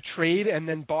demand a trade, and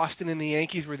then Boston and the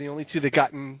Yankees were the only two that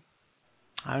got in?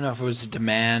 I don't know if it was a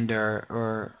demand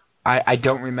or I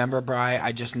don't remember, Bri.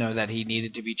 I just know that he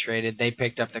needed to be traded. They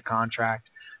picked up the contract.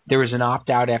 There was an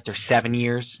opt-out after 7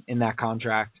 years in that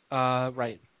contract.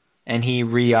 Right. And he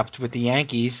re-upped with the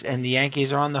Yankees, and the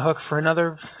Yankees are on the hook for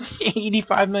another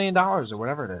 $85 million or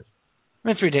whatever it is. I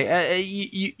mean, it's ridiculous.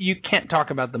 You can't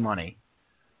talk about the money.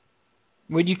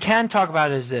 What you can talk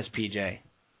about is this, PJ.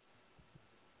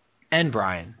 And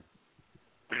Brian.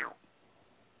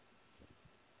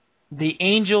 The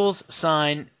Angels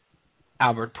sign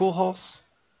Albert Pujols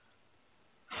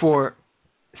for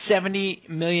 $70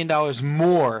 million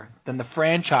more than the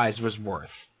franchise was worth.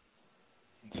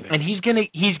 And he's gonna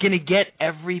get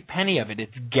every penny of it.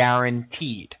 It's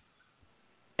guaranteed.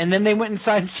 And then they went and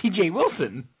signed C.J.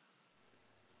 Wilson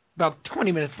about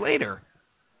 20 minutes later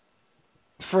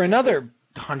for another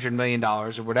 $100 million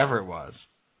or whatever it was.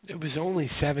 It was only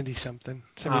 70-something,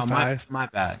 75. Oh, my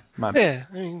bad. Yeah,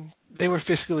 I mean, they were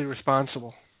fiscally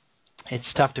responsible. It's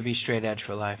tough to be straight edge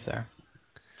for life there.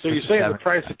 So you're saying the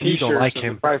price of T-shirts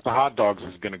and the price of hot dogs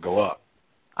is going to go up?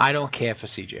 I don't care for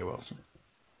C.J. Wilson.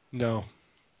 No.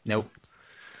 Nope.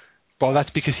 Well, that's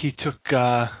because he took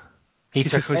the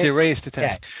Rays to task.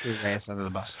 Yeah, he was raised under the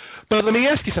bus. But let me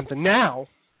ask you something. Now,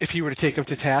 if he were to take him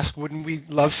to task, wouldn't we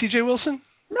love C.J. Wilson?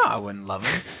 No, I wouldn't love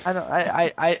him.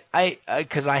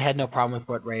 Because I had no problem with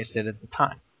what Reyes did at the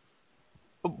time.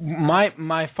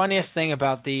 My funniest thing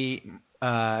about the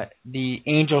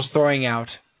Angels throwing out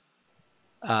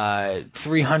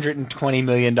 $320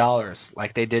 million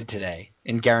like they did today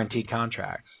in guaranteed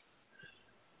contracts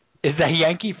is that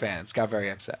Yankee fans got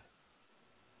very upset.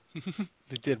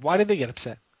 They did. Why did they get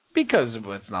upset? Because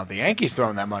it's not the Yankees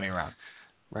throwing that money around.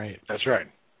 Right. That's right.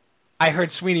 I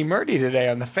heard Sweeney Murdy today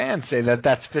on the fan say that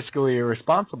that's fiscally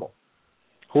irresponsible.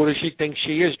 Who does she think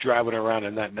she is driving around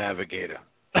in that Navigator?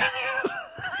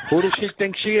 Who does she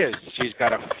think she is? She's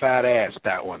got a fat ass,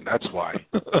 that one. That's why.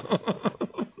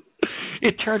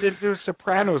 It turned into a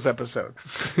Sopranos episode.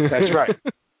 That's right.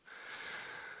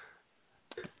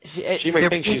 She may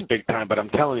think she's big time, but I'm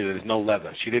telling you, there's no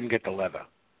leather. She didn't get the leather.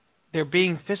 They're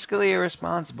being fiscally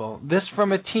irresponsible. This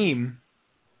from a team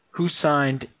who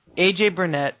signed A.J.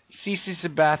 Burnett, CeCe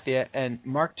Sabathia, and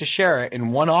Mark Teixeira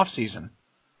in one offseason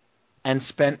and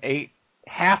spent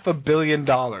 $500 million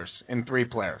in 3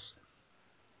 players.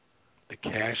 The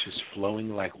cash is flowing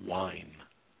like wine.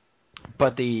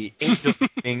 But the Angels are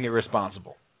being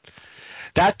irresponsible.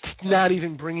 That's not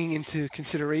even bringing into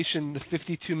consideration the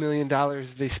 $52 million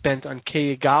they spent on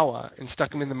Keigawa and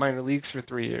stuck him in the minor leagues for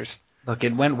 3 years. Look,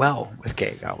 it went well with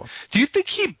Keigawa. Do you think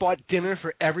he bought dinner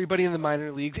for everybody in the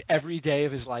minor leagues every day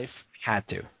of his life? Had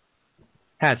to.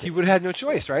 He would have had no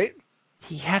choice, right?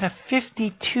 He had a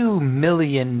 $52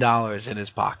 million in his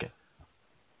pocket.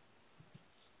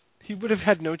 He would have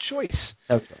had no choice.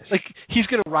 Okay. Like, he's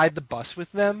going to ride the bus with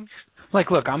them. Like,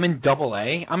 look, I'm in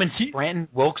AA. I'm in Scranton,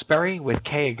 Wilkes-Barre with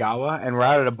Keigawa, and we're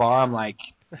out at a bar. I'm like,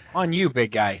 on you,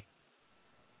 big guy.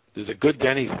 There's a good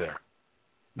Denny's there.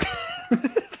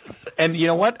 And you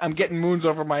know what? I'm getting moons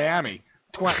over Miami.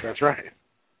 That's right.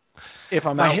 If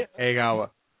I'm out Keigawa.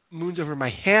 Moons over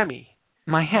Miami.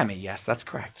 Miami, yes, that's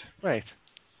correct. Right.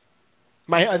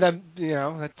 That's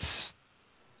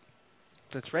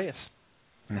Reyes.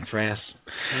 That's Reyes.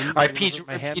 All right, Pete,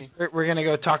 we're going to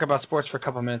go talk about sports for a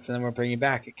couple of minutes, and then we'll bring you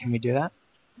back. Can we do that?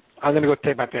 I'm going to go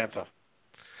take my pants off.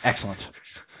 Excellent.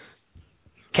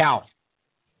 Cal,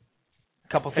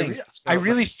 a couple things. I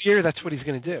really fear that's what he's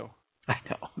going to do. I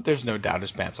know. There's no doubt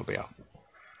his pants will be off.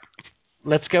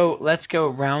 Let's go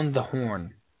round the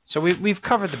horn. So we've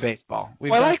covered the baseball.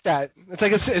 I like that.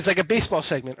 It's like a baseball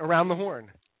segment, around the horn.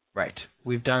 Right.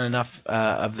 We've done enough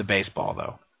of the baseball,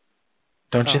 though.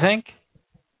 Don't you think?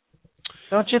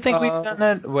 Don't you think we've done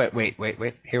that? Wait.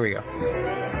 Here we go.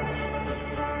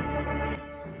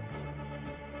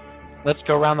 Let's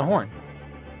go around the horn.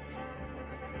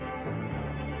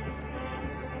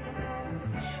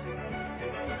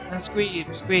 Squeep,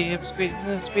 squeep, squeep,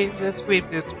 squeep, squeep,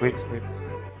 squeep, squeep.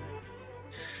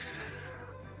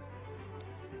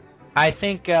 I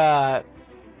think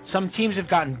some teams have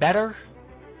gotten better.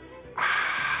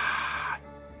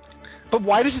 But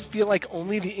why does it feel like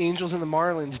only the Angels and the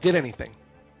Marlins did anything?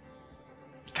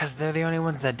 Because they're the only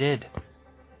ones that did.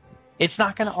 It's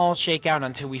not going to all shake out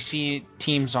until we see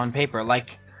teams on paper. Like,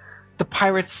 the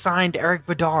Pirates signed Eric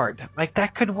Bedard. Like,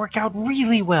 that could work out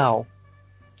really well.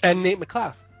 And Nate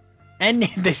McLeod. And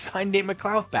they signed Nate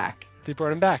McLeod back. They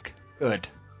brought him back. Good.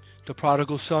 The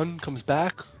prodigal son comes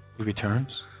back. He returns.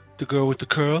 The girl with the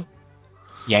curl.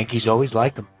 Yankees always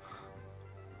liked him.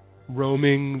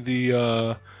 Roaming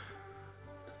the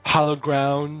hallowed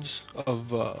grounds of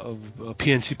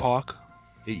PNC Park.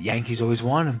 The Yankees always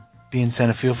wanted him. Be in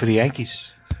center field for the Yankees.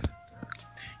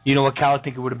 You know what, Cal? I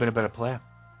think it would have been a better player.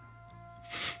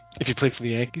 If you played for the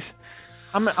Yankees?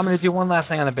 I'm going to do one last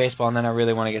thing on the baseball, and then I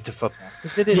really want to get to football.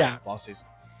 Because it is football season.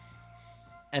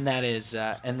 And that is,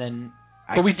 and then...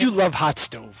 But we do love hot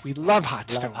stove. We love hot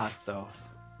stove. Love hot stove.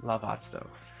 Love hot stove.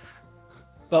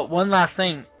 But one last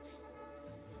thing.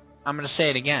 I'm going to say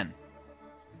it again.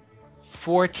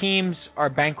 4 teams are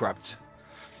bankrupt.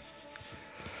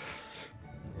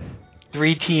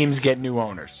 3 teams get new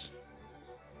owners.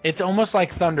 It's almost like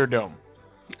Thunderdome.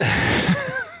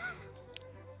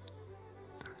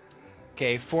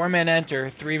 Okay, 4 men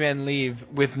enter, 3 men leave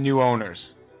with new owners.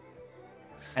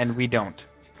 And we don't.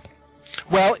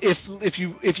 Well, if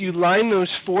you line those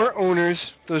 4 owners,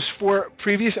 those 4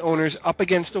 previous owners up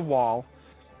against a wall,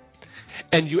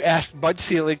 and you ask Bud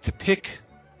Selig to pick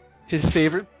his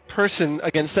favorite person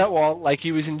against that wall like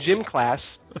he was in gym class,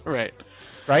 right?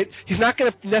 He's not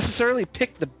going to necessarily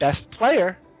pick the best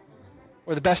player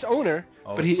or the best owner,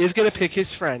 but he is going to pick his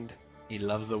friend. He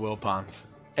loves the Wilpons.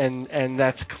 And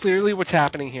that's clearly what's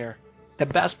happening here. The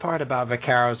best part about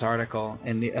Vaccaro's article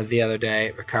the other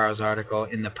day, Vaccaro's article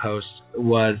in the Post,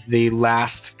 was the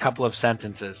last couple of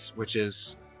sentences, which is,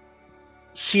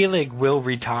 Selig will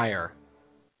retire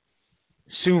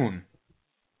soon.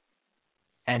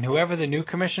 And whoever the new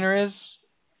commissioner is,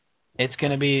 it's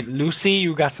going to be, Lucy,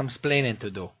 you got some splaining to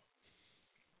do.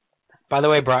 By the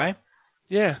way, Bri?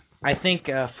 Yeah. I think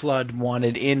Flood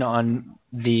wanted in on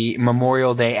the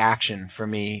Memorial Day action for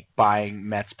me buying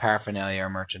Mets paraphernalia or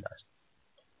merchandise.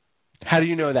 How do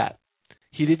you know that?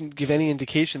 He didn't give any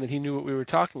indication that he knew what we were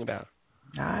talking about.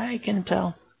 I can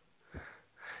tell.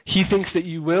 He thinks that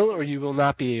you will or you will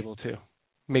not be able to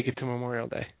make it to Memorial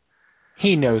Day.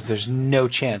 He knows there's no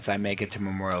chance I make it to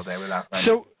Memorial Day without that.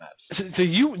 So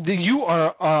you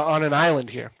are on an island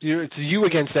here. It's you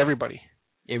against everybody.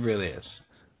 It really is.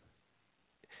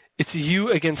 It's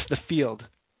you against the field.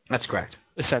 That's correct.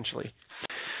 Essentially.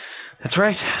 That's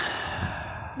right.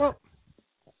 Well,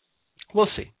 we'll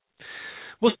see.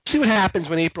 We'll see what happens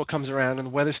when April comes around and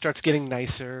the weather starts getting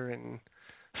nicer and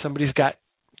somebody's got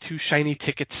 2 shiny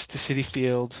tickets to Citi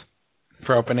Field.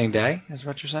 For opening day, is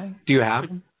what you're saying? Do you have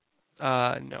them?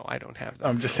 No, I don't have them.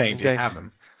 I'm just saying, do you have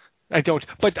them? I don't,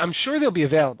 but I'm sure they'll be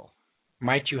available.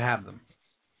 Might you have them?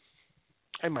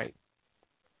 I might.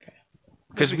 Okay.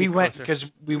 Because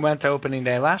we went to opening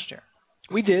day last year.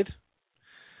 We did.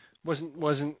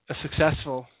 Wasn't a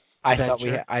successful I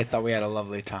venture. thought we had a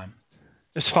lovely time.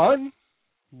 It was fun.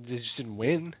 They just didn't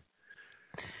win.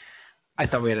 I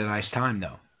thought we had a nice time,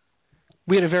 though.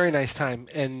 We had a very nice time,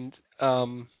 and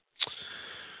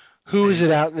who is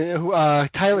it out there?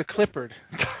 Tyler Clippard.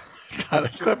 Tyler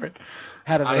Clippard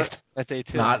had a nice time that day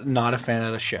too. Not a fan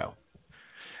of the show.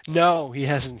 No, he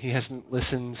hasn't. He hasn't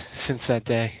listened since that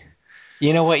day.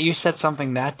 You know what? You said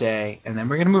something that day, and then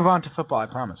we're going to move on to football, I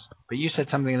promise. But you said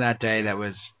something that day that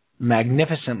was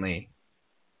magnificently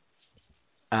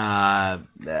not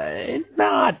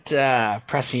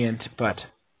prescient, but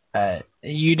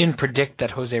you didn't predict that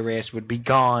Jose Reyes would be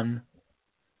gone.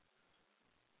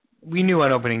 We knew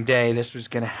on opening day this was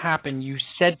going to happen. You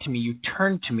said to me, you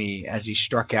turned to me as he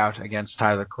struck out against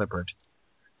Tyler Clippard.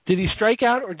 Did he strike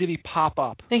out or did he pop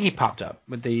up? I think he popped up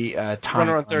with the time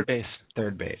runner on third base.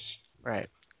 Third base. Right.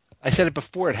 I said it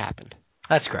before it happened.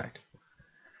 That's correct.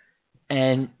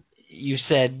 And you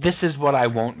said, this is what I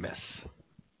won't miss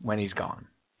when he's gone.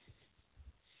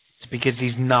 It's because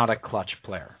he's not a clutch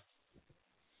player.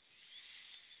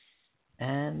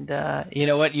 And you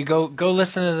know what? You go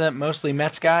listen to the mostly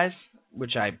Mets guys,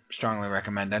 which I strongly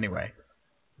recommend anyway.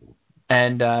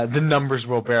 And the numbers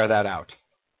will bear that out.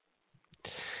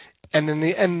 And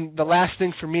then the last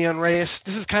thing for me on Reyes,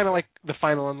 this is kind of like the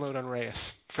final unload on Reyes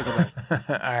for the night.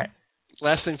 All right.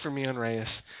 Last thing for me on Reyes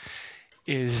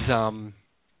is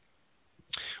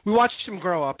we watched him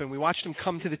grow up and we watched him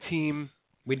come to the team.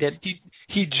 We did.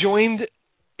 He joined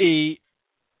a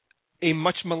a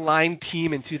much maligned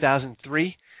team in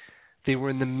 2003. They were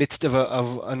in the midst of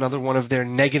another one of their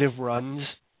negative runs.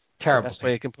 Terrible. That's the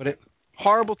way I can put it.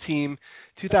 Horrible team.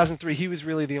 2003, he was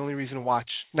really the only reason to watch.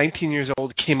 19 years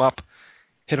old, came up,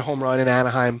 hit a home run in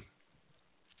Anaheim.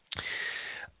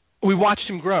 We watched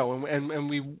him grow, and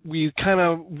we kind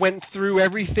of went through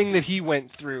everything that he went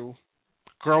through,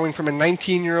 growing from a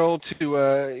 19-year-old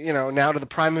to now to the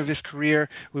prime of his career.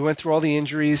 We went through all the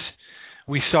injuries.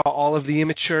 We saw all of the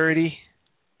immaturity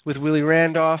with Willie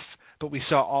Randolph, but we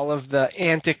saw all of the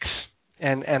antics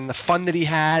and the fun that he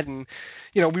had. And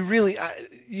we really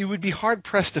you would be hard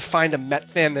pressed to find a Met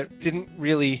fan that didn't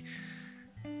really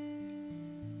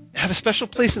have a special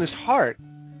place in his heart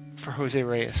for Jose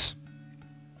Reyes.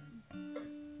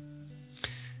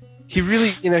 He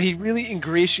really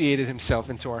ingratiated himself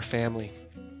into our family.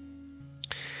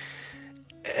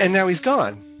 And now he's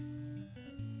gone.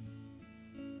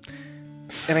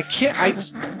 And I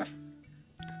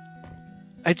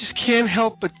just can't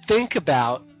help but think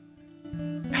about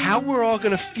how we're all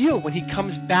going to feel when he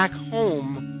comes back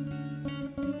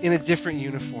home in a different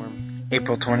uniform.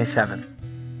 April 27th.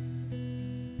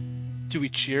 Do we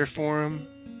cheer for him?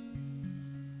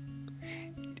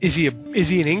 Is he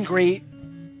an ingrate?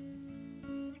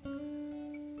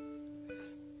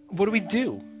 What do we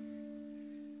do?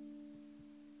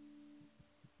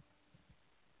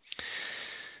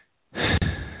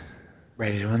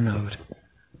 Ready to unload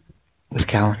with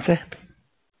Cal and Sip.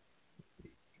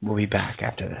 We'll be back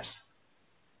after this.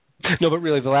 No, but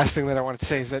really, the last thing that I wanted to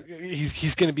say is that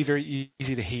he's going to be very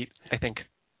easy to hate, I think.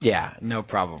 Yeah, no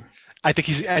problem. I think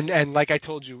he's and like I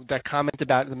told you, that comment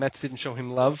about the Mets didn't show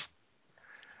him love,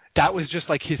 that was just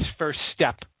like his first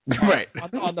step right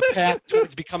on the path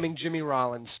towards becoming Jimmy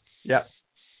Rollins. Yeah.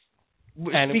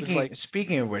 And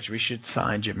speaking of which, we should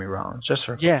sign Jimmy Rollins just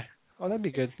for Oh, that'd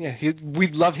be good. Yeah,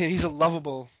 we'd love him. He's a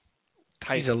lovable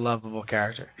type. He's a lovable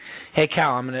character. Hey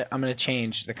Cal, I'm gonna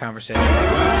change the conversation.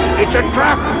 It's a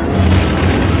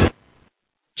trap.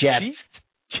 Jets,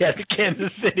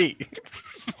 Kansas City.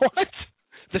 What?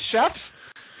 The Chefs?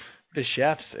 The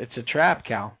Chefs. It's a trap,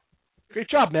 Cal. Great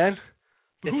job, man.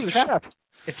 Who's the Chefs?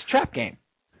 It's a trap game.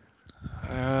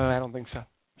 I don't think so.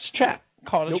 It's a trap.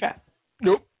 Call it a trap.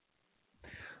 Nope.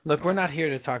 Look, we're not here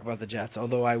to talk about the Jets,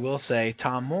 although I will say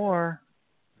Tom Moore.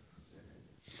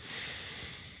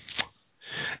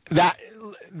 That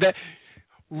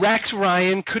Rex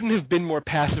Ryan couldn't have been more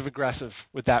passive aggressive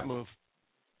with that move.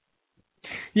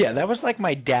 Yeah, that was like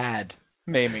my dad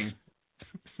naming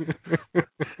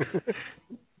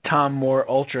Tom Moore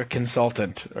Ultra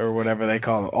Consultant or whatever they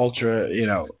call it. Ultra,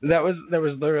 that was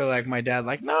literally like my dad,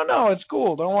 like, no, it's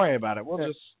cool. Don't worry about it.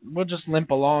 We'll just limp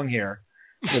along here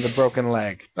with a broken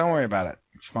leg. Don't worry about it.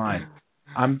 It's fine.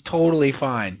 I'm totally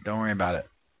fine. Don't worry about it.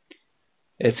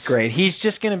 It's great. He's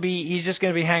just gonna be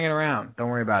hanging around. Don't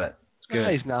worry about it. It's good.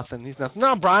 No, he's nothing.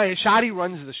 No, Brian Shoddy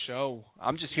runs the show.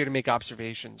 I'm just here to make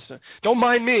observations. Don't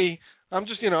mind me. I'm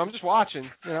just watching.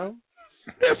 That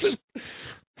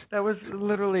was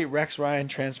literally Rex Ryan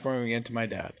transforming into my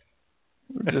dad.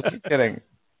 Just kidding.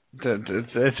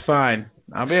 It's fine.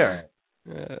 I'll be all right.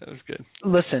 Yeah, that was good.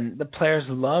 Listen, the players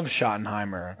love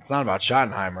Schottenheimer. It's not about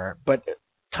Schottenheimer, but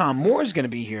Tom Moore's going to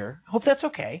be here. Hope that's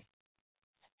okay.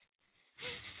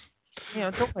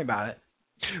 Don't worry about it.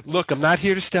 Look, I'm not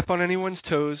here to step on anyone's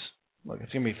toes. Look,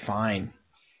 it's going to be fine.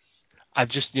 I've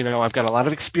just, I've got a lot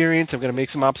of experience. I'm going to make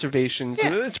some observations.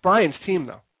 Yeah. It's Brian's team,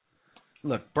 though.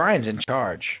 Look, Brian's in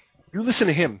charge. You listen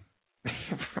to him.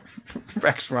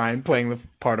 Rex Ryan playing the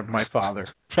part of my father.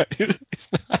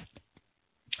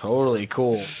 Totally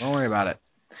cool. Don't worry about it.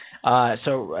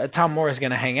 So Tom Moore is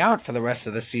going to hang out for the rest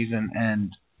of the season,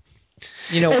 and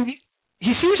and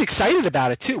he seems excited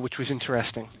about it too, which was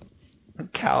interesting.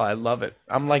 Cal, I love it.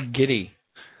 I'm like giddy.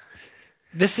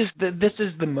 This is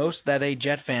the most that a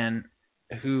Jet fan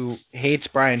who hates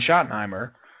Brian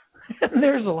Schottenheimer, and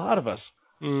there's a lot of us,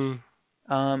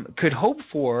 could hope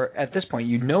for at this point.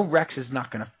 Rex is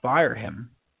not going to fire him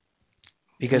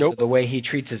because of the way he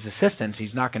treats his assistants.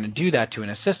 He's not going to do that to an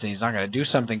assistant. He's not going to do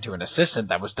something to an assistant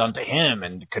that was done to him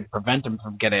and could prevent him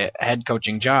from getting a head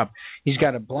coaching job. He's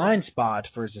got a blind spot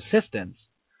for his assistants.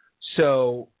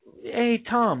 So, hey,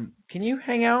 Tom, can you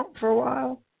hang out for a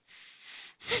while?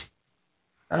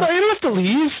 No, you don't have to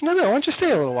leave. No, why don't you stay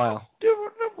a little while? Dude,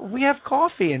 we have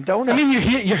coffee and donuts. I mean,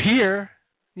 you're here.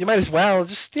 You might as well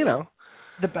just, The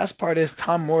best part is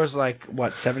Tom Moore's like,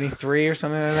 73 or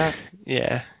something like that?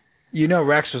 Yeah.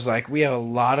 Rex was like, we have a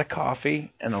lot of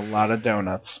coffee and a lot of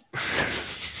donuts.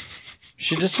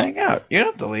 Should just hang out. You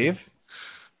don't have to leave.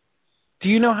 Do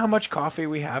you know how much coffee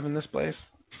we have in this place?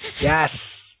 Yes.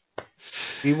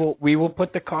 We will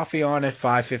put the coffee on at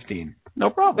 5:15. No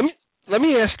problem. Let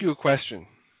me ask you a question,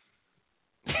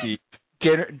 Steve.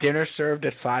 Dinner served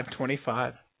at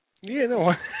 5:25. Yeah,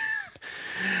 no.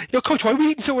 Yo, Coach, why are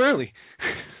we eating so early?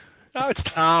 Oh, it's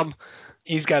Tom.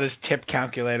 He's got his tip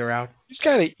calculator out. He's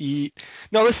got to eat.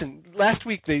 No, listen. Last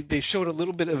week they showed a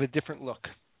little bit of a different look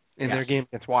in their game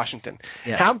against Washington.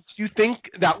 Yes. How do you think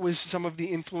that was some of the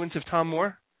influence of Tom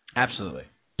Moore? Absolutely.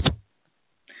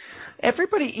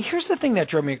 Here's the thing that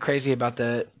drove me crazy about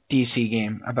the DC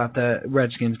game, about the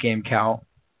Redskins game, Cal.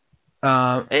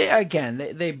 Again,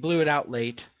 they blew it out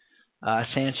late.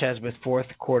 Sanchez with fourth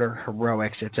quarter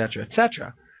heroics, et cetera, et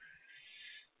cetera.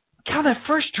 Cal, that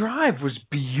first drive was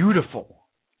beautiful.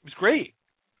 It was great.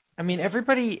 I mean,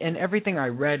 everybody and everything I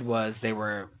read was they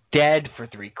were dead for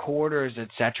three quarters, et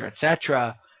cetera, et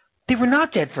cetera. They were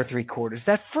not dead for three quarters.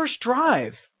 That first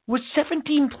drive was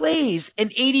 17 plays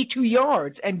and 82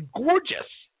 yards and gorgeous.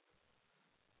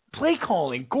 Play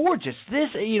calling, gorgeous. This,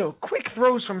 quick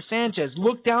throws from Sanchez,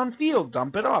 look downfield,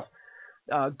 dump it off.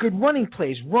 Good running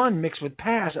plays, run mixed with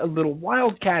pass, a little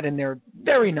wildcat in there,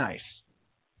 very nice.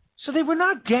 So they were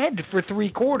not dead for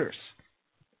three quarters.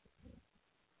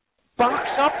 Box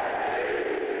up.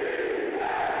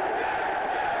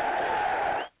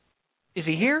 Is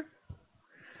he here?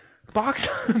 Box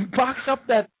up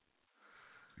that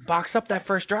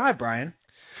first drive, Brian.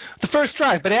 The first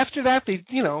drive, but after that they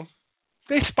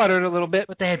sputtered a little bit.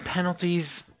 But they had penalties.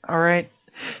 All right.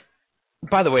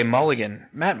 By the way,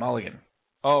 Matt Mulligan.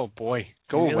 Oh boy,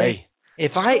 go really? away.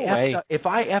 If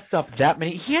I effed up that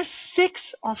many, he has 6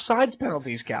 offsides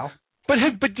penalties, Cal. But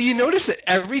do you notice that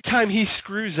every time he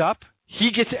screws up,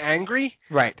 he gets angry?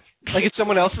 Right. Like it's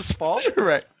someone else's fault?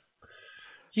 Right.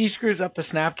 He screws up the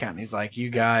snap count. He's like, you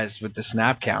guys with the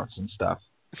snap counts and stuff.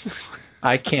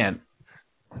 I can't.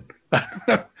 I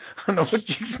don't know what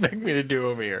you expect me to do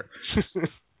over here.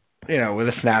 With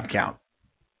a snap count.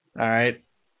 All right.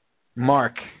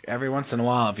 Mark, every once in a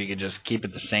while, if you could just keep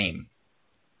it the same.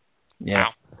 Yeah.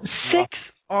 6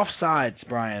 offsides,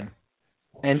 Brian,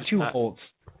 and 2 holds.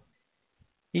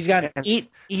 He's got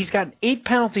 8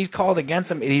 penalties called against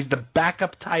him, and he's the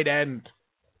backup tight end.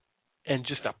 And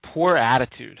just a poor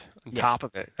attitude on top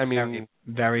of it. I mean,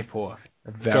 very poor.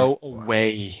 Go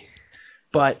away.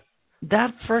 But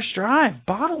that first drive,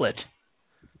 bottle it.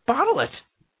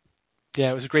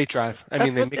 Yeah, it was a great drive. I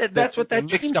mean, they mixed up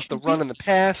the run and the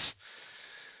pass.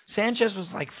 Sanchez was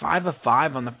like 5 of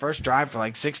 5 on the first drive for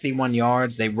like 61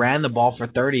 yards. They ran the ball for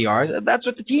 30 yards. That's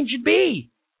what the team should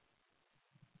be.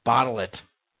 Bottle it.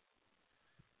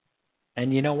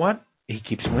 And you know what? He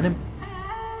keeps winning.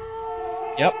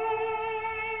 Yep.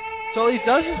 That's all he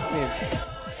does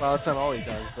well, it's not all he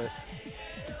does, but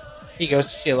he goes to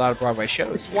see a lot of Broadway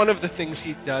shows. It's one of the things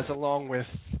he does along with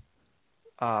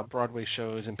Broadway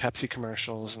shows and Pepsi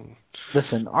commercials. And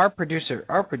listen, our producer,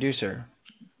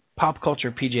 Pop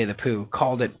Culture PJ the Pooh,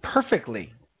 called it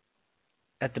perfectly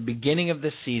at the beginning of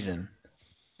this season,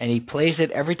 and he plays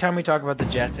it every time we talk about the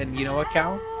Jets. And you know what,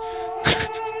 Cal?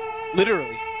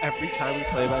 Literally every time we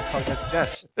talk about the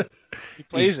Jets, he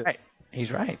plays it. Right. He's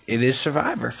right. It is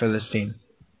Survivor for this team.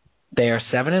 They are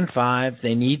 7-5.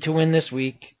 They need to win this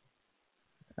week.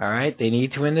 All right, they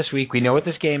need to win this week. We know what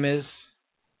this game is.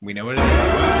 We know what it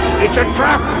is. It's a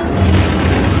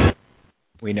trap.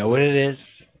 We know what it is.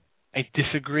 I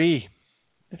disagree.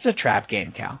 It's a trap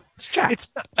game, Cal. It's a trap.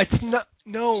 It's not.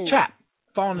 No. It's a trap.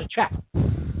 Fall in the trap.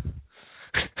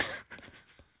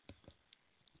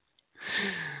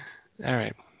 All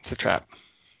right. It's a trap.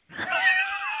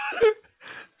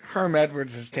 Herm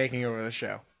Edwards is taking over the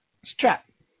show. It's a trap.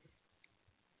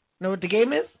 Know what the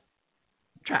game is?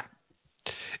 Trap.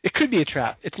 It could be a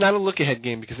trap. It's not a look-ahead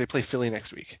game because they play Philly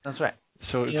next week. That's right.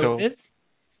 So what it is?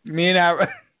 Me and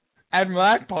Admiral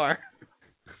Akbar.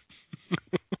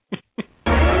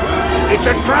 It's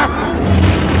a trap.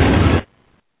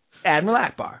 Admiral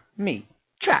Akbar. Me.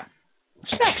 Trap.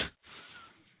 Next.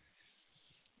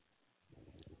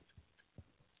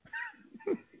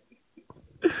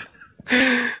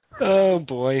 Oh,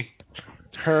 boy.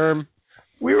 Herm.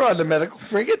 We were on the medical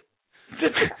frigate.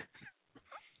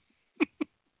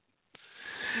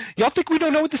 Y'all think we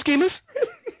don't know what this game is?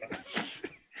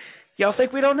 Y'all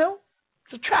think we don't know?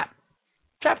 It's a trap.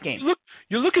 Trap game. Look,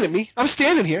 you're looking at me. I'm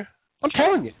standing here. I'm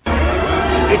telling you.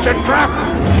 It's a trap.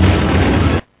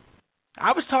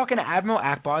 I was talking to Admiral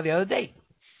Akbar the other day.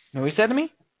 You know what he said to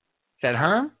me? He said,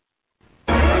 Herm?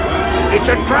 It's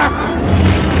a trap.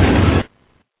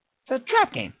 It's a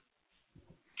trap game.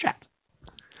 Trap.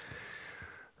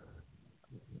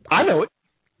 I know it.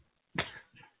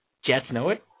 Jets know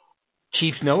it.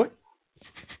 Chiefs know it.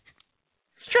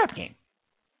 It's a trap game.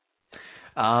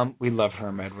 We love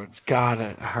Herm Edwards. God,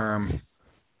 Herm.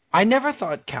 I never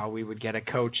thought, Cal, we would get a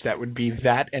coach that would be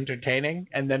that entertaining,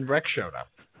 and then Rex showed up.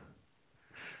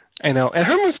 I know. And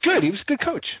Herm was good. He was a good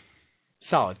coach.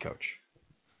 Solid coach.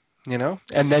 You know?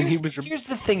 And then he was... Here's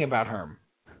the thing about Herm.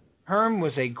 Herm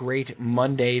was a great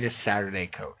Monday to Saturday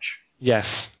coach. Yes.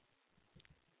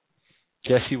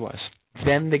 Yes, he was.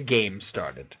 Then the game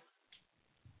started.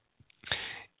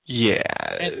 Yeah.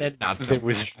 And not so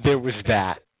there was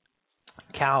that.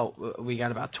 Cal, we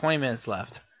got about 20 minutes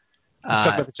left. Let's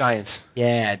talk about the Giants.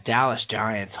 Yeah, Dallas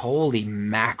Giants. Holy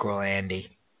mackerel,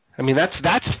 Andy. I mean,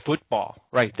 that's football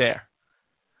right there.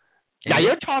 Now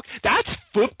that's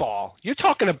football. You're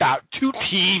talking about two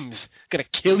teams gonna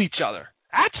kill each other.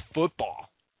 That's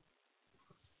football.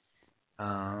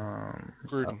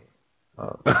 Gruden.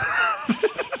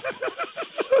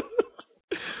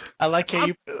 I like how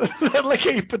you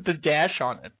put the dash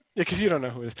on it. Yeah, because you don't know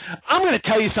who it is. I'm going to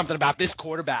tell you something about this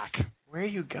quarterback. Where are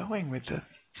you going with this?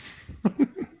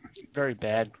 Very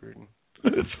bad, Gruden.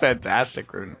 It's fantastic,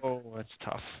 Gruden. Oh, that's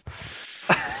tough.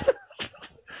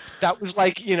 That was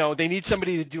like, they need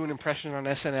somebody to do an impression on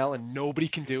SNL, and nobody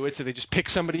can do it, so they just pick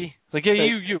somebody. Like, yeah,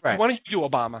 you. Right. Why don't you do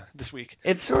Obama this week?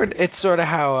 It's sort of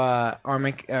how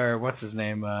what's his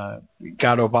name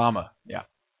got Obama. Yeah.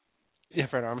 Yeah,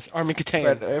 Fred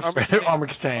Armin-Catane. Fred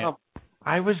Armin-Catane.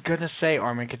 I was gonna say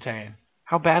Armin-Catane.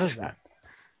 How bad is that?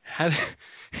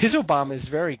 His Obama is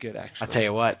very good, actually. I'll tell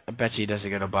you what. I bet you he does a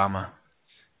good Obama.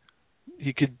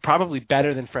 He could probably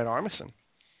better than Fred Armisen.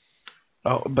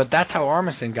 Oh, but that's how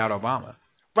Armisen got Obama.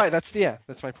 Right. That's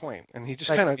my point. And he just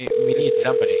kind of. We need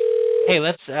somebody. Hey,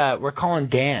 we're calling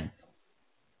Dan.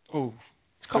 Oh,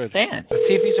 let's call Dan. Let's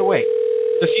see if he's awake.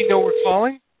 Does he know we're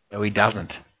calling? No, he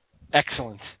doesn't.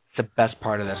 Excellent. It's the best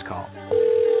part of this call.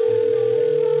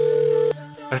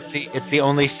 It's the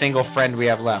only single friend we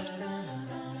have left.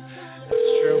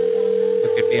 That's true. Who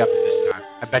could be up at this time.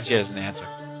 I bet you he doesn't answer.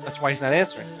 That's why he's not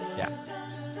answering. Yeah.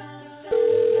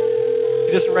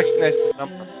 He doesn't recognize the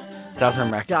number.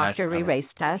 Doesn't recognize Doctor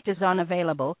Erase Test is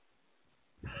unavailable.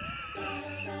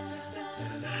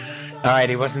 All right,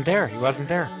 he wasn't there.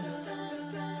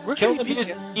 Kill the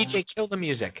music. DJ, kill the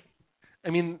music. I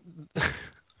mean, what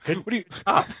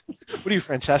are you,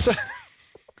 Francesca?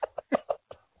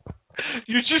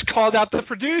 You just called out the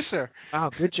producer. Oh,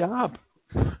 good job.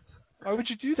 Why would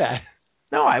you do that?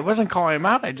 No, I wasn't calling him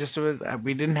out.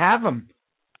 We didn't have him.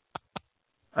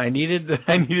 I needed the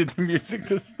music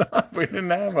to stop. We didn't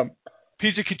have him.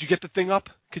 PJ, could you get the thing up?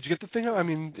 I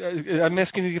mean, I'm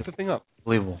asking you to get the thing up.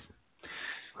 Unbelievable.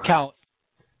 Cal,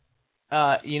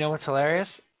 you know what's hilarious?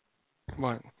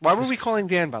 What? Why were we calling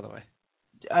Dan, by the way?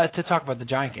 To talk about the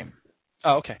Giant game.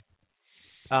 Oh, okay.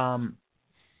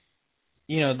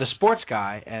 The sports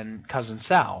guy and cousin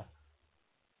Sal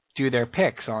do their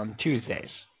picks on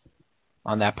Tuesdays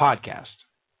on that podcast.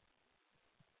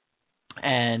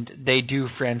 And they do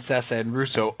Francesa and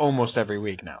Russo almost every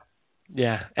week now.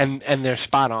 Yeah, and they're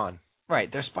spot on. Right,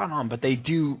 they're spot on, but they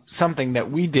do something that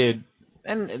we did,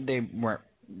 and they weren't,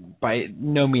 by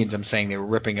no means I'm saying they were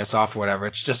ripping us off or whatever.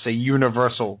 It's just a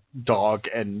universal dog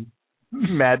and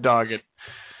Mad Dog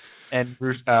and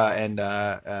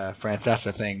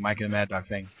Francesa thing, Mike and the Mad Dog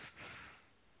thing,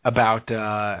 about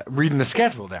reading the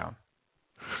schedule down.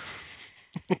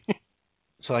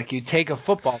 So, like, you take a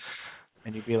football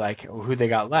and you'd be like, who they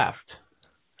got left?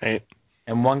 Right.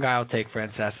 And one guy will take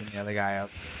Francesa and the other guy will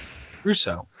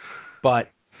Russo. But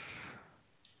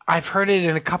I've heard it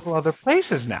in a couple other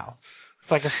places now.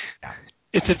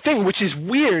 It's a thing, which is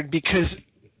weird because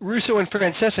Russo and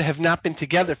Francesa have not been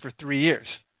together for 3 years.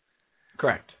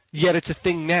 Correct. Yet it's a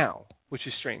thing now, which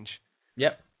is strange.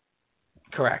 Yep.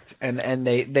 Correct. And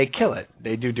they kill it.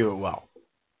 They do it well.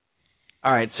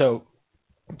 All right, so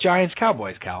Giants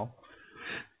Cowboys, Cal.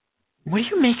 What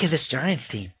do you make of this Giants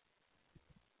team?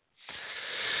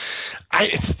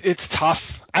 It's tough.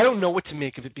 I don't know what to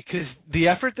make of it because the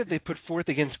effort that they put forth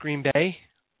against Green Bay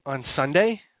on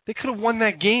Sunday, they could have won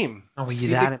that game. Oh, were you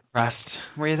that impressed?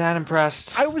 Were you that impressed?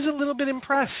 I was a little bit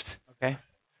impressed. Okay.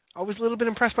 I was a little bit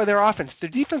impressed by their offense. Their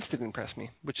defense didn't impress me,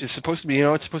 which is supposed to be,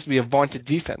 it's supposed to be a vaunted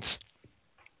defense.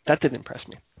 That didn't impress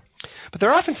me. But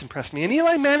their offense impressed me, and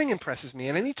Eli Manning impresses me.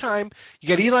 And any time you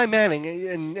get Eli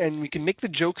Manning, and we can make the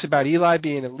jokes about Eli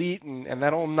being elite and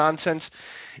that whole nonsense,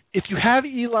 if you have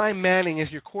Eli Manning as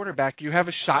your quarterback, you have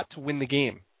a shot to win the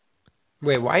game.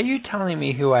 Wait, why are you telling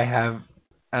me who I have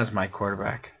as my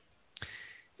quarterback?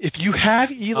 If you have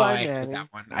Eli Manning...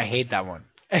 I hate that one.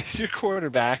 As your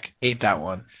quarterback... Hate that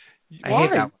one. Why? I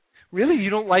hate that one. Really? You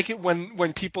don't like it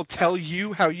when people tell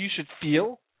you how you should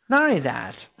feel? Not only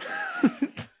that,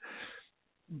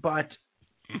 but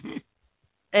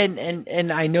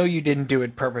and I know you didn't do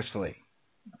it purposefully,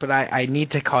 but I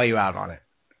need to call you out on it.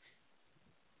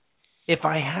 If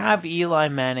I have Eli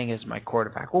Manning as my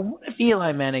quarterback, well, what if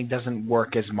Eli Manning doesn't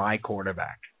work as my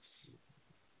quarterback?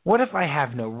 What if I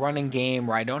have no running game,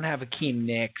 or I don't have Akeem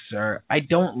Nicks, or I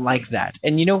don't like that?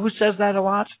 And you know who says that a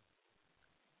lot?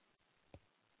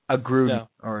 A Gruden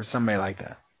or somebody like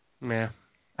that. Yeah.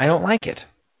 I don't like it.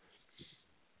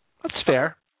 That's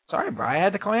fair. Sorry, bro. I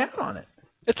had to call you out on it.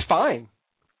 It's fine.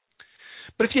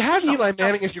 But if you have Eli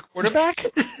Manning as your quarterback,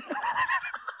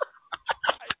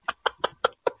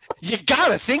 you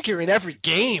gotta think you're in every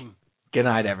game. Good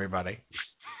night, everybody.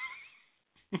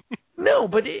 No,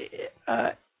 but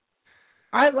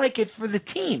I like it for the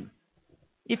team.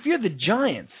 If you're the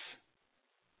Giants,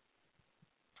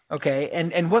 okay,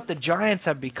 and what the Giants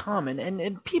have become,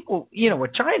 and people,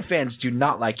 what Giant fans do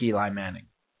not like Eli Manning.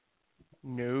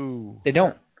 No. They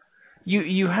don't.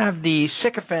 You have the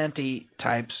sycophanty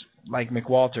types like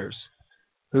McWalters,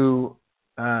 who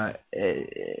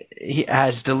he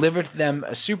has delivered them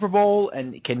a Super Bowl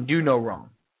and can do no wrong.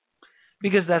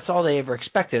 Because that's all they ever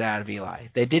expected out of Eli.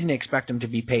 They didn't expect him to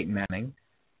be Peyton Manning.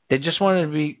 They just wanted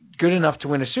to be good enough to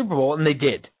win a Super Bowl, and they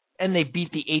did. And they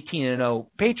beat the 18-0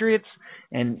 Patriots,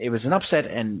 and it was an upset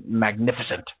and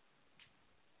magnificent.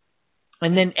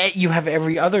 And then you have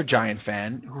every other Giant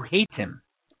fan who hates him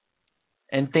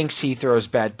and thinks he throws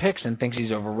bad picks and thinks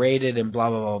he's overrated and blah,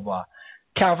 blah, blah, blah.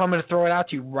 Cal, if I'm going to throw it out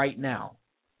to you right now,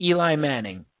 Eli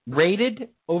Manning, rated,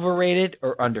 overrated,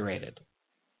 or underrated?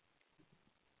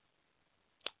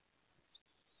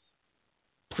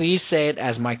 Please say it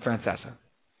as Mike Francesa.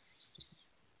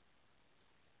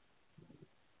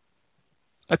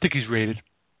 I think he's rated.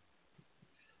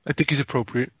 I think he's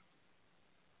appropriate.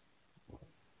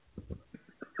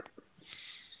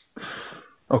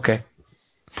 Okay.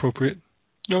 Appropriate.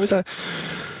 No, it's not.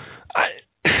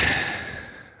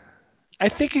 I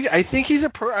think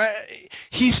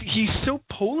he's so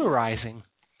polarizing.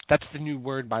 That's the new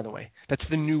word, by the way. That's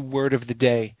the new word of the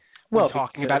day. Well,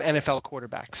 talking about NFL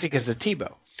quarterbacks. Because of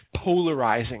Tebow.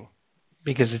 Polarizing.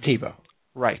 Because of Tebow.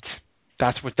 Right.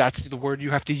 That's the word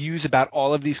you have to use about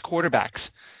all of these quarterbacks.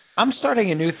 I'm starting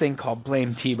a new thing called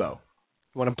Blame Tebow.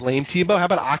 You want to blame Tebow? How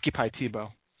about Occupy Tebow?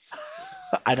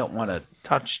 I don't want to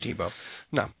touch Tebow.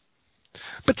 No.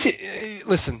 But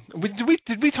listen,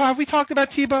 have we talked about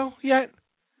Tebow yet?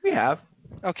 We have.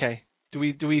 Okay. Do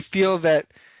we feel that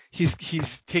he's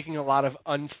taking a lot of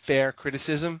unfair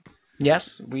criticism? Yes,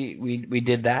 we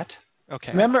did that.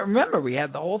 Okay. Remember, we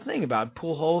had the whole thing about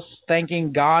Pujols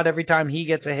thanking God every time he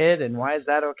gets a hit, and why is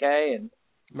that okay? And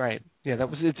right. Yeah, that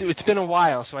was. It's been a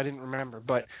while, so I didn't remember.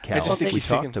 But Cal, I just think we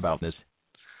talked about this.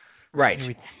 Right.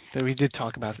 We did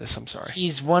talk about this. I'm sorry.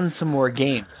 He's won some more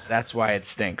games. That's why it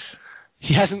stinks.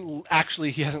 He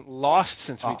hasn't lost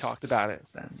since we talked about it.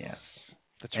 Then, yes.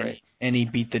 That's right. And he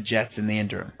beat the Jets in the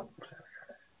interim.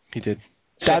 He did.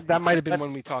 That might have been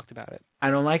when we talked about it. I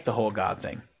don't like the whole God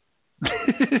thing.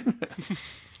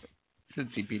 Since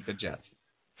he beat the Jets.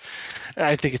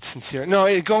 I think it's sincere. No,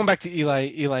 going back to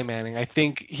Eli Manning, I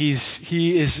think he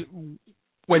is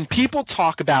when people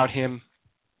talk about him,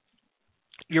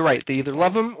 you're right, they either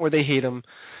love him or they hate him.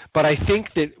 But I think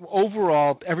that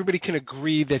overall everybody can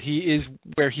agree that he is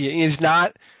where he is. He's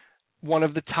not one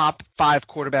of the top 5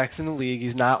 quarterbacks in the league.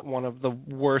 He's not one of the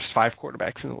worst 5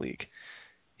 quarterbacks in the league.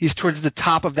 He's towards the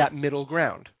top of that middle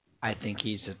ground. I think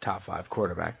he's a top 5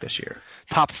 quarterback this year.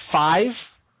 Top 5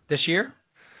 this year?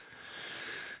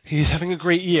 He's having a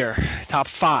great year. Top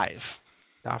 5.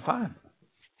 Top 5.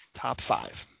 Top 5.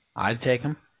 I'd take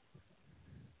him.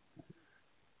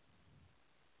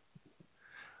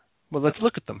 Well, let's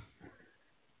look at them.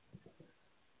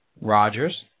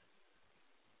 Rodgers.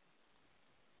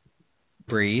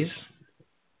 Breeze.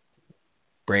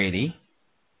 Brady.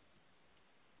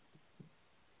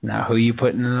 Now, who you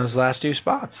putting in those last 2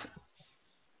 spots?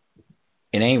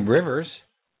 It ain't Rivers.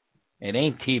 It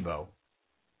ain't Tebow.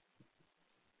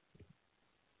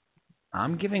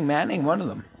 I'm giving Manning one of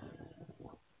them.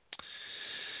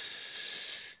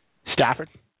 Stafford.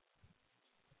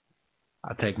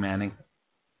 I'll take Manning.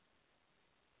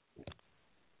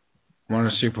 Won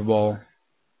a Super Bowl.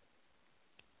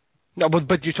 No,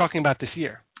 but you're talking about this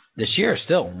year. This year,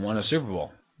 still won a Super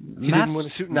Bowl. He didn't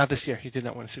win not this year. He did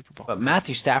not win a Super Bowl. But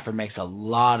Matthew Stafford makes a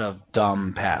lot of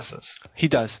dumb passes. He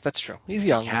does. That's true. He's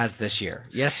young. He has this year.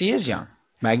 Yes, he is young.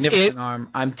 Magnificent arm.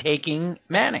 I'm taking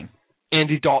Manning.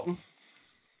 Andy Dalton.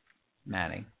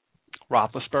 Manning.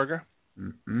 Roethlisberger.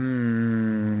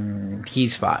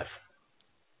 He's 5.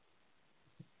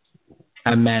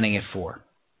 I'm Manning at 4.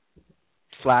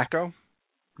 Flacco.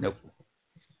 Nope.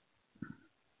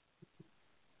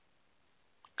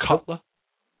 Cutler.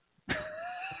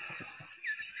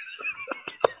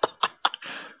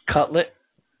 Cutlet.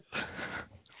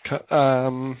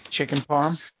 Chicken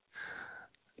parm.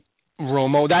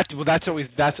 Romo. That's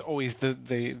always the.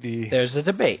 There's a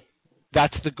debate.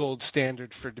 That's the gold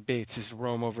standard for debates is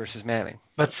Romo versus Manning.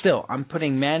 But still, I'm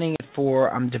putting Manning at 4.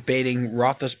 I'm debating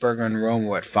Roethlisberger and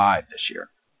Romo at 5 this year.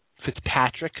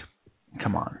 Fitzpatrick.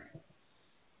 Come on.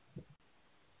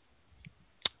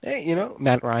 Hey,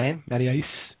 Matt Ryan, Matty Ice.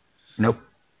 Nope.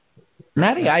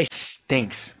 Matty Ice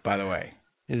stinks, by the way.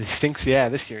 He stinks, yeah,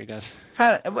 this year he does.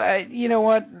 You know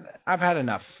what? I've had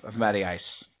enough of Matty Ice.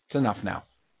 It's enough now.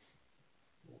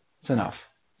 It's enough.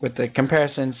 With the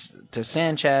comparisons to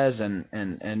Sanchez and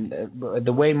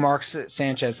the way Mark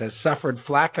Sanchez has suffered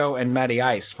Flacco and Matty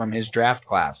Ice from his draft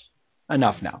class.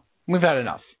 Enough now. We've had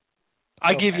enough.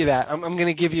 I give you that. I'm going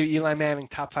to give you Eli Manning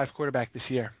top 5 quarterback this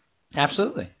year.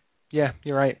 Absolutely. Yeah,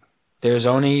 you're right. There's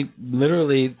only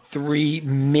literally 3,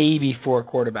 maybe 4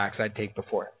 quarterbacks I'd take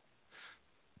before him.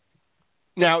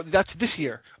 Now, that's this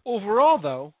year. Overall,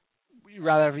 though, would you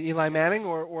rather have Eli Manning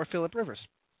or Phillip Rivers?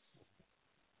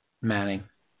 Manning.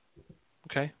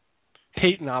 Okay.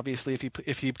 Peyton, obviously,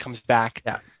 if he comes back,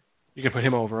 yeah, you can put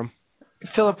him over him.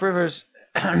 Phillip Rivers,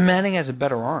 Manning has a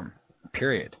better arm.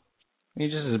 Period. He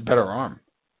just has a better arm.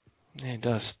 Yeah, he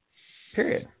does.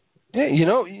 Period. Yeah,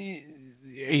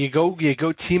 you go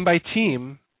team by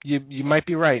team. You might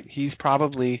be right. He's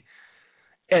probably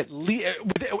at least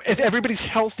if everybody's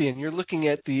healthy and you're looking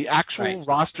at the actual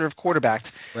roster of quarterbacks.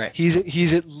 Right.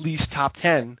 He's at least top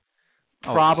 10.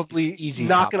 Probably easy.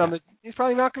 He's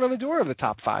probably knocking on the door of the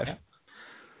top 5. Yeah.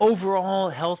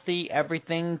 Overall, healthy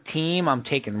everything team. I'm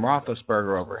taking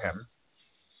Roethlisberger over him,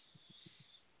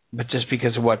 but just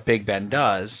because of what Big Ben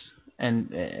does,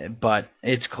 but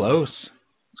it's close.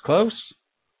 It's close.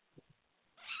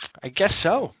 I guess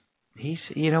so.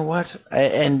 You know what?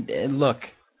 And look.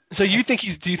 So do you think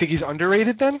he's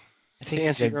underrated then? I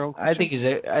think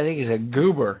he's a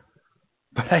goober,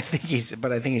 but I think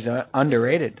he's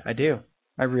underrated. I do.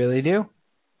 I really do.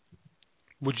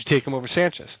 Would you take him over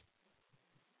Sanchez?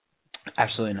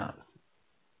 Absolutely not.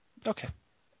 Okay.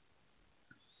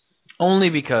 Only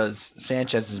because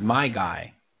Sanchez is my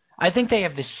guy. I think they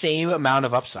have the same amount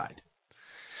of upside.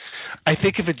 I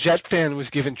think if a Jet fan was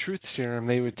given truth serum,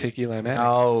 they would take Eli Manning.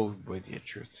 Oh, with your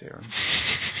truth serum.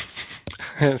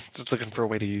 Just looking for a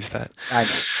way to use that. I know.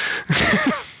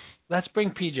 Let's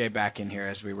bring PJ back in here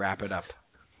as we wrap it up.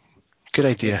 Good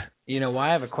idea. You know why?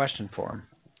 I have a question for him.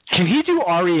 Can he do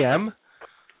REM?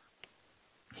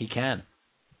 He can.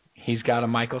 He's got a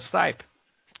Michael Stipe.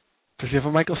 Does he have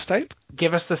a Michael Stipe?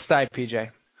 Give us the Stipe, PJ.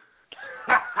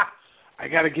 I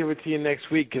got to give it to you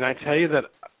next week. Can I tell you that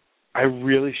I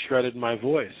really shredded my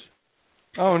voice?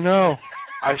 Oh, no.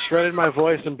 I shredded my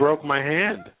voice and broke my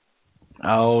hand.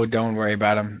 Oh, don't worry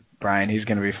about him, Brian. He's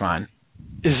going to be fine.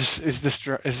 Is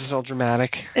this all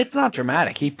dramatic? It's not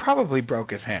dramatic. He probably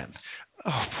broke his hand.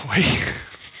 Oh, boy.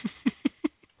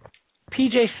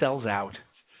 PJ sells out.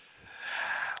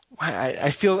 I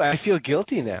feel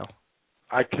guilty now.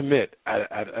 I commit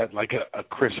at like a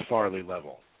Chris Farley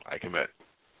level. I commit.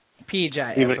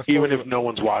 PJ, even if no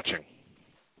one's watching.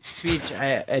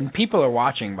 PJ, and people are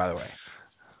watching, by the way.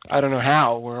 I don't know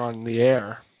how. We're on the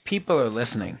air. People are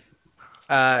listening.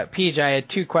 PJ, I had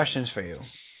 2 questions for you.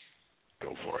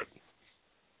 Go for it.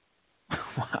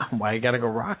 Why you got to go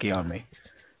Rocky on me?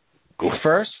 Go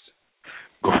first.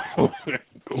 Go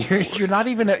you're not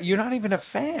even a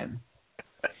fan.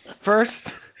 First,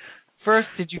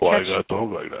 did you catch? Why I got to talk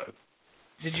like that?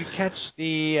 Did you catch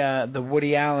the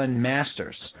Woody Allen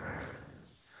Masters?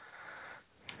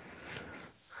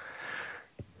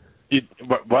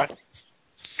 What?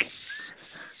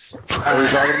 Are we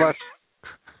talking about?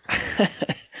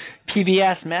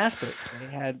 PBS Masters.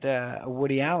 They had a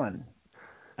Woody Allen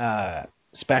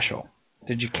special.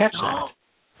 Did you catch that?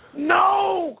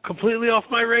 No! Completely off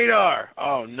my radar.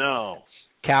 Oh, no.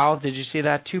 Cal, did you see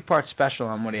that 2-part special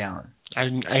on Woody Allen?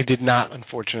 I did not,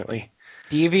 unfortunately.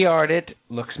 DVR'd it.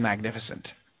 Looks magnificent.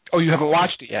 Oh, you haven't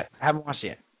watched it yet? I haven't watched it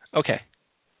yet. Okay.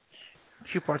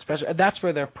 2-part special. That's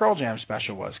where their Pearl Jam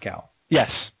special was, Cal. Yes.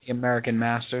 The American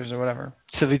Masters or whatever.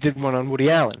 So they did one on Woody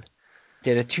Allen.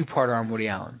 Did a 2-parter on Woody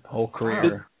Allen. Whole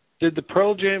career. Did the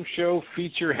Pearl Jam show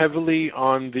feature heavily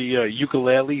on the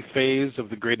ukulele phase of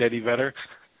the great Eddie Vedder?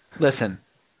 Listen,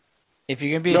 if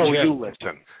you're gonna be a jerk, you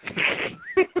listen.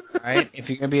 Right? If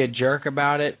you're gonna be a jerk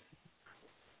about it,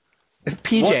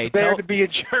 PJ, what's there to be a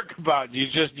jerk about?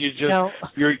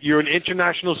 You're an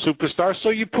international superstar,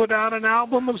 so you put out an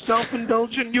album of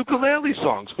self-indulgent ukulele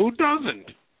songs. Who doesn't?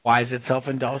 Why is it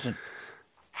self-indulgent?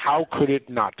 How could it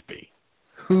not be?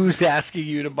 Who's asking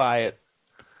you to buy it?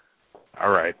 All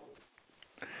right.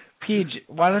 Peach,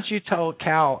 why don't you tell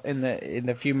Cal in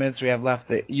the few minutes we have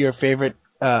left your favorite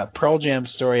Pearl Jam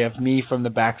story of me from the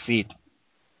back seat?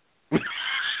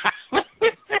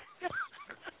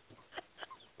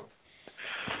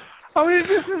 I mean,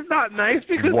 this is not nice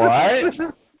because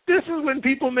this is when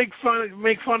people make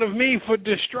fun of me for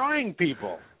destroying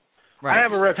people. Right. I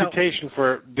have a reputation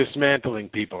for dismantling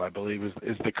people, I believe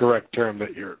is the correct term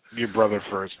that your brother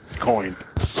first coined.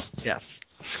 Yes.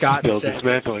 Scott Still said,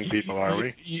 dismantling people, are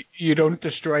we? You don't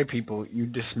destroy people, you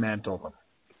dismantle them.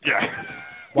 Yeah.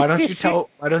 Why don't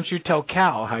you tell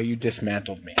Cal how you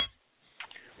dismantled me?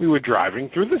 We were driving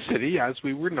through the city as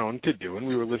we were known to do, and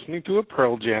we were listening to a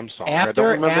Pearl Jam song.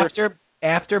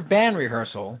 After band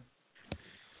rehearsal.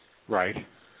 Right.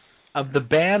 Of the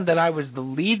band that I was the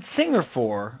lead singer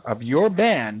for, of your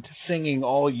band, singing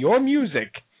all your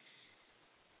music.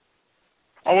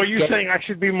 Oh, are you saying I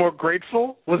should be more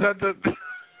grateful? Was that the...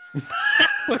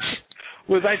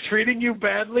 Was I treating you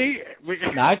badly?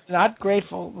 Not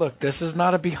grateful. Look, this is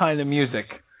not a behind the music.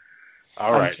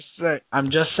 All right. I'm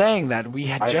just saying that we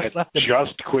had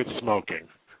just quit smoking.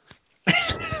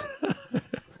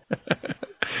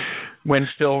 When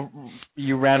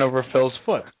you ran over Phil's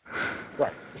foot.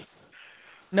 Right.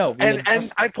 No.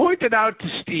 And I pointed out to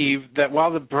Steve that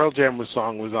while the Pearl Jam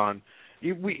song was on,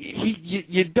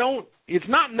 you don't. It's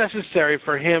not necessary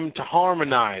for him to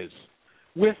harmonize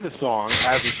with the song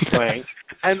as it's playing,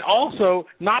 and also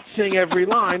not sing every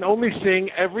line, only sing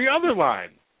every other line.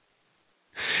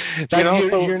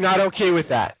 You're not okay with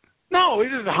that? No,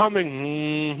 he's just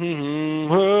humming.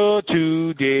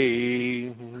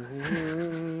 Today,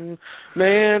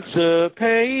 emancipate,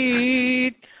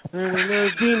 the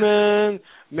demon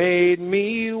made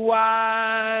me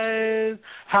wise.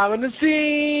 Having a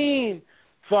scene,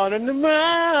 fought in the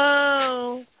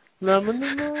mouth.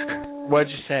 What'd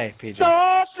you say, PJ?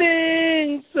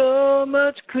 Something so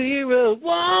much clearer.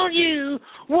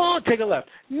 Won't take a left.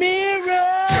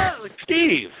 Mirror.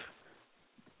 Steve,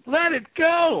 let it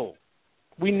go.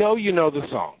 We know you know the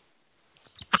song.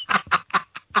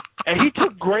 And he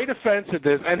took great offense at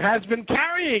this and has been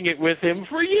carrying it with him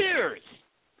for years.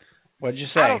 What'd you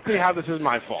say? I don't see how this is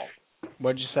my fault.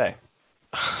 What'd you say?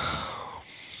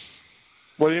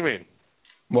 What do you mean?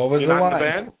 What was You're the not line? in the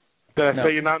band? Did I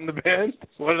say you're not in the band?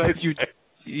 What did I say?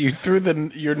 You threw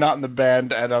you're not in the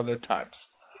band at other times.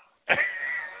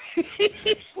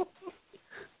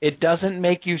 It doesn't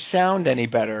make you sound any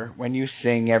better when you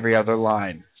sing every other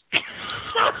line.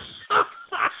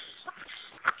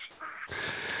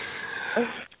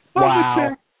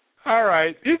 Wow. All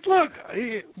right. Look,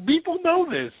 people know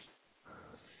this.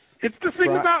 It's the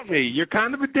thing about me. You're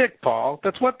kind of a dick, Paul.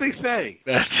 That's what they say.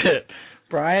 That's it.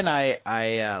 Brian,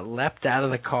 I leapt out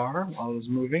of the car while I was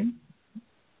moving.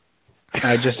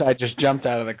 I just jumped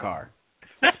out of the car.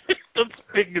 Doesn't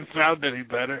make it sound any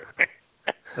better.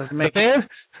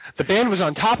 The band was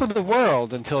on top of the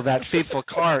world until that fateful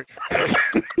car.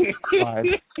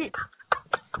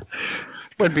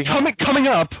 Coming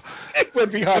up.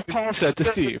 Went behind Paul said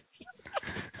to Steve.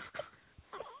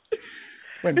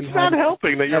 It's not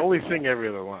helping that you only sing every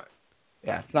other line.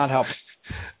 Yeah, it's not helping.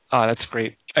 Oh, that's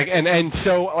great. And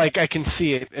so, like, I can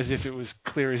see it as if it was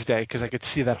clear as day because I could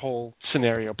see that whole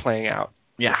scenario playing out.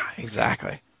 Yeah,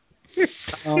 exactly.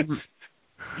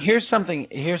 Here's something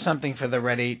for the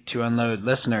Ready to Unload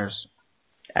listeners.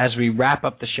 As we wrap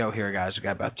up the show here, guys, we've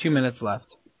got about 2 minutes left.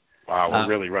 Wow, we're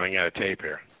really running out of tape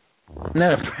here.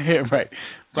 No, right.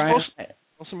 Brian,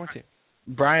 also more tape.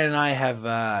 Brian and I have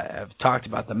talked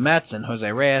about the Mets and Jose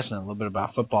Reyes and a little bit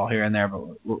about football here and there, but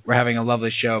we're having a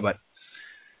lovely show. But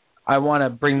I want to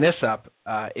bring this up.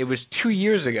 It was 2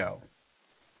 years ago,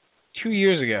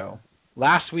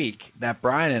 last week, that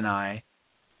Brian and I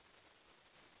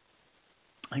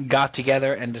got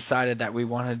together and decided that we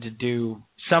wanted to do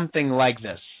something like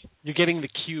this. You're getting the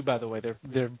cue, by the way.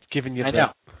 They're giving you.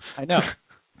 I know.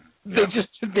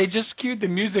 They just queued the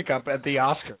music up at the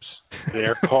Oscars.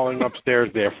 They're calling upstairs.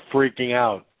 They're freaking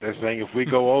out. They're saying if we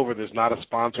go over, there's not a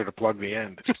sponsor to plug the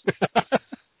end.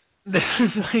 This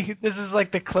is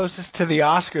like the closest to the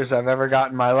Oscars I've ever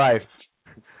got in my life.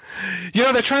 You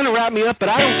know, they're trying to wrap me up, but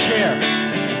I don't care.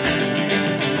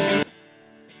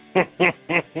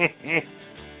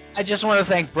 I just want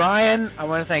to thank Brian. I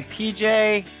want to thank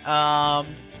PJ,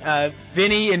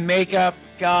 Vinny in makeup.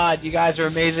 God, you guys are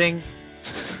amazing.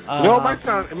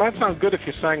 It might sound good if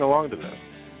you sang along to this.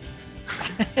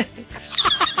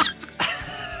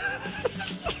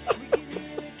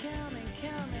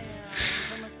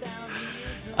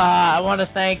 I want to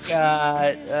thank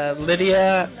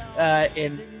Lydia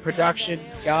in production.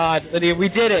 God, Lydia, we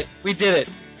did it,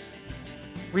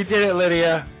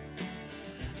 Lydia.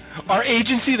 Our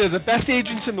agency, they're the best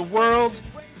agents in the world.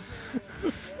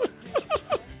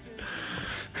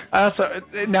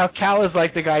 Now Cal is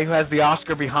like the guy who has the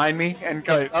Oscar behind me and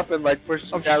comes up and like pushes.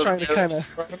 I'm just trying to kind of.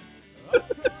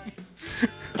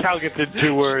 Cal gets in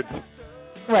 2 words.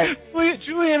 Right.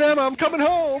 Julie and Emma, I'm coming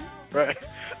home. Right.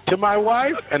 To my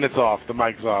wife, and it's off. The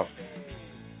mic's off.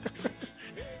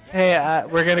 Hey,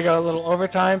 we're going to go a little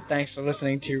overtime. Thanks for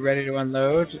listening to Ready to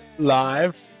Unload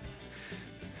live,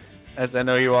 as I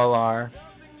know you all are.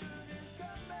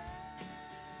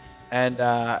 And,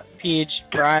 Peach,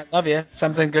 Brian, love you.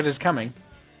 Something good is coming.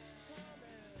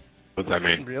 What's that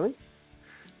mean? Really?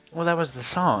 Well, that was the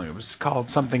song. It was called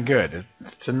Something Good.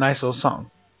 It's a nice little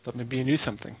song. Thought maybe you knew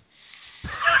something.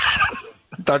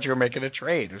 I thought you were making a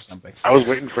trade or something. I was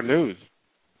waiting for news.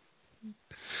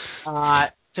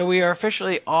 So we are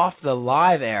officially off the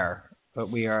live air,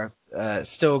 but we are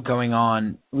still going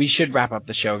on. We should wrap up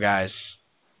the show, guys.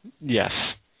 Yes.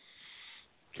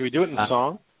 Can we do it in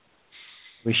song?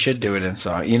 We should do it in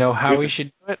song. You know how we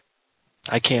should do it?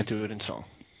 I can't do it in song.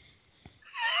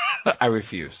 I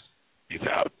refuse. He's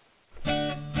out.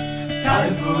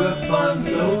 Time for a fun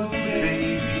load,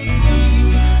 baby.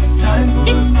 Time for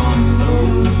a fun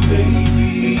load,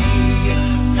 baby.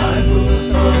 Time for a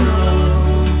fun load.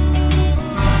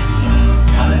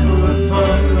 Time for a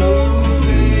fun load,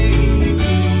 baby.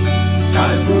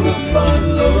 Time for a fun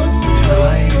load. Time for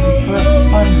a fun load. Time for a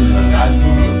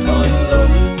fun load, baby.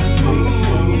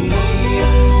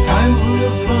 Time for a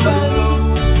fun load.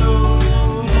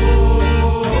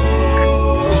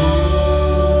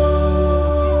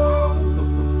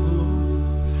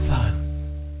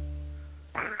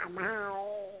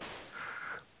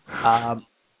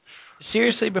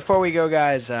 Seriously, before we go,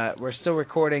 guys, we're still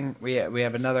recording. We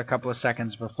have another couple of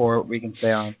seconds before we can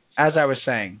stay on. As I was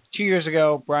saying, 2 years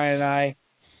ago, Brian and I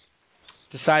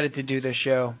decided to do this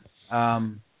show.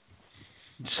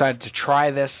 Decided to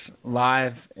try this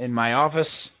live in my office.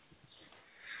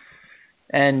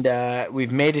 And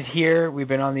we've made it here. We've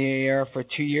been on the air for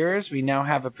 2 years. We now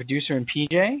have a producer in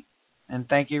PJ. And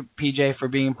thank you, PJ, for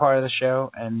being part of the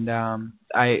show. And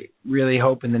I really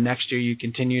hope in the next year you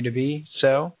continue to be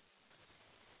so.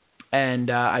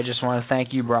 And I just want to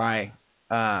thank you, Bri,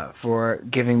 for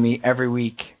giving me every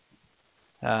week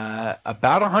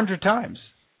about 100 times.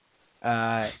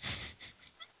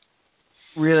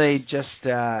 Really just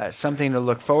something to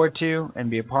look forward to and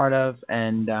be a part of.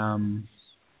 And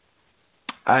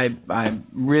I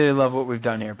really love what we've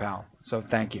done here, pal. So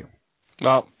thank you.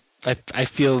 Well, I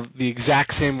feel the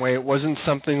exact same way. It wasn't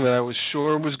something that I was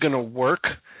sure was going to work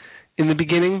in the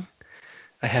beginning.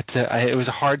 It was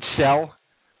a hard sell.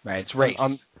 Right, it's race,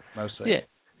 mostly.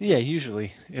 Yeah,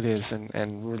 usually it is,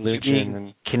 and religion. Being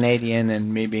and Canadian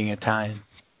and me being Italian.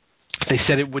 They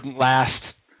said it wouldn't last.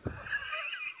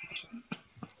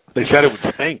 They said it would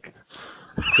stink.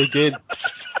 They did.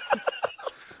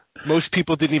 Most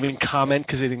people didn't even comment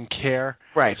because they didn't care.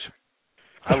 Right.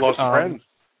 I lost friends.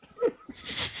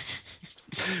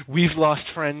 We've lost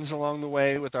friends along the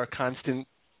way with our constant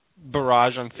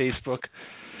barrage on Facebook.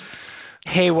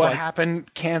 Hey, what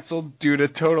happened? Canceled due to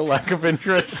total lack of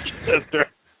interest.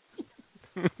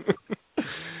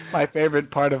 My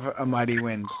favorite part of A Mighty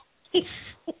Wind.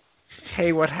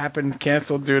 Hey, what happened?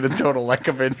 Canceled due to total lack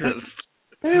of interest.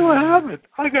 Hey, what happened?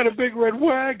 I got a big red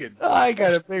wagon. I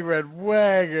got a big red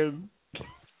wagon.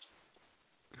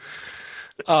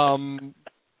 No,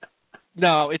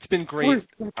 it's been great.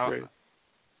 Great.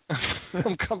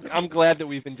 I'm glad that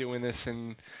we've been doing this,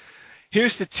 and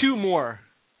here's to 2 more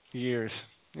years.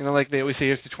 You know, like they always say,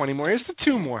 here's to 20 more. Here's to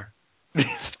 2 more.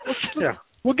 Yeah,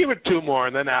 we'll give it 2 more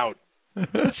and then out.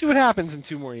 Let's see what happens in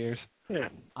 2 more years. Yeah,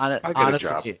 I get honestly, a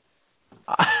job.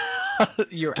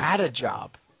 You're at a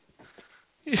job.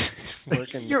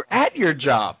 Working. You're at your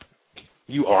job.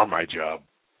 You are my job.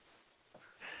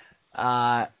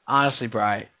 Honestly,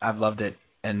 Bri, I've loved it,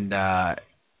 and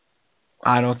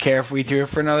I don't care if we do it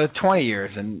for another 20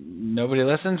 years and nobody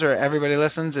listens or everybody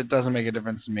listens. It doesn't make a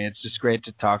difference to me. It's just great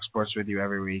to talk sports with you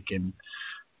every week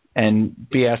and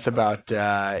BS about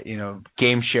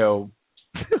game show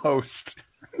host.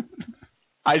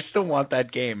 I still want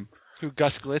that game. Who,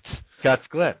 Gus Glitz? Gus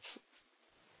Glitz.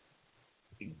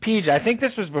 Peach, I think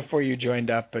this was before you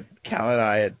joined up, but Cal and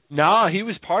I had... No, he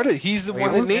was part of it. He's the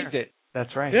one that named it.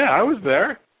 That's right. Yeah, I was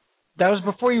there. That was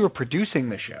before you were producing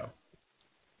the show.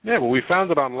 Yeah, but we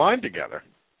found it online together.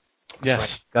 Yes. Right.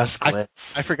 Gus Glitz.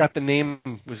 I forgot the name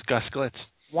was Gus Glitz.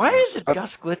 Why does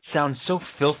Gus Glitz sound so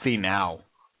filthy now?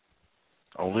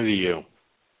 Only to you.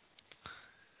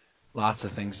 Lots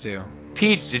of things do.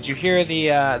 Peach, did you hear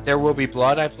the There Will Be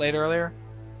Blood I played earlier?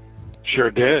 Sure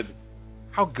did.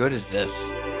 How good is this?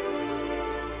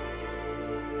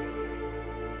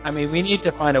 I mean, we need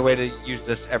to find a way to use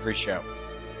this every show.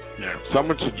 Yeah,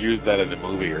 someone should use that in a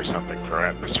movie or something for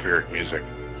atmospheric music.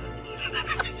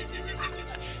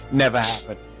 Never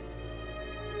happened.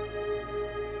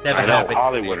 Never I know, happened.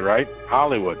 Hollywood, right?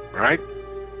 Hollywood, right?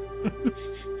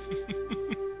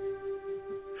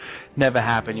 Never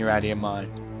happened. You're out of your mind.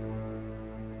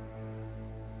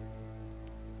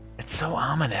 It's so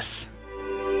ominous.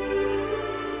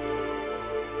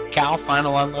 Cal,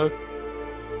 final unload.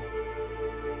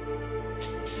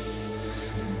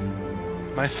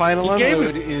 My final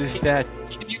unload is that.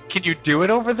 Can you do it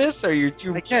over this, or you?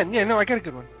 I can. Yeah, no, I got a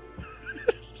good one.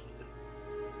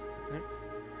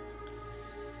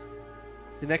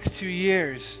 The next 2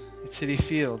 years at Citi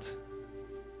Field,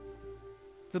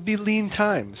 there'll be lean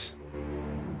times,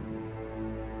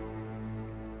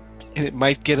 and it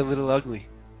might get a little ugly.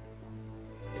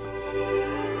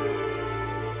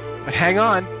 But hang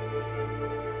on.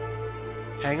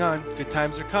 Hang on. Good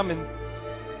times are coming.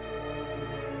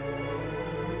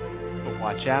 But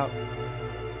watch out,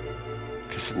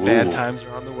 because some bad times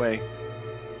are on the way.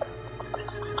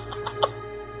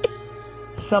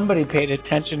 Somebody paid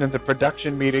attention in the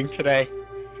production meeting today.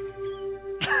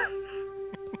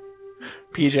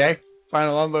 PJ,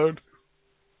 final unload.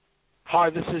 Hi,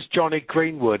 this is Johnny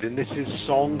Greenwood, and this is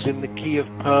Songs in the Key of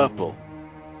Purple.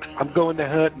 I'm going to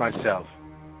hurt myself.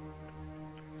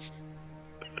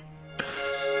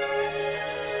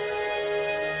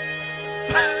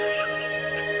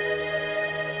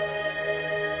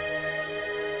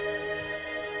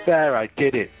 There, I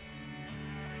did it.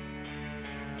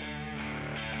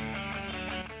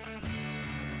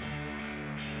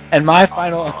 And my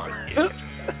final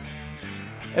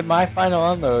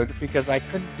unload, because I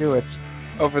couldn't do it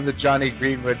over the Johnny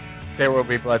Greenwood There Will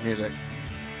Be Blood music,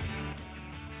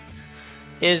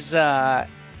 is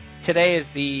today is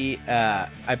the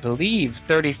I believe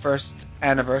 31st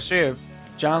anniversary of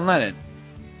John Lennon.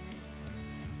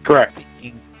 Correct.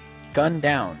 Being gunned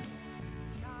down.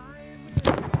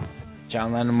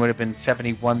 John Lennon would have been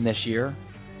 71 this year,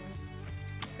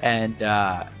 and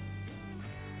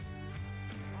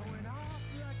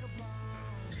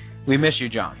we miss you,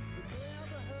 John.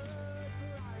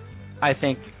 I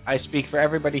think I speak for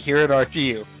everybody here at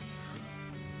RTU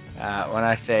when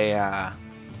I say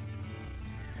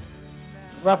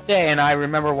rough day. And I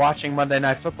remember watching Monday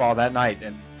Night Football that night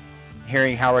and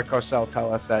hearing Howard Cosell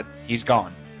tell us that he's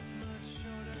gone.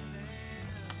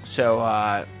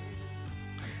 So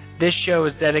this show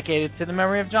is dedicated to the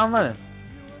memory of John Lennon.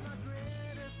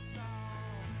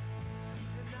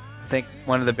 I think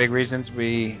one of the big reasons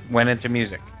we went into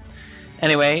music.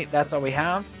 Anyway, that's all we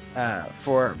have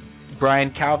for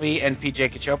Brian Calvi and PJ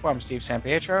Cachopo. I'm Steve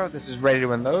Sampietro. This is Ready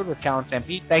to Unload with Cal and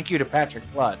Stampede. Thank you to Patrick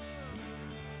Flood.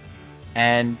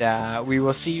 And we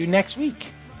will see you next week.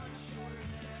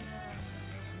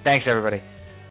 Thanks, everybody.